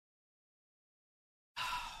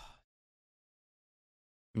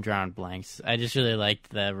 I'm drawing blanks. I just really liked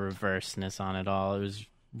the reverseness on it all. It was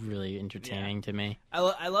really entertaining to me.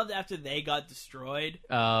 I loved after they got destroyed,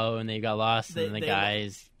 Oh, and they got lost, They- and the they-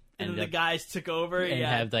 guys and then ended the up guys took over. and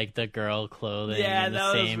Yeah, have like the girl clothing. yeah, and the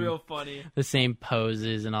that was same, real funny. the same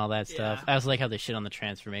poses and all that stuff. Yeah. I also like how they shit on the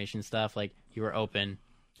transformation stuff. Like you were open.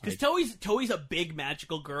 Because Like, Toei's a big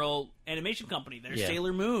magical girl animation company. They're Yeah.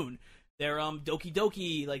 Sailor Moon. They're Doki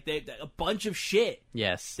Doki. Like they a bunch of shit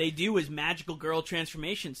yes, they do is magical girl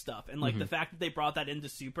transformation stuff. And like Mhm. the fact that they brought that into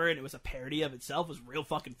Super and it was a parody of itself was real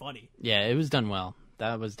fucking funny. yeah, it was done well.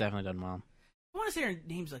 That was definitely done well. I want to say her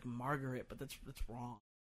name's like Margaret, but that's wrong.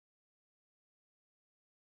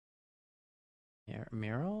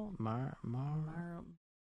 Miramar?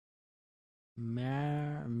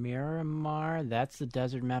 Miramar? That's the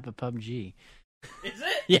desert map of PUBG. Is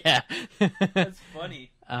it? Yeah. That's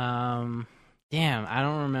funny. Damn, I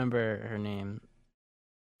don't remember her name.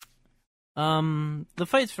 The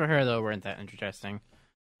fights for her though weren't that interesting.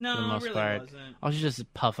 No, For the most it really part. wasn't. I was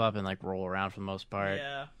just puff up and like roll around for the most part.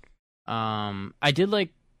 Yeah. I did like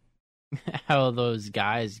how those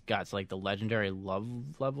guys got to like the legendary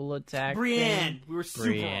love level attack. Brienne. thing. We were super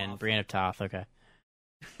Brienne. off. Brienne of Toth, okay.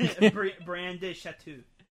 Brienne de Chateau.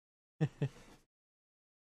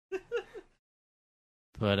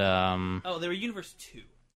 But Oh, they were Universe 2.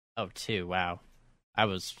 oh 2, wow. I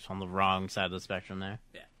was on the wrong side of the spectrum there.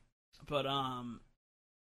 But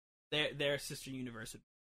their sister universe.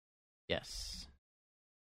 Yes.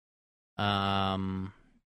 But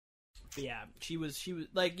yeah, she was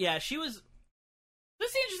like, yeah, she was.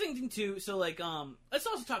 That's the interesting thing too. So like, let's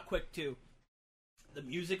also talk quick too. The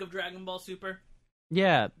music of Dragon Ball Super.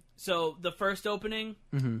 Yeah. So the first opening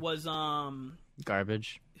Mhm. was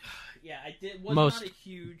garbage. Yeah, I did. Was Most- not a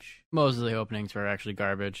huge. Most of the openings were actually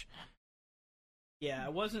garbage. Yeah, I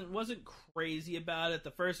wasn't crazy about it.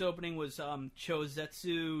 The first opening was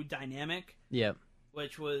Chozetsu Dynamic, Yep.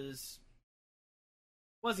 which wasn't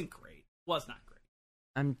great. Was not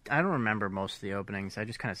great. I don't remember most of the openings. I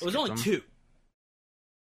just kind of It was only two.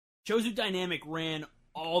 Chozu Dynamic ran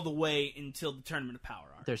all the way until the Tournament of Power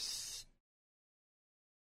arc. There's...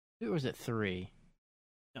 Or was it 3?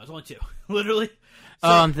 No, it was only two. Literally.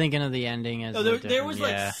 I'm thinking of the ending as... No, the there was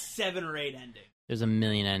different- like 7 or 8 endings. There's a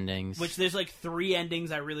million endings. Which there's like 3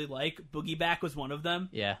 endings I really like. Boogie Back was one of them.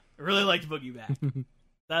 Yeah. I really liked Boogie Back.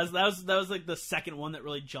 that was like the second one that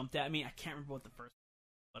really jumped at me. I can't remember what the first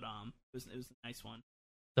one was, but it was a nice one.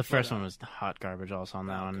 The first one was hot garbage also on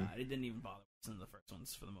that Oh, one. God, I didn't even bother listening to the first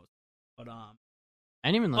ones for the most part. But I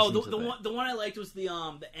didn't even listen to the one I liked was the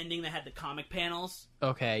ending that had the comic panels.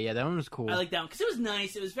 Okay, yeah, that one was cool. I liked that one because it was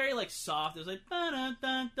nice. It was very like soft. It was like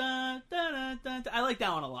I liked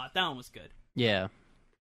that one a lot. That one was good. Yeah.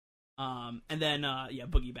 And then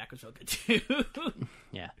Boogie Back was real good too.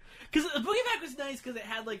 Yeah. Because Boogie Back was nice because it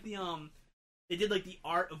had like the they did like the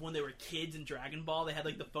art of when they were kids in Dragon Ball. They had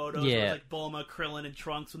like the photos Yeah. where it was like Bulma, Krillin, and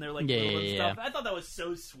Trunks when they were like Yeah, little and yeah, stuff. I thought that was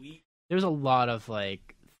so sweet. There was a lot of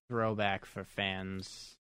like throwback for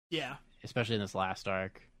fans, Yeah, especially in this last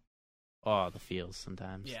arc. Oh, the feels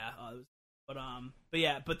sometimes. yeah.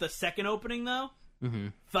 But the second opening though, Mm-hmm.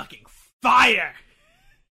 fucking fire.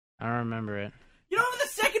 I don't remember it. You don't remember the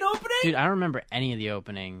second opening? Dude, I don't remember any of the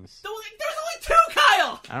openings. There's only 2,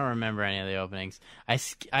 Kyle. I don't remember any of the openings. I The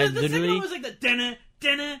second literally... one was like the dinner.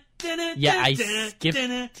 Yeah, I skipped it.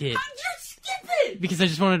 How'd you skip it? Because I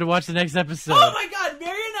just wanted to watch the next episode. Oh my god,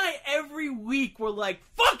 Mary and I every week were like,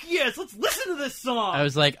 fuck yes, let's listen to this song. I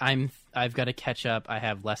was like, I've got to catch up. I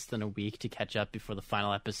have less than a week to catch up before the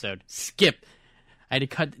final episode. Skip. I had to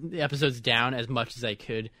cut the episodes down as much as I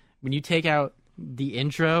could. When you take out the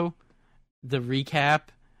intro, the recap,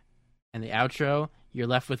 and the outro, you're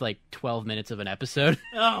left with like 12 minutes of an episode.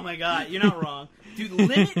 Oh my god, you're not wrong. Dude,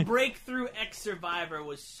 Limit Breakthrough X Survivor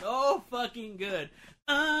was so fucking good.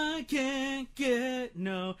 I can't get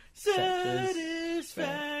no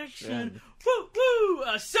satisfaction. Woo woo!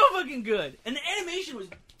 So fucking good. And the animation was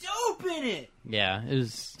dope in it. Yeah, it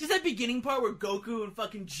was... Just that beginning part where Goku and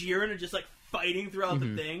fucking Jiren are just like fighting throughout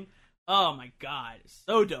the thing. Oh my god,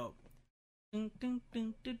 so dope.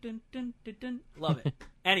 Love it.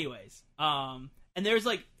 Anyways, and there's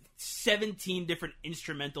like 17 different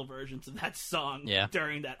instrumental versions of that song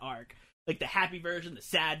during that arc. Like the happy version, the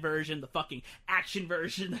sad version, the fucking action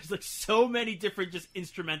version. There's like so many different just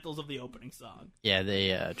instrumentals of the opening song. Yeah,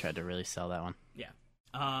 they tried to really sell that one. Yeah.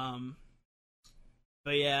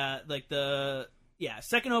 But yeah, like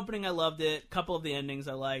second opening I loved it. Couple of the endings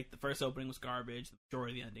I liked. The first opening was garbage. The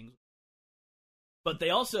majority of the endings. But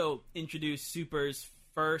they also introduced Super's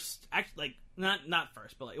first, actually, like not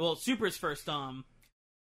first, but like, well, Super's first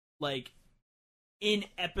like in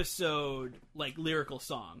episode like lyrical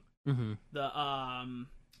song. Mm-hmm. The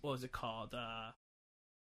what was it called?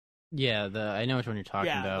 Yeah, I know which one you're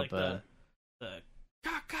talking about, like but the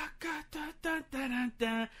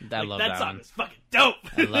I love that song one. is fucking dope.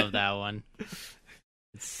 I love that one.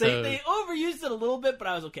 It's so, They overused it a little bit, but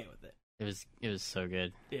I was okay with it. it was so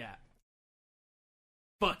good. Yeah.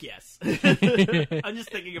 Fuck yes. I'm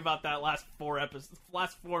just thinking about that last 4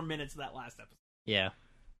 minutes of that last episode. Yeah.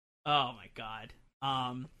 Oh my god.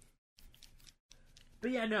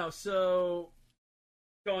 But yeah, no, so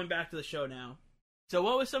going back to the show now. So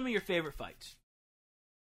what was some of your favorite fights?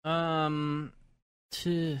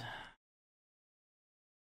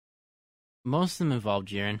 Most of them involved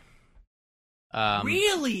Jiren.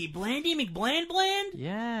 Really? Blandy McBland Bland?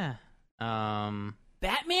 Yeah.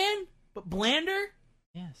 Batman? But blander?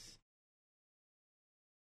 Yes.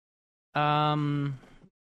 I'm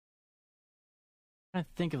trying to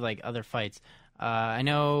think of like other fights. I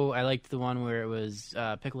know I liked the one where it was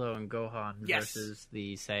Piccolo and Gohan versus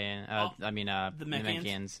the Saiyan. The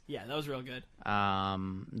Namekians. Yeah, that was real good.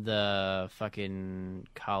 The fucking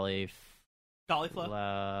Caulifla?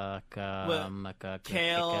 Kale,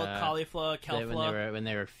 Caulifla, Kelfla. When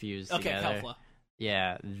they were fused Okay, together. Kelfla.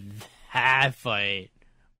 Yeah, that fight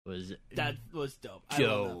was That was dope. I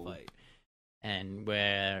love that fight. And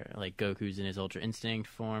where like Goku's in his Ultra Instinct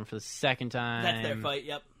form for the second time. That's their fight.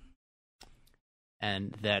 Yep.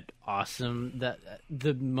 And that awesome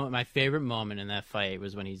my favorite moment in that fight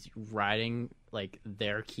was when he's riding like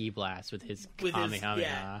their Ki Blast with his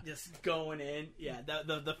Kamehameha. Just going in. Yeah,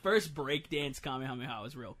 the first breakdance Kamehameha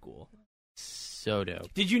was real cool. So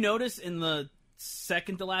dope. Did you notice in the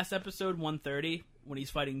second to last episode, 130, when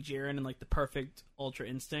he's fighting Jiren in like the perfect Ultra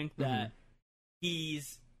Instinct, that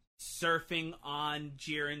he's surfing on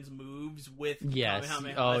Jiren's moves with Yes.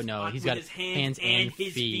 Kamehameha. Oh no, he's with got his hands and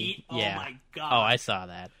his feet. Yeah. Oh my god. Oh, I saw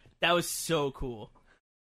that. That was so cool.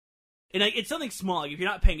 And like, it's something small. Like, if you're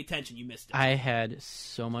not paying attention, you missed it. I had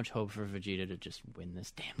so much hope for Vegeta to just win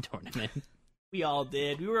this damn tournament. We all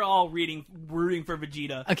did. We were all rooting for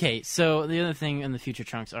Vegeta. Okay, so the other thing in the Future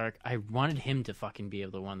Trunks arc, I wanted him to fucking be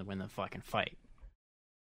able to win the fucking fight.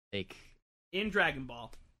 Like, In Dragon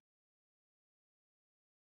Ball,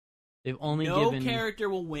 they've only no given character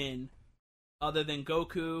will win other than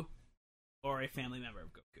Goku or a family member of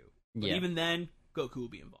Goku. But Yeah. even then, Goku will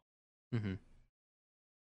be involved. Mm-hmm.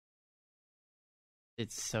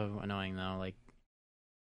 It's so annoying though. Like,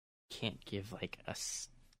 can't give like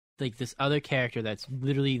this other character that's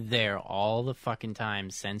literally there all the fucking time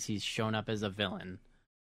since he's shown up as a villain.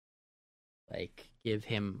 Like, give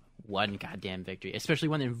him one goddamn victory, especially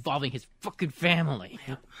when involving his fucking family.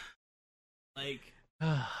 Like,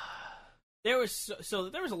 there was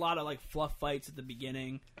there was a lot of like fluff fights at the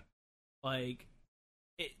beginning. Like,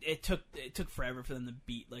 it took forever for them to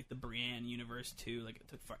beat like the Brienne universe too. Like, it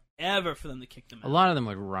took forever for them to kick them out. A lot of them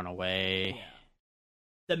would run away. Yeah.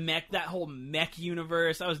 That whole mech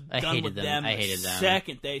universe, I was I done hated with them. them. I the hated them.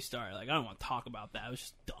 second they started. Like, I don't want to talk about that. It was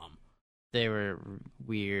just dumb. They were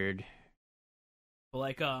weird. But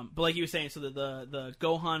like you were saying, so the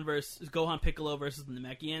Gohan Piccolo versus the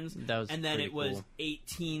Namekians, That was and then pretty it was cool.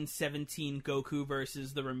 1817 Goku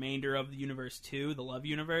versus the remainder of the universe 2, the Love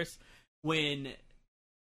universe, when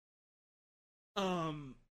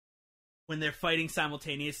they're fighting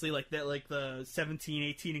simultaneously, like that, like the 17,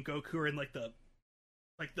 18, and Goku are in like the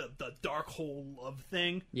dark hole love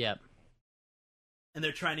thing. Yep. And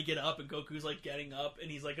they're trying to get up, and Goku's like getting up, and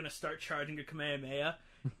he's like gonna start charging a Kamehameha,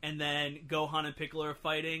 and then Gohan and Piccolo are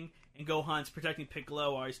fighting, and Gohan's protecting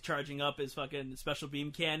Piccolo while he's charging up his fucking special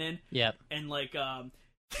beam cannon, Yep. and like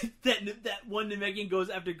that one Namekian goes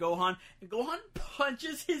after Gohan, and Gohan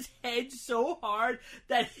punches his head so hard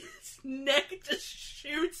that his neck just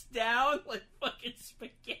shoots down like fucking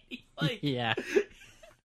spaghetti. Like, Yeah.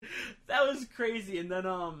 that was crazy. And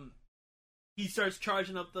then he starts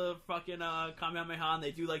charging up the fucking Kamehameha, and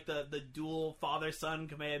they do like the dual father son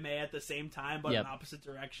Kamehameha at the same time, but Yep. in opposite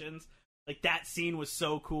directions. Like, that scene was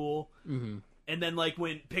so cool. Mm-hmm. And then like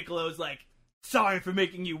when Piccolo's like, "Sorry for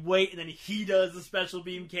making you wait," and then he does the special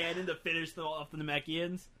beam cannon to finish off the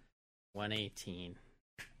Namekians. 118.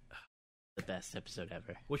 The best episode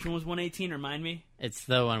ever. Which one was 118? Remind me. It's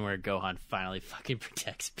the one where Gohan finally fucking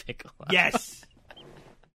protects Piccolo. Yes.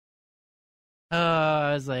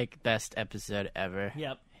 I was like, best episode ever.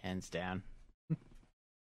 Yep. Hands down.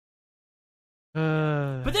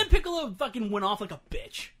 But then Piccolo fucking went off like a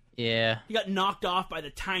bitch. Yeah. He got knocked off by the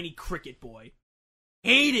tiny cricket boy.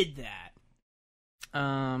 Hated that.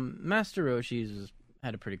 Master Roshi's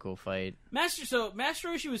had a pretty cool fight. Master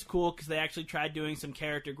Roshi was cool because they actually tried doing some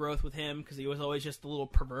character growth with him because he was always just a little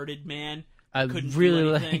perverted man. I Couldn't do really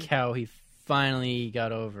anything. like how he finally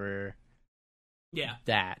got over Yeah.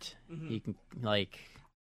 that. Mhm. He can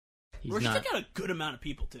he's Roshi not. took out a good amount of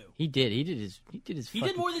people too. He did his. He did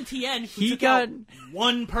fucking- more than Tien. Who He took got- out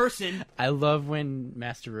one person. I love when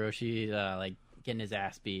Master Roshi like getting his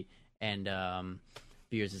ass beat, and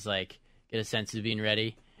Beers is like, get a sense of being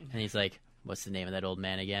ready, and he's like, what's the name of that old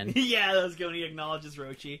man again? Yeah, that was good when he acknowledges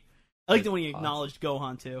Roshi. I liked it when he Awesome. acknowledged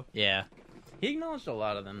Gohan too. Yeah, he acknowledged a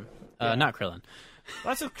lot of them. Yeah. Not Krillin.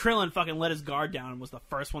 That's if Krillin fucking let his guard down and was the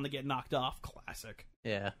first one to get knocked off. Classic.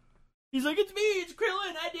 Yeah. He's like, "It's me, it's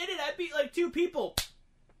Krillin. I did it. I beat like 2 people."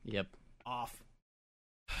 Yep. Off.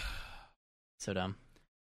 So dumb.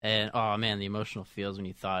 And oh man, the emotional feels when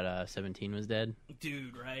you thought 17 was dead.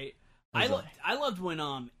 Dude, right? I was I loved when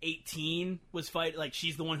 18 was fight, like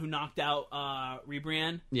she's the one who knocked out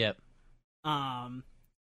Rebrian. Yep.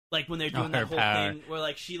 Like when they're Oh, doing that her whole power. thing where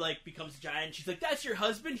like she like becomes giant. She's like, "That's your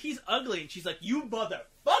husband? He's ugly." And she's like, "You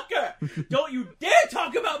motherfucker! Don't you dare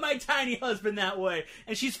talk about my tiny husband that way!"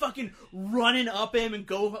 And she's fucking running up him, and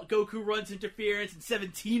Goku runs interference, and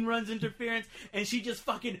 17 runs interference, and she just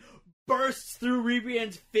fucking bursts through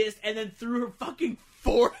Rebrian's fist and then through her fucking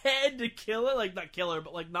forehead to kill her. Like, not kill her,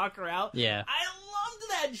 but like knock her out. Yeah. I loved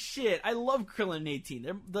that shit. I love Krillin and 18.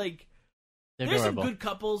 They're like, They're there's adorable. some good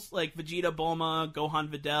couples like Vegeta, Bulma, Gohan,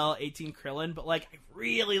 Videl, 18, Krillin, but like I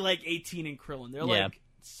really like 18 and Krillin. They're Yeah. like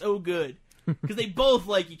so good because they both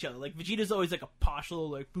like each other. Like Vegeta's always like a posh little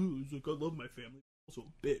like, he's like, "I love my family," also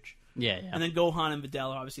a bitch. Yeah. And then Gohan and Videl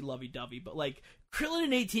are obviously lovey-dovey, but like Krillin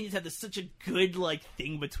and 18 just have such a good like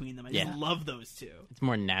thing between them. I just Yeah. love those two. It's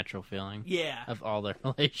more natural feeling Yeah. of all their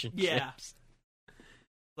relationships. Yeah.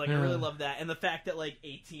 Like, I really love that. And the fact that, like,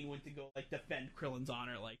 18 went to go, like, defend Krillin's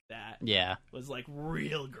honor like that Yeah. was, like,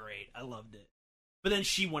 real great. I loved it. But then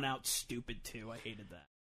she went out stupid, too. I hated that.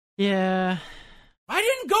 Yeah. Why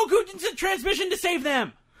didn't Goku into transmission to save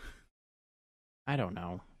them? I don't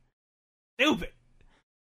know. Stupid.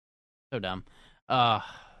 So dumb.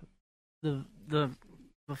 The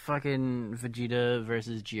fucking Vegeta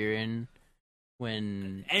versus Jiren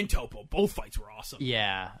when And Toppo. Both fights were awesome.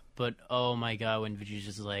 yeah, but oh my god, when Vegeta's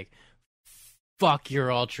just like, fuck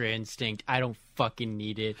your Ultra Instinct, I don't fucking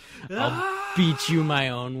need it. I'll beat you my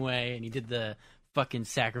own way. And he did the fucking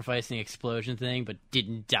sacrificing explosion thing, but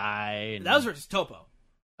didn't die. And... That was versus Toppo.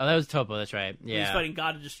 Oh, that was Toppo, that's right. He was Yeah. fighting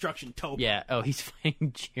God of Destruction, Toppo. Yeah, oh, he's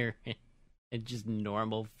fighting Jiren in just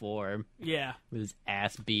normal form Yeah. with his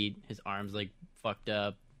ass beat, his arms like fucked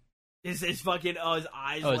up. His fucking, his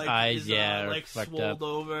eyes, Oh, his like, eyes, yeah, are like, fucked swolled up.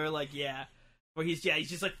 over, like, yeah. Where he's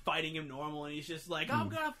just, like, fighting him normal, and he's just like, I'm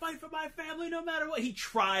gonna fight for my family no matter what. He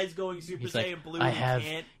tries going Super He's Saiyan like, Blue, I and have, he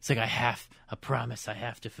can't. it's like, I have a promise I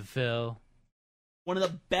have to fulfill. One of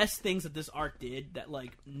the best things that this arc did that,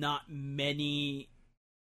 like, not many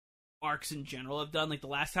arcs in general have done, like, the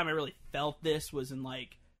last time I really felt this was in,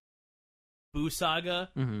 like, Buu Saga,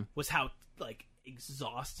 was how, like,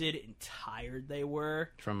 exhausted and tired they were.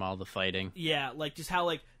 From all the fighting. Yeah, like, just how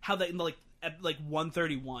they, at, like,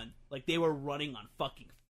 131, like, they were running on fucking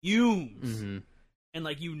fumes. And,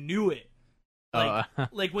 like, you knew it. Like,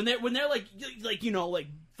 like when they're like, you know, like,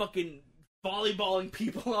 fucking volleyballing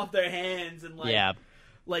people off their hands and, like, yeah.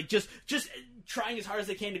 like, just trying as hard as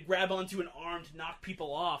they can to grab onto an arm to knock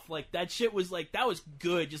people off. Like, that shit was, like, that was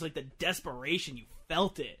good. Just, like, the desperation, you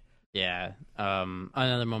felt it. Yeah.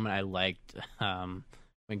 Another moment I liked, when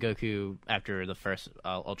Goku, after the first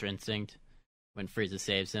Ultra Instinct, when Frieza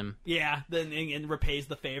saves him. Yeah, then and repays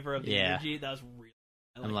the favor of the energy. That was real.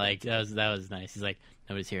 I'm like, that was nice. He's like,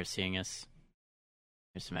 nobody's here seeing us.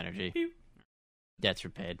 Here's some energy. Pew. Debts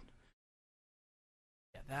repaid.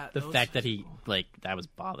 Yeah, The fact that he, like, that was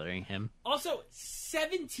bothering him. Also,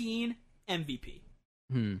 17 MVP.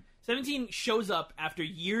 Hmm. 17 shows up after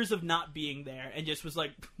years of not being there and just was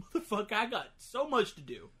like, motherfucker, I got so much to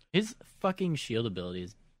do. His fucking shield ability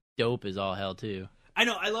is dope as all hell, too. I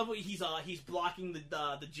know, I love what he's blocking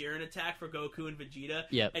the Jiren attack for Goku and Vegeta.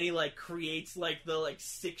 Yep. And he, like, creates, like, the, like,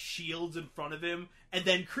 6 shields in front of him and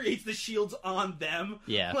then creates the shields on them.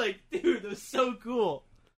 Yeah. Like, dude, that was so cool.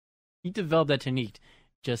 He developed that technique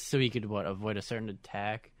just so he could, avoid a certain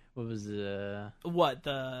attack. What was What,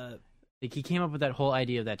 the... Like, he came up with that whole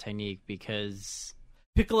idea of that technique because...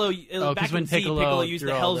 Piccolo, back when in Z, Piccolo used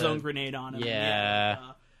the threw all Hellzone grenade on him. Yeah.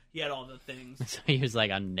 And he had all the things. So he was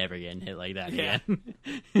like, I'm never getting hit like that Yeah.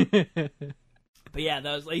 again. But yeah,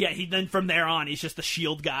 that was like, he then from there on, he's just a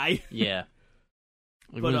shield guy. Yeah.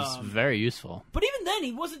 It But, was very useful. But even then,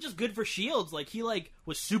 he wasn't just good for shields. Like, he, like,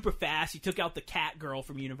 was super fast. He took out the cat girl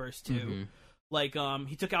from Universe 2. Like,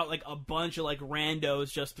 he took out, like, a bunch of, like,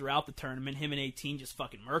 randos just throughout the tournament. Him and 18 just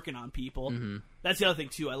fucking murking on people. That's the other thing,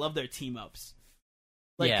 too. I love their team-ups.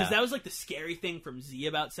 Like, because that was, like, the scary thing from Z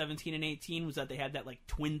about 17 and 18 was that they had that, like,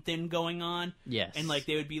 twin thing going on. Yes. And, like,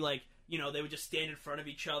 they would be, like, you know, they would just stand in front of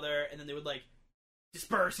each other, and then they would, like,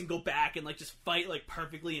 disperse and go back and, like, just fight, like,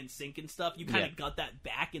 perfectly in sync and stuff. You kind of got that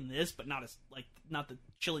back in this, but not as, like, not the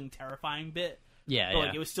chilling, terrifying bit. Yeah, But,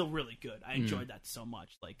 like, it was still really good. I enjoyed that so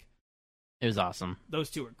much. Like, it was awesome. those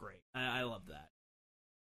two are great. I love that.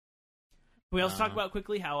 Can we also talk about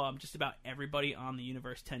quickly how just about everybody on the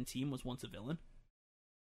Universe 10 team was once a villain?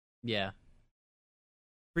 Yeah.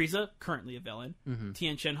 Frieza, currently a villain.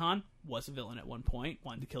 Tien Shinhan was a villain at one point,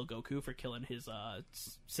 wanted to kill Goku for killing his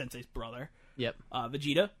sensei's brother. Yep.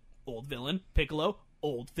 Vegeta, old villain. Piccolo,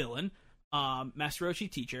 old villain. Master Roshi,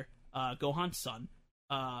 teacher. Gohan's son.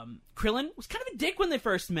 Krillin was kind of a dick when they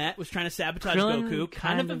first met, was trying to sabotage Goku.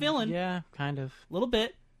 Kind of a villain. Yeah, kind of. A little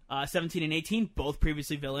bit. 17 and 18, both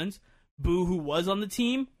previously villains. Boo, who was on the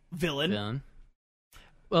team, villain.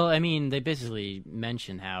 Well, I mean, they basically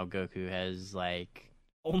mention how Goku has, like...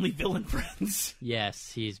 Only villain friends.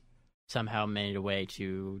 Yes, he's somehow made a way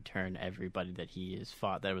to turn everybody that he has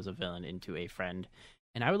fought that was a villain into a friend.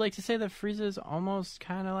 And I would like to say that Frieza is almost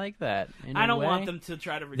kind of like that. I don't want them to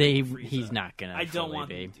try to redeem Frieza. He's not gonna. I don't want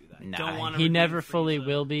be. them to do that. Nah, don't want to he never Frieza. fully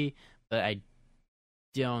will be. But I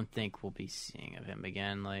don't think we'll be seeing of him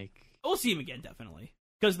again. Like, we'll see him again, definitely.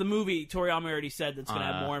 Because the movie, Toriyama already said that's going to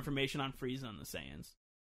have more information on Frieza and the Saiyans.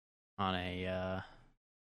 On a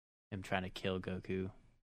him trying to kill Goku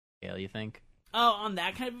scale, you think? Oh, on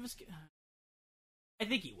that kind of a scale? I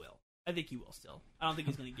think he will. I think he will still. I don't think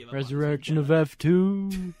he's going to give up. Resurrection of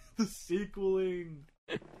F2. The sequeling.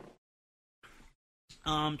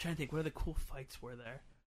 Trying to think, what other cool fights were there?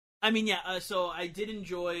 I mean, yeah. So I did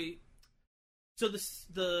enjoy. So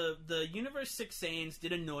the Universe 6 Saiyans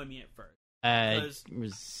did annoy me at first. I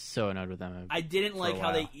was so annoyed with them. I didn't like how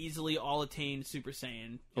while. they easily all attained Super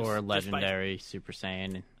Saiyan. Or Legendary Super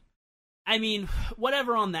Saiyan. I mean,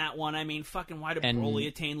 whatever on that one. I mean, fucking why did And- Broly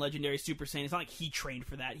attain Legendary Super Saiyan? It's not like he trained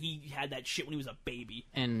for that. He had that shit when he was a baby.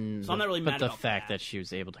 And So I'm not really mad but the about fact that. that she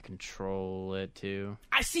was able to control it too.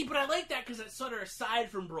 I see, but I like that because it's sort of aside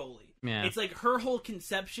from Broly. Yeah. It's like her whole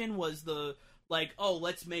conception was like, oh,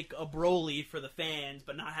 let's make a Broly for the fans,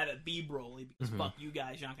 but not have it be Broly because Mm-hmm. fuck you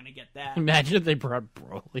guys, you're not gonna get that. Imagine if they brought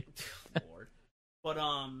Broly. Lord.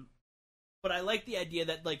 But I like the idea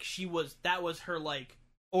that like that was her like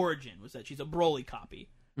origin, was that she's a Broly copy.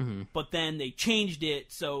 Mm-hmm. But then they changed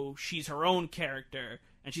it so she's her own character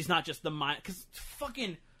and she's not just the mind. Because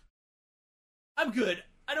fucking, I'm good.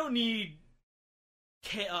 I don't need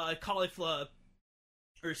Caulifla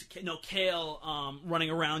or no Kale running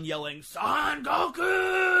around yelling Son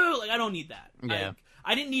Goku. Like I don't need that. Yeah.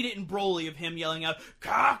 I didn't need it in Broly of him yelling out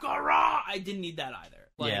Kakarot. I didn't need that either.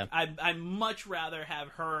 Like Yeah. I much rather have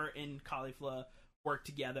her and Caulifla work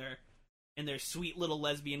together in their sweet little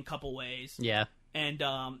lesbian couple ways. Yeah. And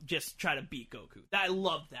just try to beat Goku. I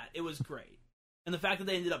loved that. It was great. And the fact that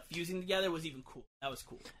they ended up fusing together was even cool. That was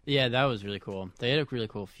cool. Yeah, that was really cool. They had a really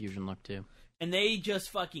cool fusion look too. And they just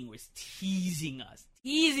fucking was teasing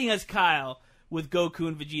us, Kyle, with Goku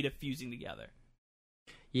and Vegeta fusing together.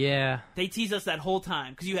 Yeah. They teased us that whole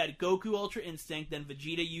time because you had Goku Ultra Instinct, then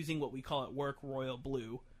Vegeta using what we call at work Royal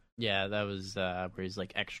Blue. Yeah, that was where he's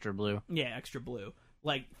like extra blue. Yeah, extra blue.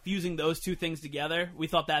 Like fusing those two things together, we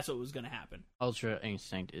thought that's what was going to happen. Ultra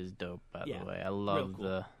Instinct is dope, by Yeah, the way. I love cool.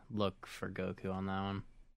 the look for Goku on that one.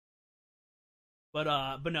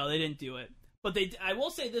 But no, they didn't do it. But I will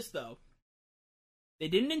say this though, they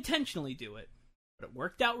didn't intentionally do it, but it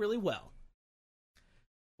worked out really well.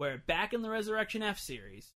 Where back in the Resurrection F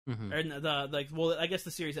series, Mm-hmm. or in I guess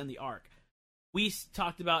the series and the arc, we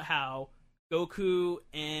talked about how Goku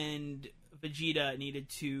and Vegeta needed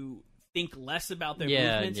to think less about their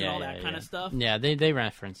movements and all that kind of stuff. Yeah, they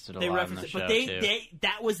referenced it a They lot referenced in the it, show but too.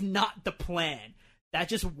 that was not the plan. That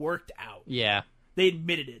just worked out. Yeah. They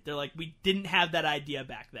admitted it. They're like, we didn't have that idea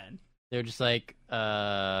back then. They were just like,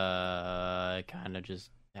 it kind of just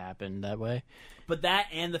happened that way. But that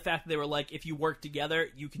and the fact that they were like, if you work together,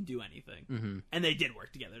 you can do anything. Mm-hmm. And they did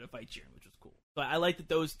work together to fight Jiren, which was cool. But I like that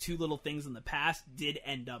those two little things in the past did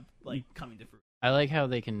end up like coming to fruit. I like how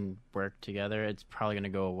they can work together. It's probably going to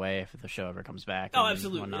go away if the show ever comes back. Oh, and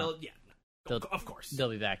absolutely. whatnot. Of course. They'll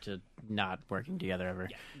be back to not working together ever.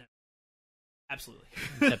 Yeah, no. Absolutely.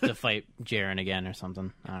 Except to fight Jiren again or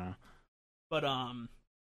something. I don't know. But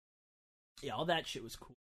yeah, all that shit was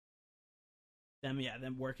cool.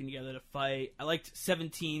 Them working together to fight. I liked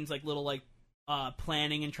 17's like little like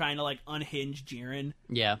planning and trying to like unhinge Jiren.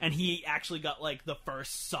 Yeah. And he actually got like the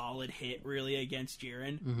first solid hit really against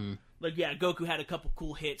Jiren. Mm-hmm. Like yeah, Goku had a couple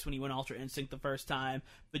cool hits when he went Ultra Instinct the first time.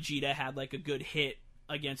 Vegeta had like a good hit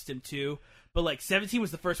against him too. But like 17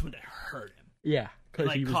 was the first one to hurt him. Yeah. Because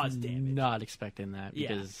Like, he was cause damage. not expecting that Yeah.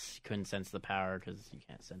 because he couldn't sense the power because you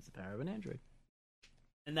can't sense the power of an android.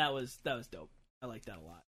 And that was dope. I like that a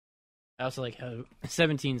lot. I also like how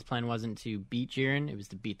 17's plan wasn't to beat Jiren, it was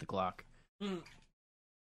to beat the clock.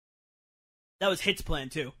 That was Hit's plan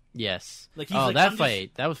too. Yes. Like he's oh, like, that I'm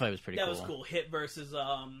fight. That fight was pretty that cool. was cool. Hit versus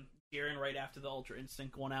Jiren right after the Ultra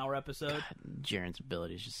Instinct 1 hour episode. God, Jiren's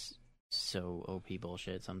ability is just so OP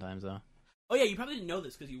bullshit sometimes, though. Oh yeah, you probably didn't know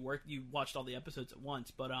this because you watched all the episodes at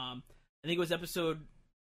once. But I think it was episode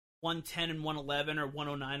 110 and 111 or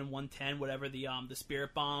 109 and 110, whatever the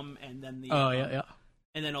Spirit Bomb and then the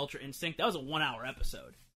and then Ultra Instinct. That was a 1 hour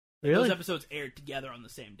episode. Really? Those episodes aired together on the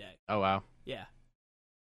same day. Oh wow. Yeah.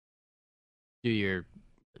 Do your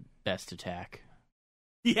best attack.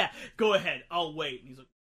 Yeah, go ahead. I'll wait. And he's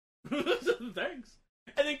like, thanks.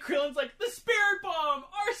 And then Krillin's like, the Spirit Bomb,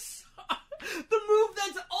 the move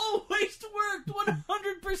that's always worked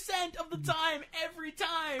 100% of the time, every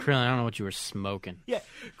time. Krillin, I don't know what you were smoking. Yeah,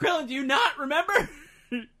 Krillin, do you not remember?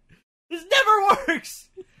 This never works.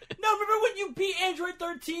 No, remember when you beat Android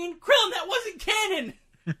 13? Krillin, that wasn't canon.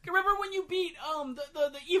 Remember when you beat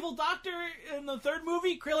the evil doctor in the third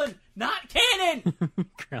movie? Krillin, not canon.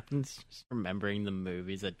 Krillin's just remembering the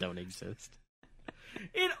movies that don't exist.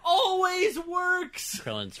 It always works.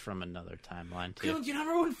 Krillin's from another timeline too. Krillin, do you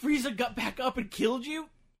remember when Frieza got back up and killed you?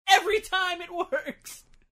 Every time it works.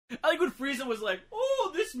 I think when Frieza was like,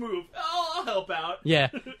 "Oh, this move, I'll help out." Yeah.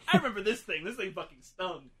 I remember this thing. This thing fucking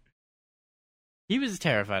stung. He was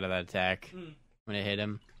terrified of that attack Mm. when it hit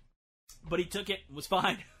him. But he took it and was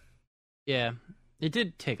fine. Yeah. It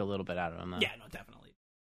did take a little bit out of him, though. Yeah, no, definitely.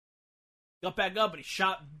 got back up and he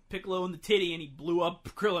shot Piccolo in the titty and he blew up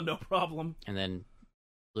Krillin, no problem. And then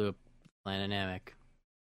blew up Planet Namek.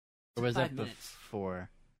 Or was 5 that minutes. before?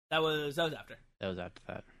 That was after. That was after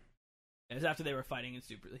that. It was after they were fighting in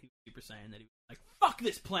Super Saiyan that he was like, "Fuck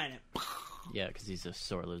this planet." Yeah, because he's a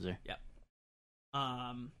sore loser.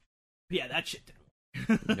 Yeah, that shit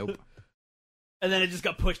didn't work. Nope. And then it just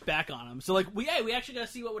got pushed back on him. So like, we actually got to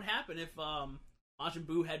see what would happen if Majin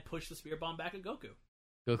Buu had pushed the Spirit Bomb back at Goku.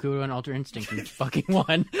 Goku went Ultra Instinct and fucking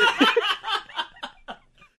won.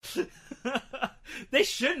 They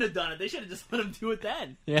shouldn't have done it. They should have just let him do it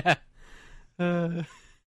then. Yeah. But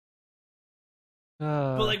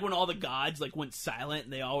like when all the gods like went silent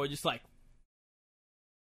and they all were just like,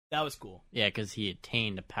 that was cool. Yeah, because he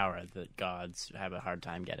attained a power that gods have a hard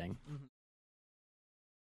time getting.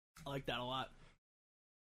 I like that a lot.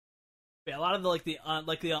 Yeah, a lot of the Except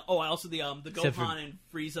Gohan for- and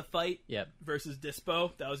Frieza fight Yep. versus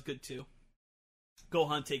Dispo, that was good too.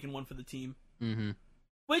 Gohan taking one for the team, Mm-hmm.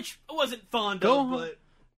 which I wasn't fond Gohan- of, but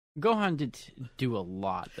Gohan did do a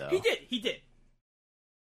lot, though. he did.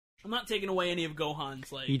 I'm not taking away any of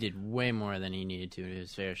Gohan's like. He did way more than he needed to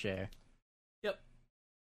his fair share. Yep.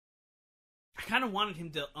 I kind of wanted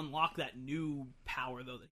him to unlock that new power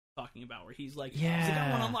though that he's talking about, where he's like, Yeah. he's like, I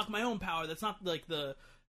want to unlock my own power. That's not like the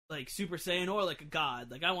Super Saiyan or like a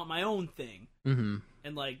god. Like I want my own thing. Mm-hmm.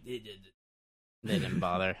 And like it They didn't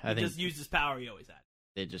bother. I he think just used his power he always had.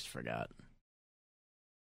 they just forgot.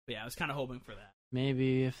 But yeah, I was kind of hoping for that.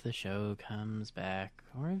 Maybe if the show comes back,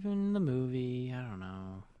 or even the movie, I don't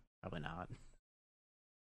know. Probably not.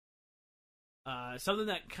 Something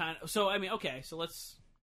that kind of... So, I mean, okay, so let's...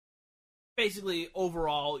 Basically,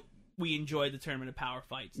 overall, we enjoyed the Tournament of Power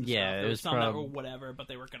fights and Yeah, stuff. it There was some that were whatever, but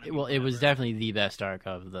they were going to Well, it was definitely the best arc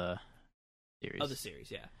of the series. of the series,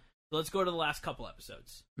 yeah. So let's go to the last couple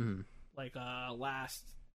episodes. Mm-hmm. Like, last...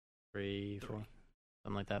 3, 4,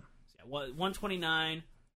 something like that. Yeah, 129,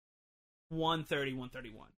 130,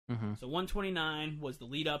 131. Mm-hmm. So 129 was the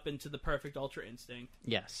lead up into the Perfect Ultra Instinct.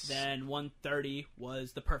 Yes. Then 130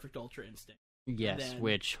 was the Perfect Ultra Instinct. Yes, then-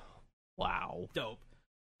 which, wow. Dope.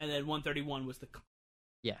 And then 131 was the...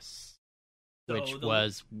 Yes. So Which the-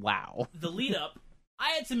 was wow. The lead up,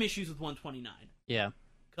 I had some issues with 129. Yeah.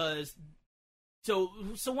 Because... So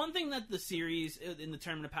one thing that the series in the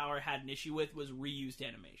Tournament of Power had an issue with was reused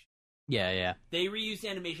animation. Yeah. They reused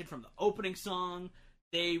animation from the opening song.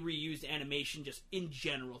 They reused animation just in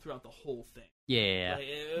general throughout the whole thing. Yeah. Like,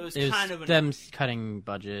 it was It was kind of them cutting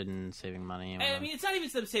budget and saving money. I mean, it's not even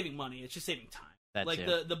them saving money; it's just saving time. That like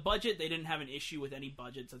too. the budget, they didn't have an issue with any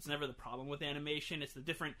budgets. That's never the problem with animation. It's the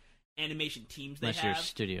different animation teams they Unless have. you're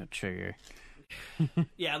Studio Trigger.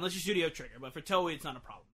 Yeah, unless you're Studio Trigger. But for Toei, it's not a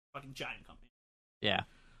problem. Fucking giant company. Yeah.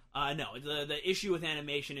 No, the issue with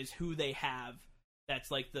animation is who they have.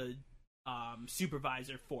 That's like the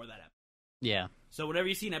supervisor for that episode. Yeah. So whenever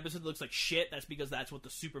you see an episode that looks like shit, that's because that's what the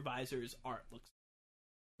supervisor's art looks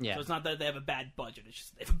like. Yeah. So it's not that they have a bad budget; it's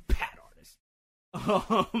just they have a bad artist.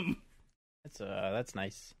 That's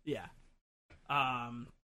nice. Yeah.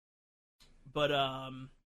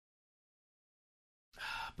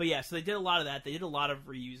 But yeah, so they did a lot of that. They did a lot of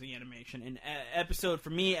reusing animation. And episode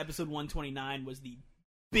 129 was the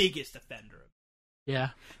biggest offender. Yeah.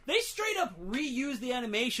 They straight up reused the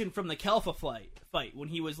animation from the Kelpha fight when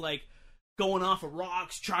he was like going off of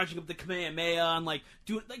rocks, charging up the Kamehameha, and like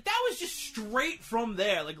doing like that was just straight from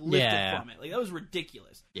there, like lifted from it. Like that was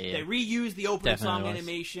ridiculous. Yeah. They reused the opening Definitely song was.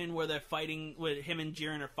 animation where they're fighting, where him and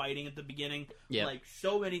Jiren are fighting at the beginning, Yep. like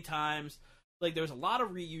so many times. Like there was a lot of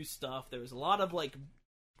reused stuff. There was a lot of like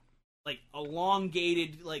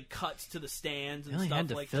elongated like cuts to the stands They and only stuff had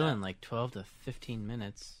to like fill that. in like 12 to 15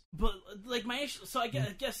 minutes. But like my issue, so I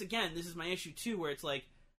guess again, this is my issue too, where it's like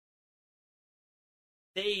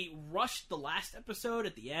they rushed the last episode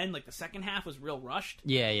at the end. Like the second half was real rushed,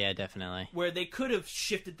 Yeah, definitely. where they could have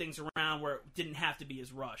shifted things around where it didn't have to be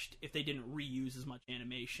as rushed if they didn't reuse as much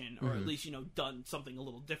animation, or at Mhm. least done something a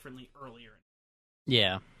little differently earlier.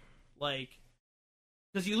 Yeah. Like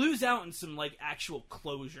because you lose out on some like actual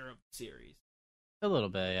closure of the series. A little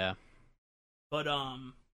bit, yeah. But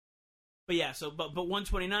yeah, so but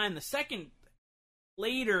 129, the second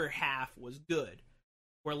later half was good.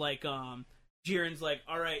 Where like Jiren's like,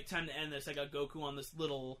 all right, time to end this. I got Goku on this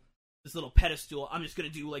little pedestal. I'm just gonna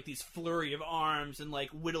do like these flurry of arms and like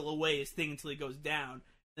whittle away his thing until he goes down.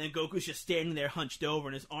 And then Goku's just standing there hunched over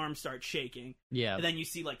and his arms start shaking. Yeah. And then you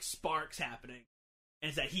see like sparks happening. And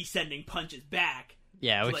it's that he's sending punches back.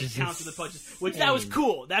 Yeah, To, which like, is counter the punches. insane. Which that was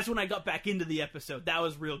cool. That's when I got back into the episode. That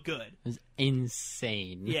was real good. It was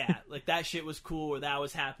insane. Yeah, like that shit was cool where that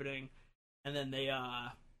was happening, and then they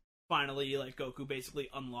finally, like, Goku basically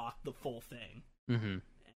unlocked the full thing. Mm-hmm.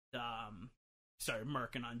 And, started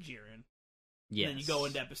murking on Jiren. Yes. And then you go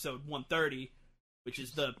into episode 130, which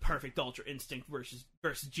is the perfect Ultra Instinct versus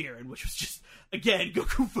Jiren, which was just, again,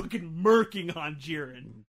 Goku fucking murking on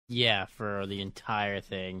Jiren. Yeah, for the entire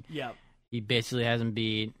thing. Yep. He basically has him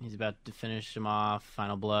beat. He's about to finish him off,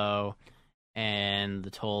 final blow, and the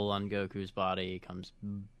toll on Goku's body comes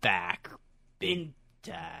back big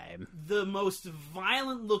time. The most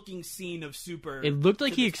violent-looking scene of Super. It looked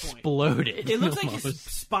like he point. exploded. It looks like almost. his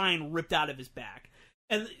spine ripped out of his back.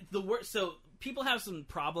 And the worst, so people have some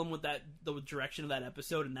problem with that, the direction of that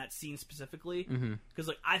episode and that scene specifically. Because,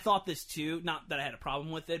 like, I thought this too. Not that I had a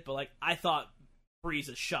problem with it, but, like, I thought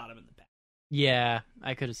Frieza shot him in the back. Yeah,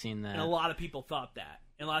 I could have seen that. And a lot of people thought that.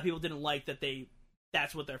 And a lot of people didn't like that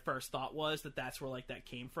that's what their first thought was, that's where, like, that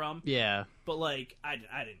came from. Yeah. But, like, I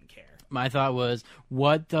didn't care. My thought was,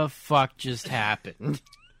 what the fuck just happened?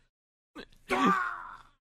 Like,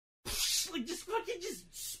 just fucking just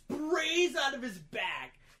sprays out of his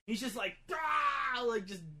back. He's just like, like,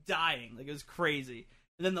 just dying. Like, it was crazy.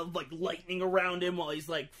 And then the, like, lightning around him while he's,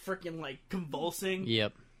 like, freaking, like, convulsing.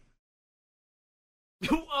 Yep.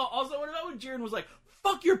 Also, what about when Jiren was like,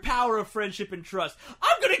 fuck your power of friendship and trust.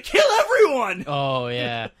 I'm gonna kill everyone! Oh,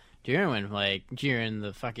 yeah. Jiren,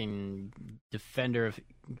 the fucking defender of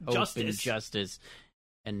open justice.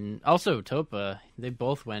 And also Toppa, they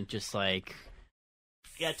both went just like...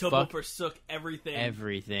 Yeah, Toppa forsook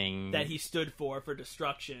everything that he stood for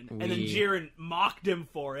destruction. And then Jiren mocked him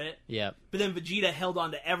for it. Yep. But then Vegeta held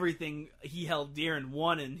on to everything he held dear and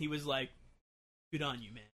won, and he was like, good on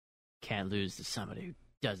you, man. Can't lose to somebody who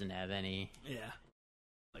doesn't have any. Yeah.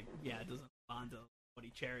 Like, yeah, it doesn't bond to what he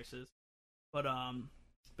cherishes. But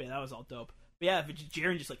yeah, that was all dope. But yeah,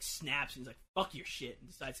 Jiren just, like, snaps, and he's like, fuck your shit, and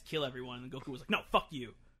decides to kill everyone, and then Goku was like, no, fuck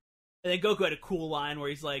you. And then Goku had a cool line where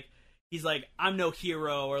he's like, I'm no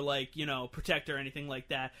hero or, like, you know, protector or anything like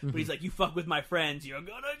that. But he's like, you fuck with my friends, you're gonna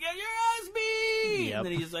get your ass beat! Yep. And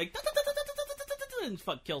then he's like, and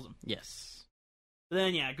fuck, kills him. Yes. But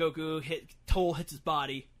then, yeah, Goku Toll hits his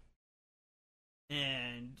body.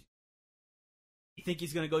 And you think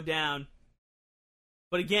he's gonna go down.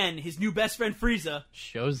 But again, his new best friend Frieza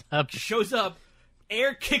shows up.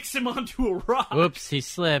 Air kicks him onto a rock. Whoops, he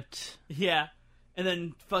slipped. Yeah. And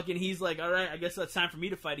then fucking he's like, alright, I guess it's time for me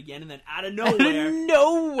to fight again. And then out of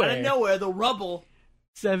nowhere, the rubble.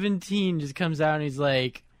 17 just comes out and he's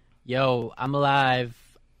like, yo, I'm alive.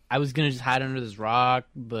 I was gonna just hide under this rock,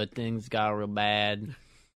 but things got real bad.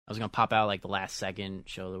 I was gonna pop out like the last second,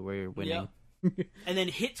 show that we're winning. Yep. And then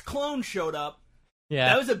Hit's clone showed up. Yeah.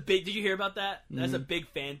 That was a big... Did you hear about that? That's a big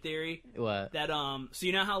fan theory. What? That, so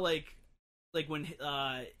you know how, like when,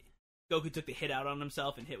 Goku took the Hit out on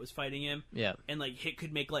himself and Hit was fighting him? Yeah. And, like, Hit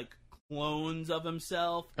could make, like, clones of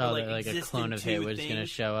himself. Oh, or, like a clone of Hit was gonna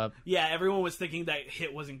show up? Yeah, everyone was thinking that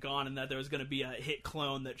Hit wasn't gone and that there was gonna be a Hit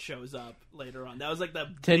clone that shows up later on. That was, like,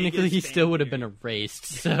 the technically, he still would have been erased,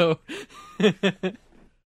 so...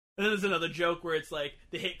 And then there's another joke where it's like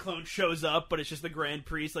the Hit clone shows up, but it's just the Grand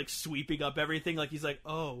Priest like sweeping up everything. Like he's like,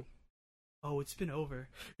 oh, it's been over.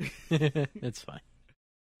 That's fine.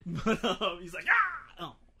 But he's like,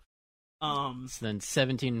 So then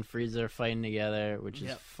 17 and Frieza are fighting together, which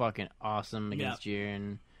is fucking awesome against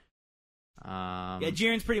Jiren. Yeah,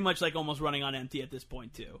 Jiren's pretty much like almost running on empty at this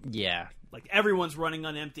point too. Yeah, like everyone's running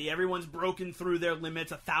on empty. Everyone's broken through their limits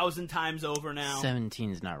 1,000 times over now.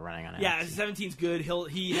 17's not running on empty. Yeah, 17's good.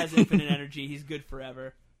 He has infinite energy. He's good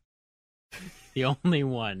forever. The only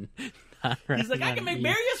one. He's like, I can make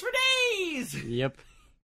barriers for days. Yep.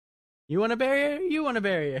 You want a barrier? You want a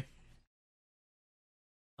barrier.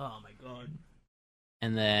 Oh my god.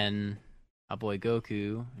 And then our boy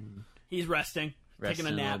Goku. He's resting taking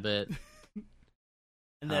a nap. A little bit.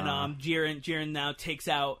 And then Jiren now takes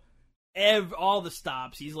out all the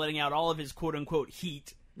stops. He's letting out all of his quote-unquote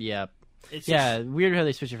heat. Yep. It's weird how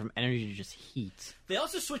they switch it from energy to just heat. They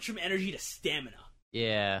also switch from energy to stamina.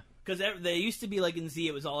 Yeah. Because they used to be like in Z,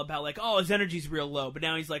 it was all about like, oh, his energy's real low. But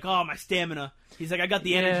now he's like, oh, my stamina. He's like, I got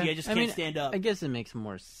the energy, I just can't stand up. I guess it makes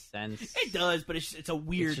more sense. It does, but it's a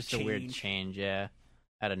weird change. It's just a weird change, yeah.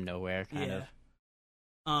 Out of nowhere, kind of.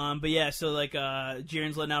 But yeah, so like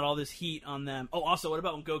Jiren's letting out all this heat on them. Oh, also, what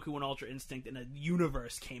about when Goku went Ultra Instinct and a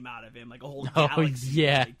universe came out of him, like a whole galaxy,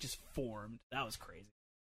 like, just formed? That was crazy.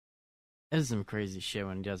 This is some crazy shit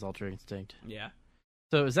when he does Ultra Instinct. Yeah.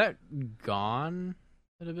 So is that gone?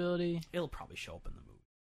 That ability? It'll probably show up in the movie.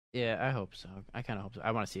 Yeah, I hope so. I kind of hope so.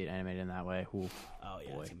 I want to see it animated in that way. Oof, oh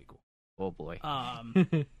yeah, boy. that's gonna be cool. Oh boy.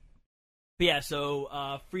 But yeah, so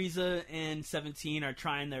Frieza and 17 are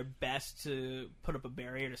trying their best to put up a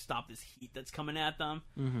barrier to stop this heat that's coming at them.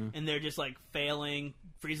 Mm-hmm. And they're just, like, failing.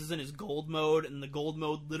 Frieza's in his gold mode, and the gold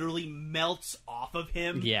mode literally melts off of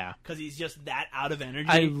him. Yeah. Because he's just that out of energy.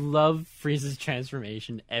 I love Frieza's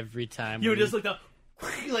transformation every time. You just, like,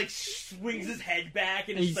 he, like, swings his head back,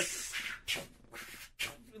 and it's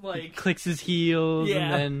like... clicks his heels, Yeah.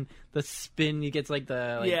 and then the spin, he gets, like,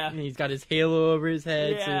 Yeah. and he's got his halo over his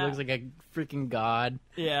head, so he Yeah. looks like a freaking god.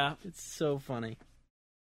 Yeah. It's so funny.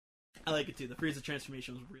 I like it, too. The Frieza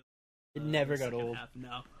transformation was really... It never got second old. half,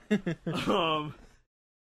 no.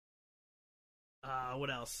 What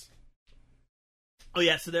else? Oh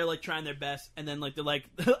yeah, so they're like trying their best, and then like they're like,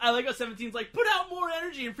 I like how 17's like, put out more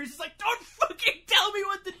energy, and Frieza's like, don't fucking tell me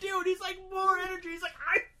what to do, and he's like, more energy. He's like,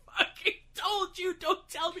 I fucking told you, don't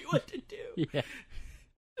tell me what to do. Yeah.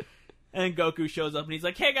 And then Goku shows up, and he's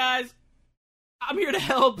like, hey guys, I'm here to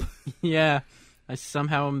help. Yeah. I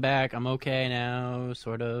somehow am back. I'm okay now,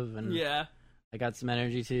 sort of, and Yeah, I got some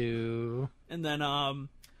energy too. and then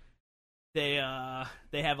they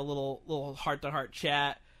have a little heart to heart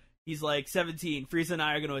chat. He's like, 17, Frieza and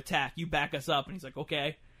I are going to attack. You back us up. And he's like,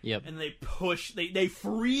 okay. Yep. And they push, they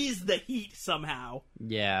freeze the heat somehow.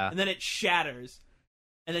 Yeah. And then it shatters.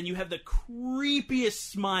 And then you have the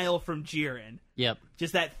creepiest smile from Jiren. Yep.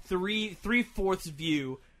 Just that three-fourths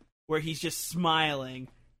view where he's just smiling.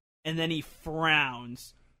 And then he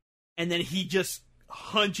frowns. And then he just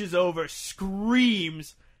hunches over,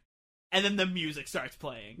 screams. And then the music starts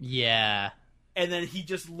playing. Yeah. And then he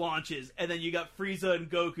just launches, and then you got Frieza and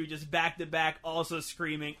Goku just back to back, also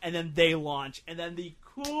screaming, and then they launch, and then the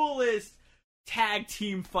coolest tag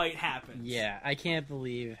team fight happens. Yeah, I can't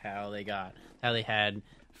believe how they had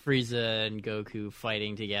Frieza and Goku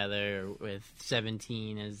fighting together with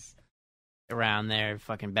 17 as around there,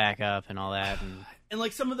 fucking backup and all that, And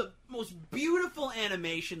like some of the most beautiful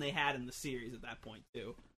animation they had in the series at that point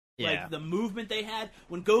too. yeah, Like the movement they had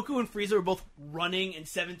when Goku and Frieza were both running, and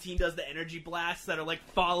 17 does the energy blasts that are like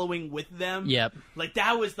following with them. yep, Like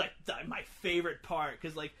that was like my favorite part,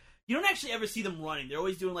 because like you don't actually ever see them running. They're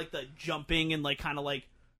always doing like the jumping and like kind of like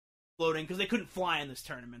floating, because they couldn't fly in this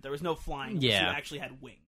tournament. There was no flying. Yeah. So they actually had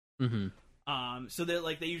wings. mm-hmm. So they're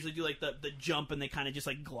like, they usually do like the jump and they kind of just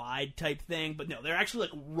like glide type thing, but no, they're actually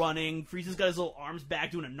like running. Frieza's got his little arms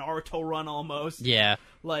back doing a Naruto run almost. Yeah,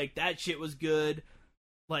 Like that shit was good.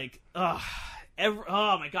 Like, oh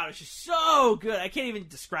my god, it's just so good. I can't even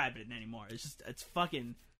describe it anymore. It's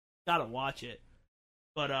fucking, gotta watch it.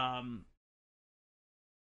 But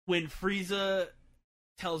when Frieza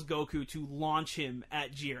tells Goku to launch him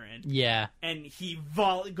at Jiren, yeah, and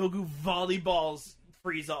Goku volleyballs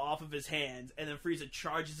Frieza off of his hands, and then Frieza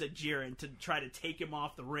charges at Jiren to try to take him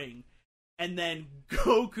off the ring, and then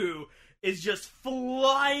Goku is just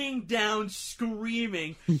flying down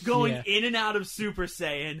screaming, going Yeah. in and out of Super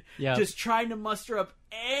Saiyan, yeah, just trying to muster up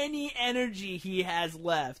any energy he has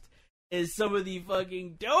left, is some of the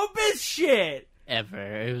fucking dopest shit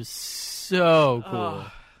ever. It was so cool.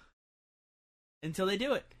 Ugh. Until they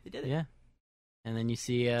do it. They did it. Yeah, and then you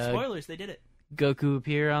see Spoilers, they did it. Goku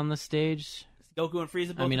appear on the stage. Goku and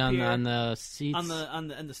Frieza both I mean, on appear. the seats. on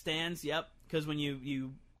the stands, yep. Because when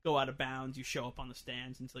you go out of bounds, you show up on the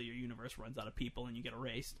stands until your universe runs out of people and you get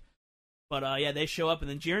erased. But yeah, they show up, and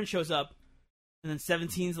then Jiren shows up, and then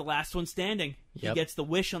 17's the last one standing. Yep. He gets the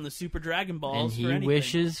wish on the Super Dragon Balls. and he for anything.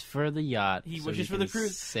 wishes for the yacht. He so wishes for the can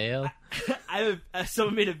cruise. sail.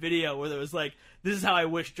 Someone made a video where there was like, "This is how I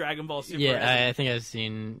wish Dragon Ball Super." Yeah, I think I've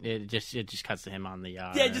seen it. Just cuts to him on the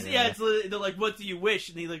yacht. It's literally, they're like, "What do you wish?"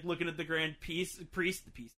 And he's like looking at the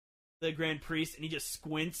the Grand Priest, and he just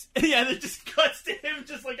squints. And yeah, it just cuts to him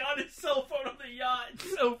just like on his cell phone on the yacht.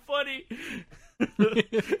 It's so funny.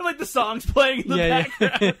 And, like the song's playing in the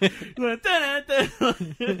background.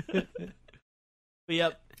 But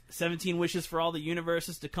yep, 17 wishes for all the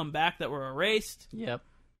universes to come back that were erased. Yep.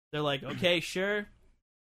 They're like, okay, sure.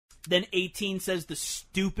 Then 18 says the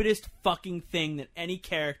stupidest fucking thing that any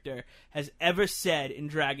character has ever said in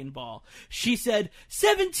Dragon Ball. She said,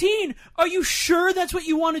 17, are you sure that's what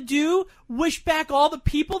you want to do? Wish back all the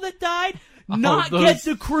people that died? Not get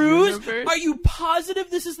the cruise? universe? Are you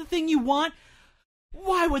positive this is the thing you want?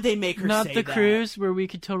 Why would they make her Not say the that? cruise where we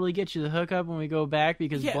could totally get you the hookup when we go back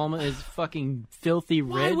because Yeah. Bulma is fucking filthy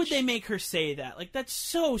rich. Why would they make her say that? Like, that's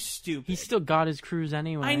so stupid. He still got his cruise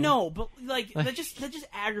anyway. I know, but like that just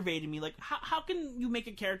aggravated me. Like, how can you make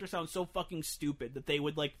a character sound so fucking stupid that they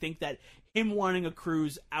would like think that him wanting a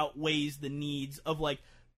cruise outweighs the needs of like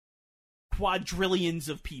quadrillions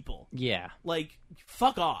of people? Yeah. Like,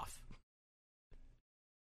 fuck off.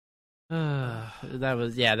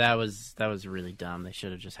 That was really dumb. They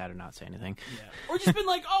should have just had her not say anything. Yeah. Or just been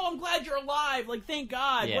like, "Oh, I'm glad you're alive. Like, thank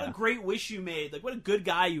God. Yeah. What a great wish you made. Like, what a good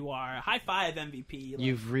guy you are. High five, MVP. Like,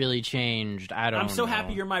 You've really changed. I'm so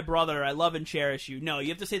happy you're my brother. I love and cherish you." No, you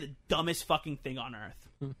have to say the dumbest fucking thing on earth.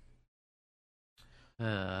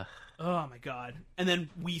 Oh my god. And then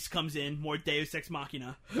Whis comes in, more Deus Ex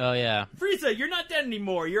Machina. Oh yeah. Frieza, you're not dead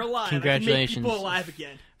anymore. You're alive. Congratulations. I can make people alive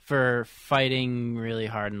again. For fighting really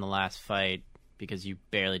hard in the last fight, because you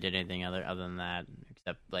barely did anything other than that,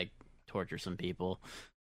 except like torture some people.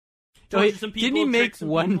 Torture some people, didn't he make trick some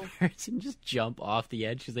one people? person just jump off the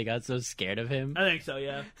edge because they got so scared of him? I think so,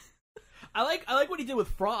 yeah. I like what he did with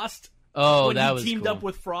Frost. Oh, when that he was teamed cool. up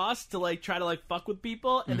with Frost to like try to like fuck with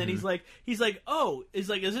people, and then he's like, "Oh, is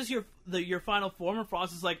this your final form?" And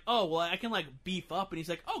Frost is like, "Oh, well, I can like beef up," and he's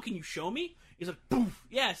like, "Oh, can you show me?" He's like, "Poof,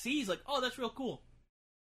 yeah." See, he's like, "Oh, that's real cool."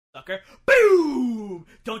 Sucker, boom!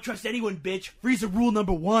 Don't trust anyone, bitch. Frieza rule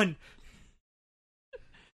number 1.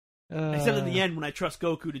 Except at the end when I trust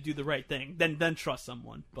Goku to do the right thing, then trust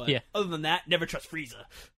someone. But Yeah. other than that, never trust Frieza.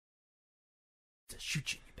 To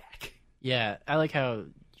shoot you in your back. Yeah, I like how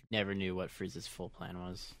you never knew what Frieza's full plan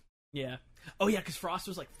was. Yeah. Oh yeah, because Frost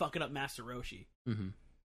was like fucking up Master Roshi. Mm-hmm.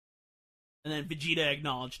 And then Vegeta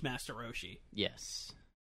acknowledged Master Roshi. Yes.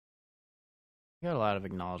 You got a lot of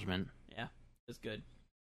acknowledgement. Yeah, that's good.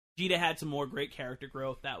 Vegeta had some more great character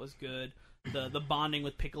growth. That was good. The bonding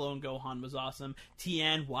with Piccolo and Gohan was awesome.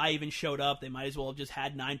 Tien, why even showed up? They might as well have just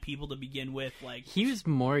had 9 people to begin with. Like He was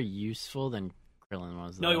more useful than Krillin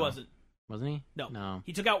was, though. No, he wasn't. Wasn't he? No.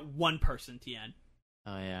 He took out one person, Tien.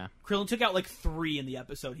 Oh, yeah. Krillin took out like 3 in the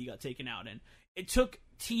episode he got taken out in. It took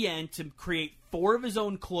Tien to create 4 of his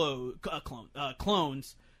own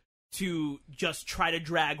clones to just try to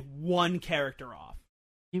drag one character off.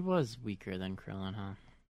 He was weaker than Krillin, huh?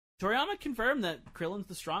 Toriyama confirmed that Krillin's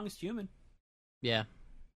the strongest human. Yeah.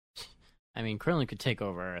 I mean, Krillin could take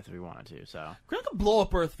over Earth if he wanted to, so... Krillin could blow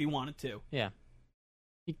up Earth if he wanted to. Yeah.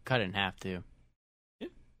 He could cut it in half, too. Yeah.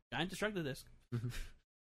 Giant destructive disc. Mhm.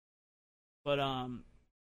 But,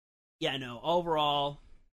 yeah, no, overall,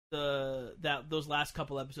 those last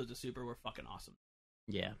couple episodes of Super were fucking awesome.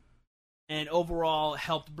 Yeah. And overall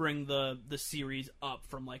helped bring the series up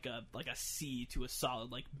from like a C to a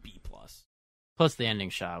solid like B+. Plus, the ending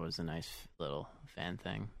shot was a nice little fan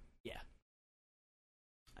thing. Yeah.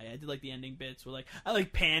 I did like the ending bits where like I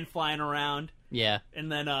like Pan flying around, Yeah.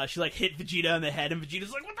 and then she like hit Vegeta in the head, and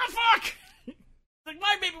Vegeta's like, "What the fuck?" Like,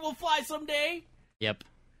 my baby will fly someday. Yep.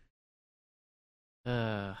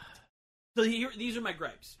 So these are my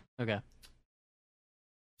gripes. Okay.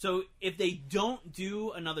 So if they don't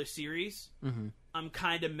do another series, Mm-hmm. I'm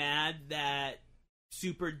kind of mad that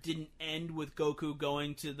Super didn't end with Goku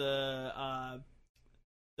going to the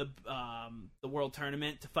World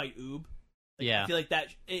Tournament to fight Oob. Like, Yeah. I feel like that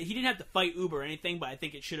he didn't have to fight Oob or anything, but I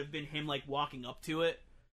think it should have been him like walking up to it,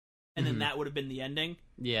 and then Mhm. that would have been the ending.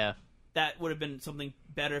 Yeah. That would have been something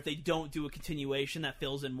better if they don't do a continuation that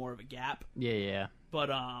fills in more of a gap. Yeah. But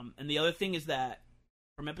and the other thing is that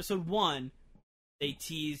from episode 1, they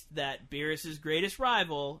teased that Beerus's greatest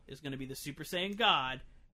rival is going to be the Super Saiyan God,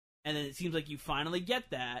 and then it seems like you finally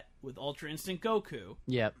get that with Ultra Instinct Goku,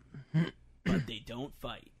 Yep. but they don't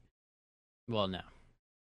fight. Well, no.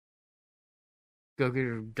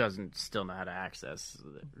 Goku doesn't still know how to access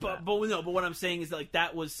But what I'm saying is that, like,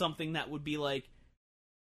 that was something that would be like,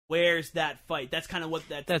 where's that fight? That's kind of what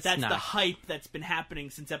that's not- the hype that's been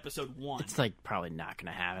happening since episode 1. It's like probably not going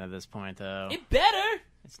to happen at this point, though. It better.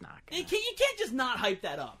 It's not You going to. can't just not hype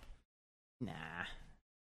that up. Nah.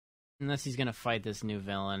 Unless he's going to fight this new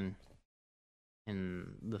villain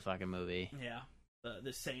in the fucking movie. Yeah,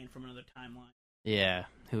 the Saiyan from another timeline. Yeah,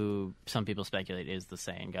 who some people speculate is the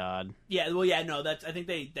Saiyan God. Yeah, well, yeah, no, that's. I think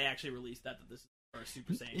they actually released that this is our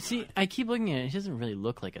Super Saiyan. See, God. I keep looking at it. He doesn't really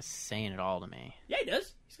look like a Saiyan at all to me. Yeah, he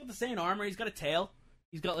does. He's got the Saiyan armor. He's got a tail.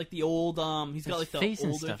 He's got like the old. He's got like His the face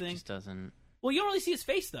and older stuff thing. just doesn't. Well, you don't really see his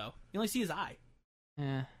face though. You only see his eye.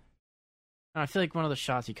 Yeah. I feel like one of the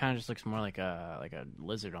shots, he kind of just looks more like a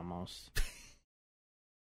lizard almost.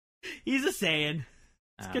 He's a Saiyan.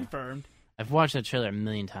 It's Uh, confirmed. I've watched that trailer a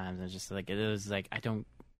million times, and it's just like it was like I don't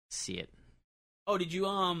see it. Oh, did you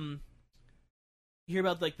hear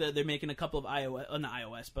about like they're making a couple of iOS, not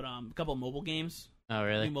iOS, but a couple of mobile games. Oh,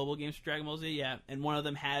 really? New mobile games for Dragon Ball Z, yeah. And one of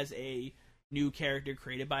them has a new character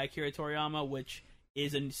created by Akira Toriyama, which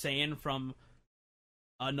is a Saiyan from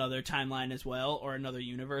another timeline as well, or another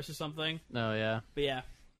universe or something. Oh, yeah. But yeah.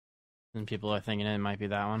 And people are thinking it might be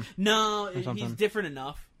that one. No, Or he's something? different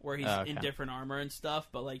enough where he's Oh, okay. in different armor and stuff,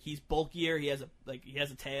 but like he's bulkier, he has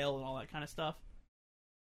a tail and all that kind of stuff.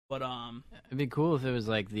 But It'd be cool if it was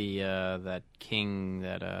like the that king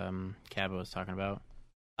that Cabba was talking about.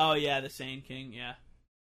 oh yeah, the Saiyan King, yeah,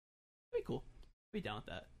 that'd be cool. I'd be down with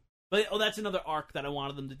that. But that's another arc that I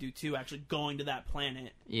wanted them to do too. Actually, going to that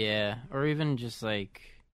planet. Yeah, or even just like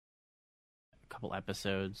a couple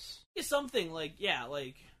episodes. Yeah, something like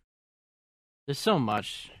like. There's so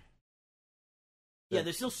much. Yeah,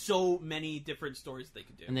 there's still so many different stories they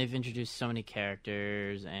could do. And they've introduced so many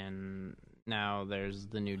characters, and now there's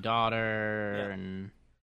the new daughter, Yeah. and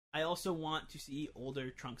I also want to see older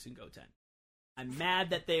Trunks and Goten. I'm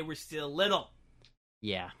mad that they were still little.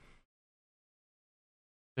 yeah.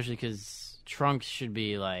 Especially because Trunks should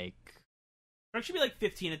be like, Trunks should be like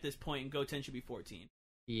 15 at this point, and Goten should be 14.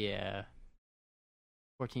 yeah,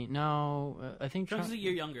 14. No, I think Trunks is a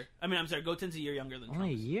year younger. I mean, I'm sorry, Goten's a year younger than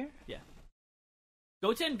only a Trunks. year.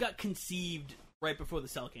 Goten got conceived right before the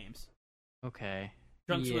Cell Games. Okay.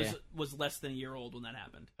 Trunks Yeah. was less than a year old when that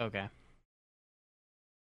happened. Okay. I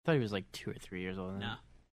thought he was like 2 or 3 years old. Nah,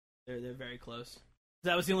 they're very close.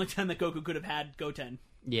 That was the only time that Goku could have had Goten,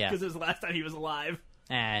 Yeah. because it was the last time he was alive.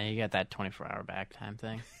 You got that 24-hour back time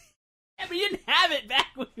thing. Yeah, but he didn't have it back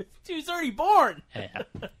when he was already born. Yeah.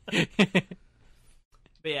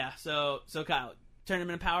 But yeah, so Kyle,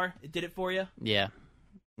 Tournament of Power, it did it for you. Yeah.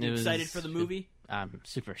 You excited for the movie? I'm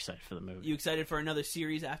super excited for the movie. You excited for another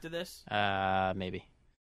series after this? Maybe.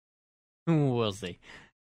 We'll see.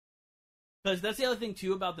 Because that's the other thing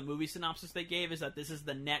too about the movie synopsis they gave, is that this is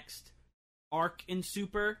the next arc in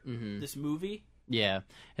Super. Mm-hmm. This movie. Yeah.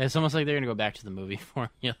 It's almost like they're going to go back to the movie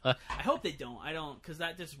formula. I hope they don't. I don't, because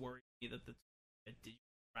that just worries me that the digital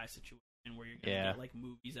situation where you're going to get like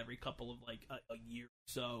movies every couple of like a year or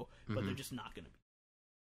so, but they're just not going to be.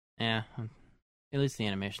 Yeah. At least the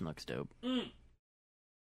animation looks dope.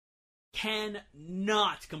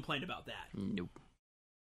 Cannot complain about that. Nope.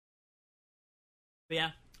 But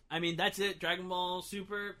yeah, I mean, that's it. Dragon Ball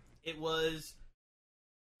Super, it was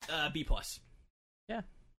B+. Yeah.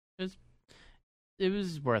 It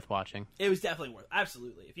was worth watching. It was definitely worth.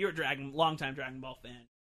 Absolutely. If you're a longtime Dragon Ball fan,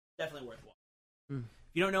 definitely worth watching.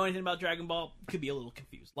 If you don't know anything about Dragon Ball, you could be a little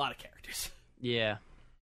confused. A lot of characters. Yeah.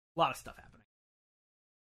 A lot of stuff happening.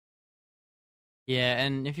 Yeah,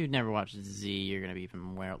 and if you've never watched Z, you're going to be even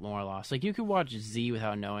more lost. Like, you could watch Z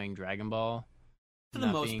without knowing Dragon Ball. For the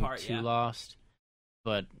not most being part, too yeah. lost.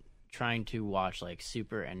 But trying to watch, like,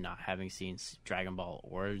 Super and not having seen Dragon Ball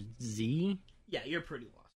or Z, Yeah, you're pretty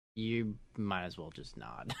lost. you might as well just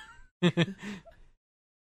not. Unless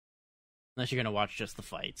you're going to watch just the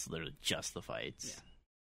fights. Literally just the fights.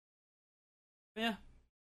 Yeah.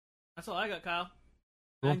 That's all I got, Kyle.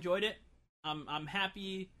 Cool. I enjoyed it. I'm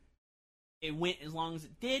happy it went as long as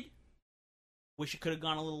it did. Wish it could have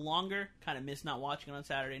gone a little longer. Kind of miss not watching it on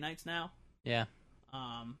Saturday nights now. Yeah.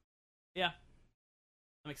 Yeah.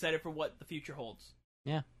 I'm excited for what the future holds.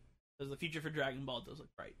 Yeah. Because the future for Dragon Ball does look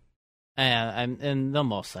bright. Yeah, and they'll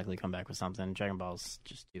most likely come back with something. Dragon Ball's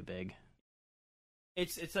just too big.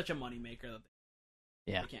 It's such a moneymaker that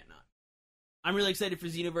they can't not. I'm really excited for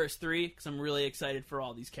Xenoverse 3 because I'm really excited for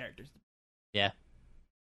all these characters. Yeah.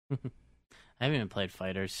 I haven't even played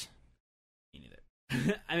Fighters. Me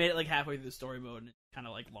neither. I made it like halfway through the story mode and it kind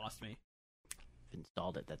of like lost me. I've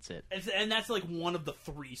installed it, that's it. And that's like one of the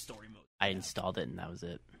 3 story modes. I installed it and that was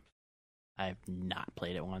it. I have not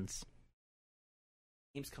played it once.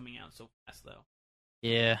 Game's coming out so fast though.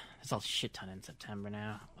 Yeah, there's a shit ton in September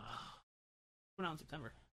now. Coming out in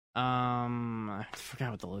September. I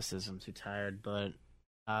forgot what the list is. I'm too tired, but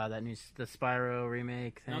the Spyro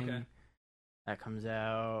remake thing that comes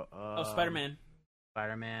out. Spider-Man.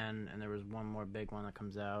 Spider-Man, and there was one more big one that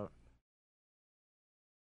comes out,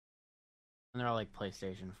 and they're all like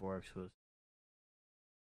PlayStation 4 exclusive,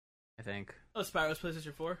 I think. Oh, Spyro's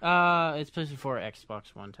PlayStation 4? It's PlayStation 4,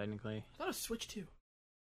 Xbox One technically. I thought it was Switch 2.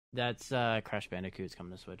 That's Crash Bandicoots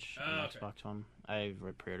coming to Switch on okay. Xbox One. I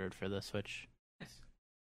pre-ordered for the Switch. Nice.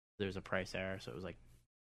 There's a price error, so it was like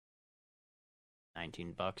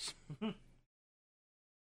 $19.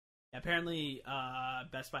 Yeah, apparently,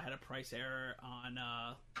 Best Buy had a price error on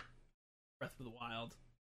Breath of the Wild.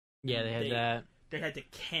 Yeah, they had that. They had to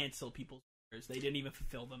cancel people's orders. They didn't even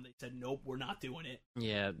fulfill them. They said, "Nope, we're not doing it."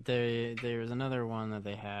 Yeah, there was another one that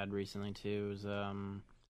they had recently too. It was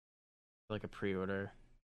like a pre-order.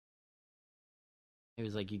 It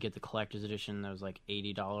was like you get the collector's edition that was like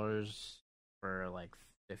 $80 for like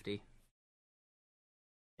 $50.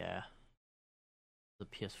 Yeah, the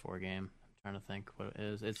PS4 game. I'm trying to think what it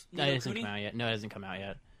is. It hasn't come out yet. No, it hasn't come out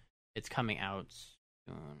yet. It's coming out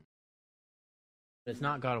soon. But it's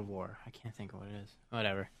not God of War. I can't think of what it is.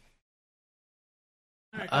 Whatever.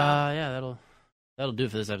 All right, Yeah, that'll That'll do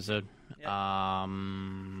it for this episode. Have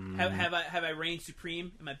I reigned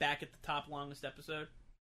supreme? Am I back at the top longest episode?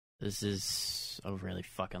 This is a really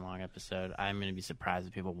fucking long episode. I'm going to be surprised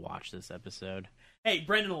if people watch this episode. Hey,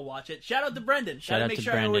 Brendan will watch it. Shout out to Brendan. Shout out make to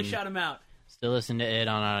sure I always Brendan. shout him out. Still listen to it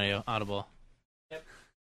on Audible.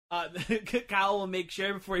 Kyle will make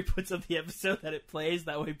sure before he puts up the episode that it plays.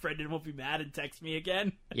 That way Brendan won't be mad and text me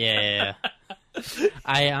again. Yeah.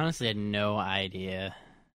 I honestly had no idea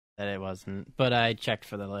that it wasn't. But I checked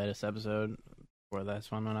for the latest episode before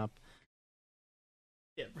this one went up.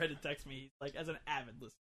 Yeah, Brendan texts me. He's like, as an avid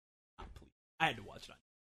listener, please. I had to watch it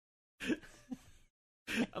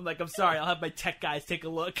on. I'm like, I'm sorry. I'll have my tech guys take a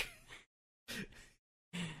look.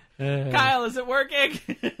 Kyle, is it working?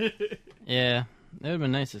 Yeah. It would have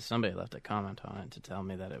been nice if somebody left a comment on it to tell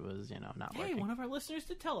me that it was, not Hey, working. one of our listeners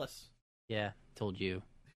did tell us. Yeah, told you.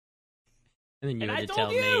 And then you And had I to told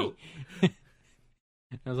tell you. me.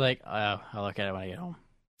 I was like, oh, I'll look at it when I get home.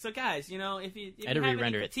 So, guys, if you I had to have any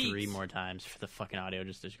re-render it critiques- 3 more times for the fucking audio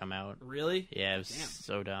just to come out. Really? Yeah, it was Damn.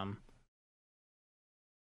 so dumb.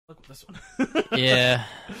 Look at this one. Yeah,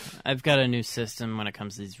 I've got a new system when it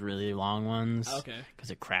comes to these really long ones. Okay.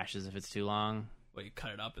 Because it crashes if it's too long. Well, you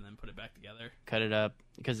cut it up and then put it back together. Cut it up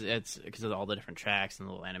because of all the different tracks and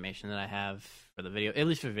the little animation that I have for the video. At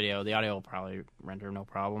least for video, the audio will probably render no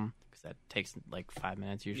problem because that takes like 5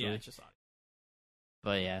 minutes usually. Yeah, it's just audio.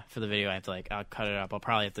 But yeah, for the video, I have to I'll cut it up. I'll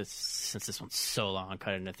probably have to, since this one's so long, I'll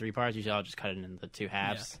cut it into 3 parts. Usually I'll just cut it into 2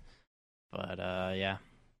 halves. But yeah.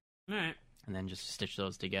 All right. And then just stitch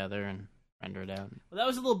those together and render it out. Well, that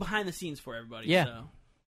was a little behind the scenes for everybody. Yeah. So,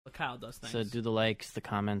 but Kyle does things. So do the likes, the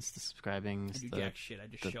comments, the subscribings, I do the, jack shit. I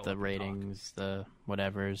just show up the and talk. ratings, the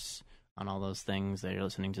whatevers on all those things that you're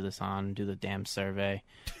listening to this on. Do the damn survey.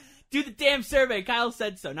 Do the damn survey. Kyle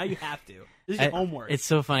said so. Now you have to. This is your homework. It's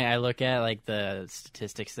so funny. I look at the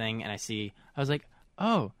statistics thing and I was like,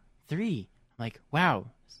 oh, 3. I'm like, wow,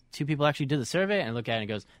 2 people actually did the survey. And I look at it and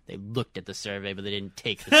it goes, they looked at the survey, but they didn't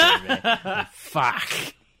take the survey. I'm like, fuck.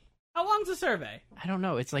 How long's the survey? I don't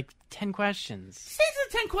know. It's like 10 questions. Say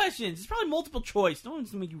it's 10 questions. It's probably multiple choice. No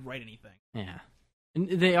one's gonna make you write anything. Yeah. And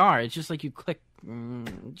they are. It's just like you click,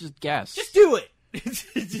 just guess. Just do it. It's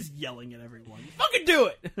just yelling at everyone. Fucking do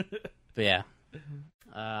it. But yeah.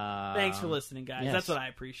 Thanks for listening, guys. yes. That's what I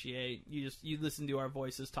appreciate. You listen to our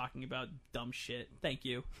voices talking about dumb shit. Thank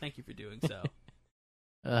you for doing so.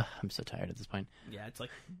 I'm so tired at this point. Yeah, it's like,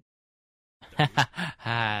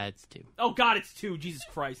 It's 2. oh god, it's 2. Jesus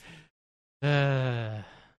Christ. Okay.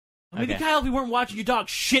 Maybe Kyle, if we weren't watching your dog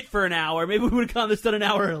shit for an hour, maybe we would have gotten this done an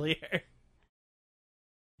hour earlier.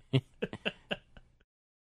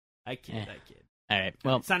 I kid. All right.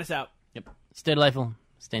 Well, Sign us out. yep. Stay delightful.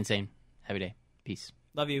 Stay insane. Have a day. Peace.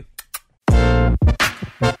 Love you.